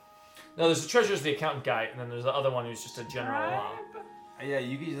treasurer. No, there's the treasurer's the accountant guy, and then there's the other one who's just a general. Yeah,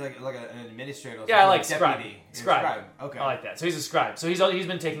 you could use like an administrator. Yeah, I like deputy. scribe. Okay. I like that. So he's a scribe. So he's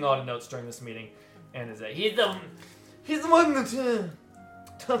been taking a lot of notes during this meeting, and he's the one that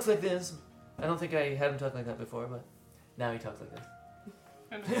talks like this. I don't think I had him talk like that before, but now he talks like this.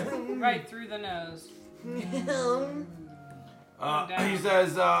 Right through the nose.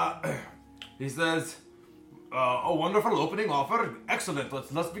 He says, a wonderful opening offer. Excellent.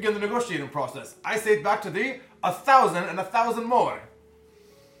 Let's begin the negotiating process. I say it back to thee, 1,000 and 1,000 more.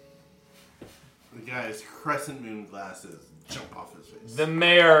 The guy's crescent moon glasses jump off his face. The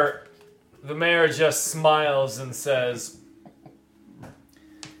mayor just smiles and says,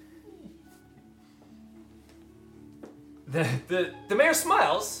 the mayor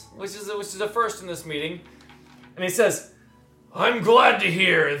smiles, which is a first in this meeting, and he says, I'm glad to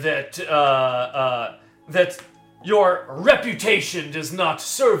hear that that your reputation does not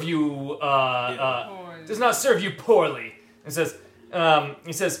serve you poorly. He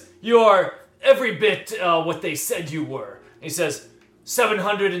says you are every bit what they said you were. He says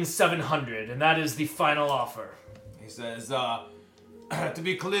 700 and 700, and that is the final offer. He says, to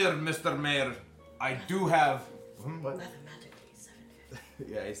be clear, Mr. Mayor, I do have. Mathematically,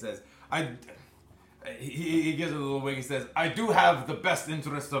 750. Yeah, he says He gives a little wink. He says, I do have the best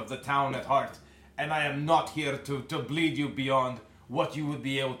interests of the town at heart, and I am not here to bleed you beyond what you would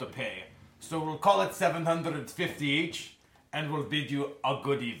be able to pay. So we'll call it 750 each, and we'll bid you a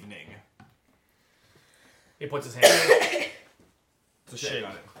good evening. He puts his hand in to shake.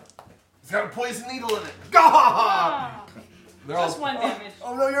 It's got a poison needle in it. Ah, just one damage.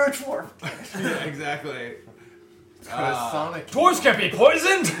 Oh no, you're a dwarf. Yeah, exactly. Sonic. Dwarves can't be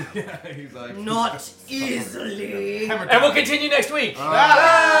poisoned! Yeah, he's like... Not easily. And we'll continue next week. So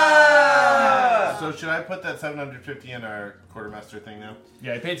should I put that 750 in our quartermaster thing now?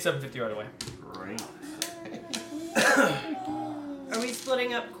 Yeah, I paid 750 right away. Great. Are we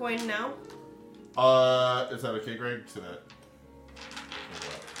splitting up coin now? Is that okay, Greg? To that.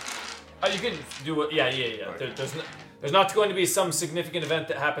 You can do it. Yeah. Okay. There's not going to be some significant event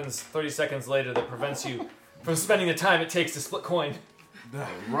that happens 30 seconds later that prevents you from spending the time it takes to split coin.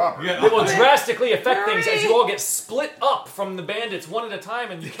 Robert. It will drastically affect things as you all get split up from the bandits one at a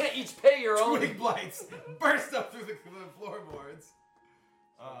time, and you can't each pay your own. Twig blights burst up through the floorboards.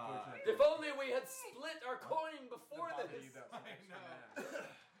 If only we had split our coin before this. I know.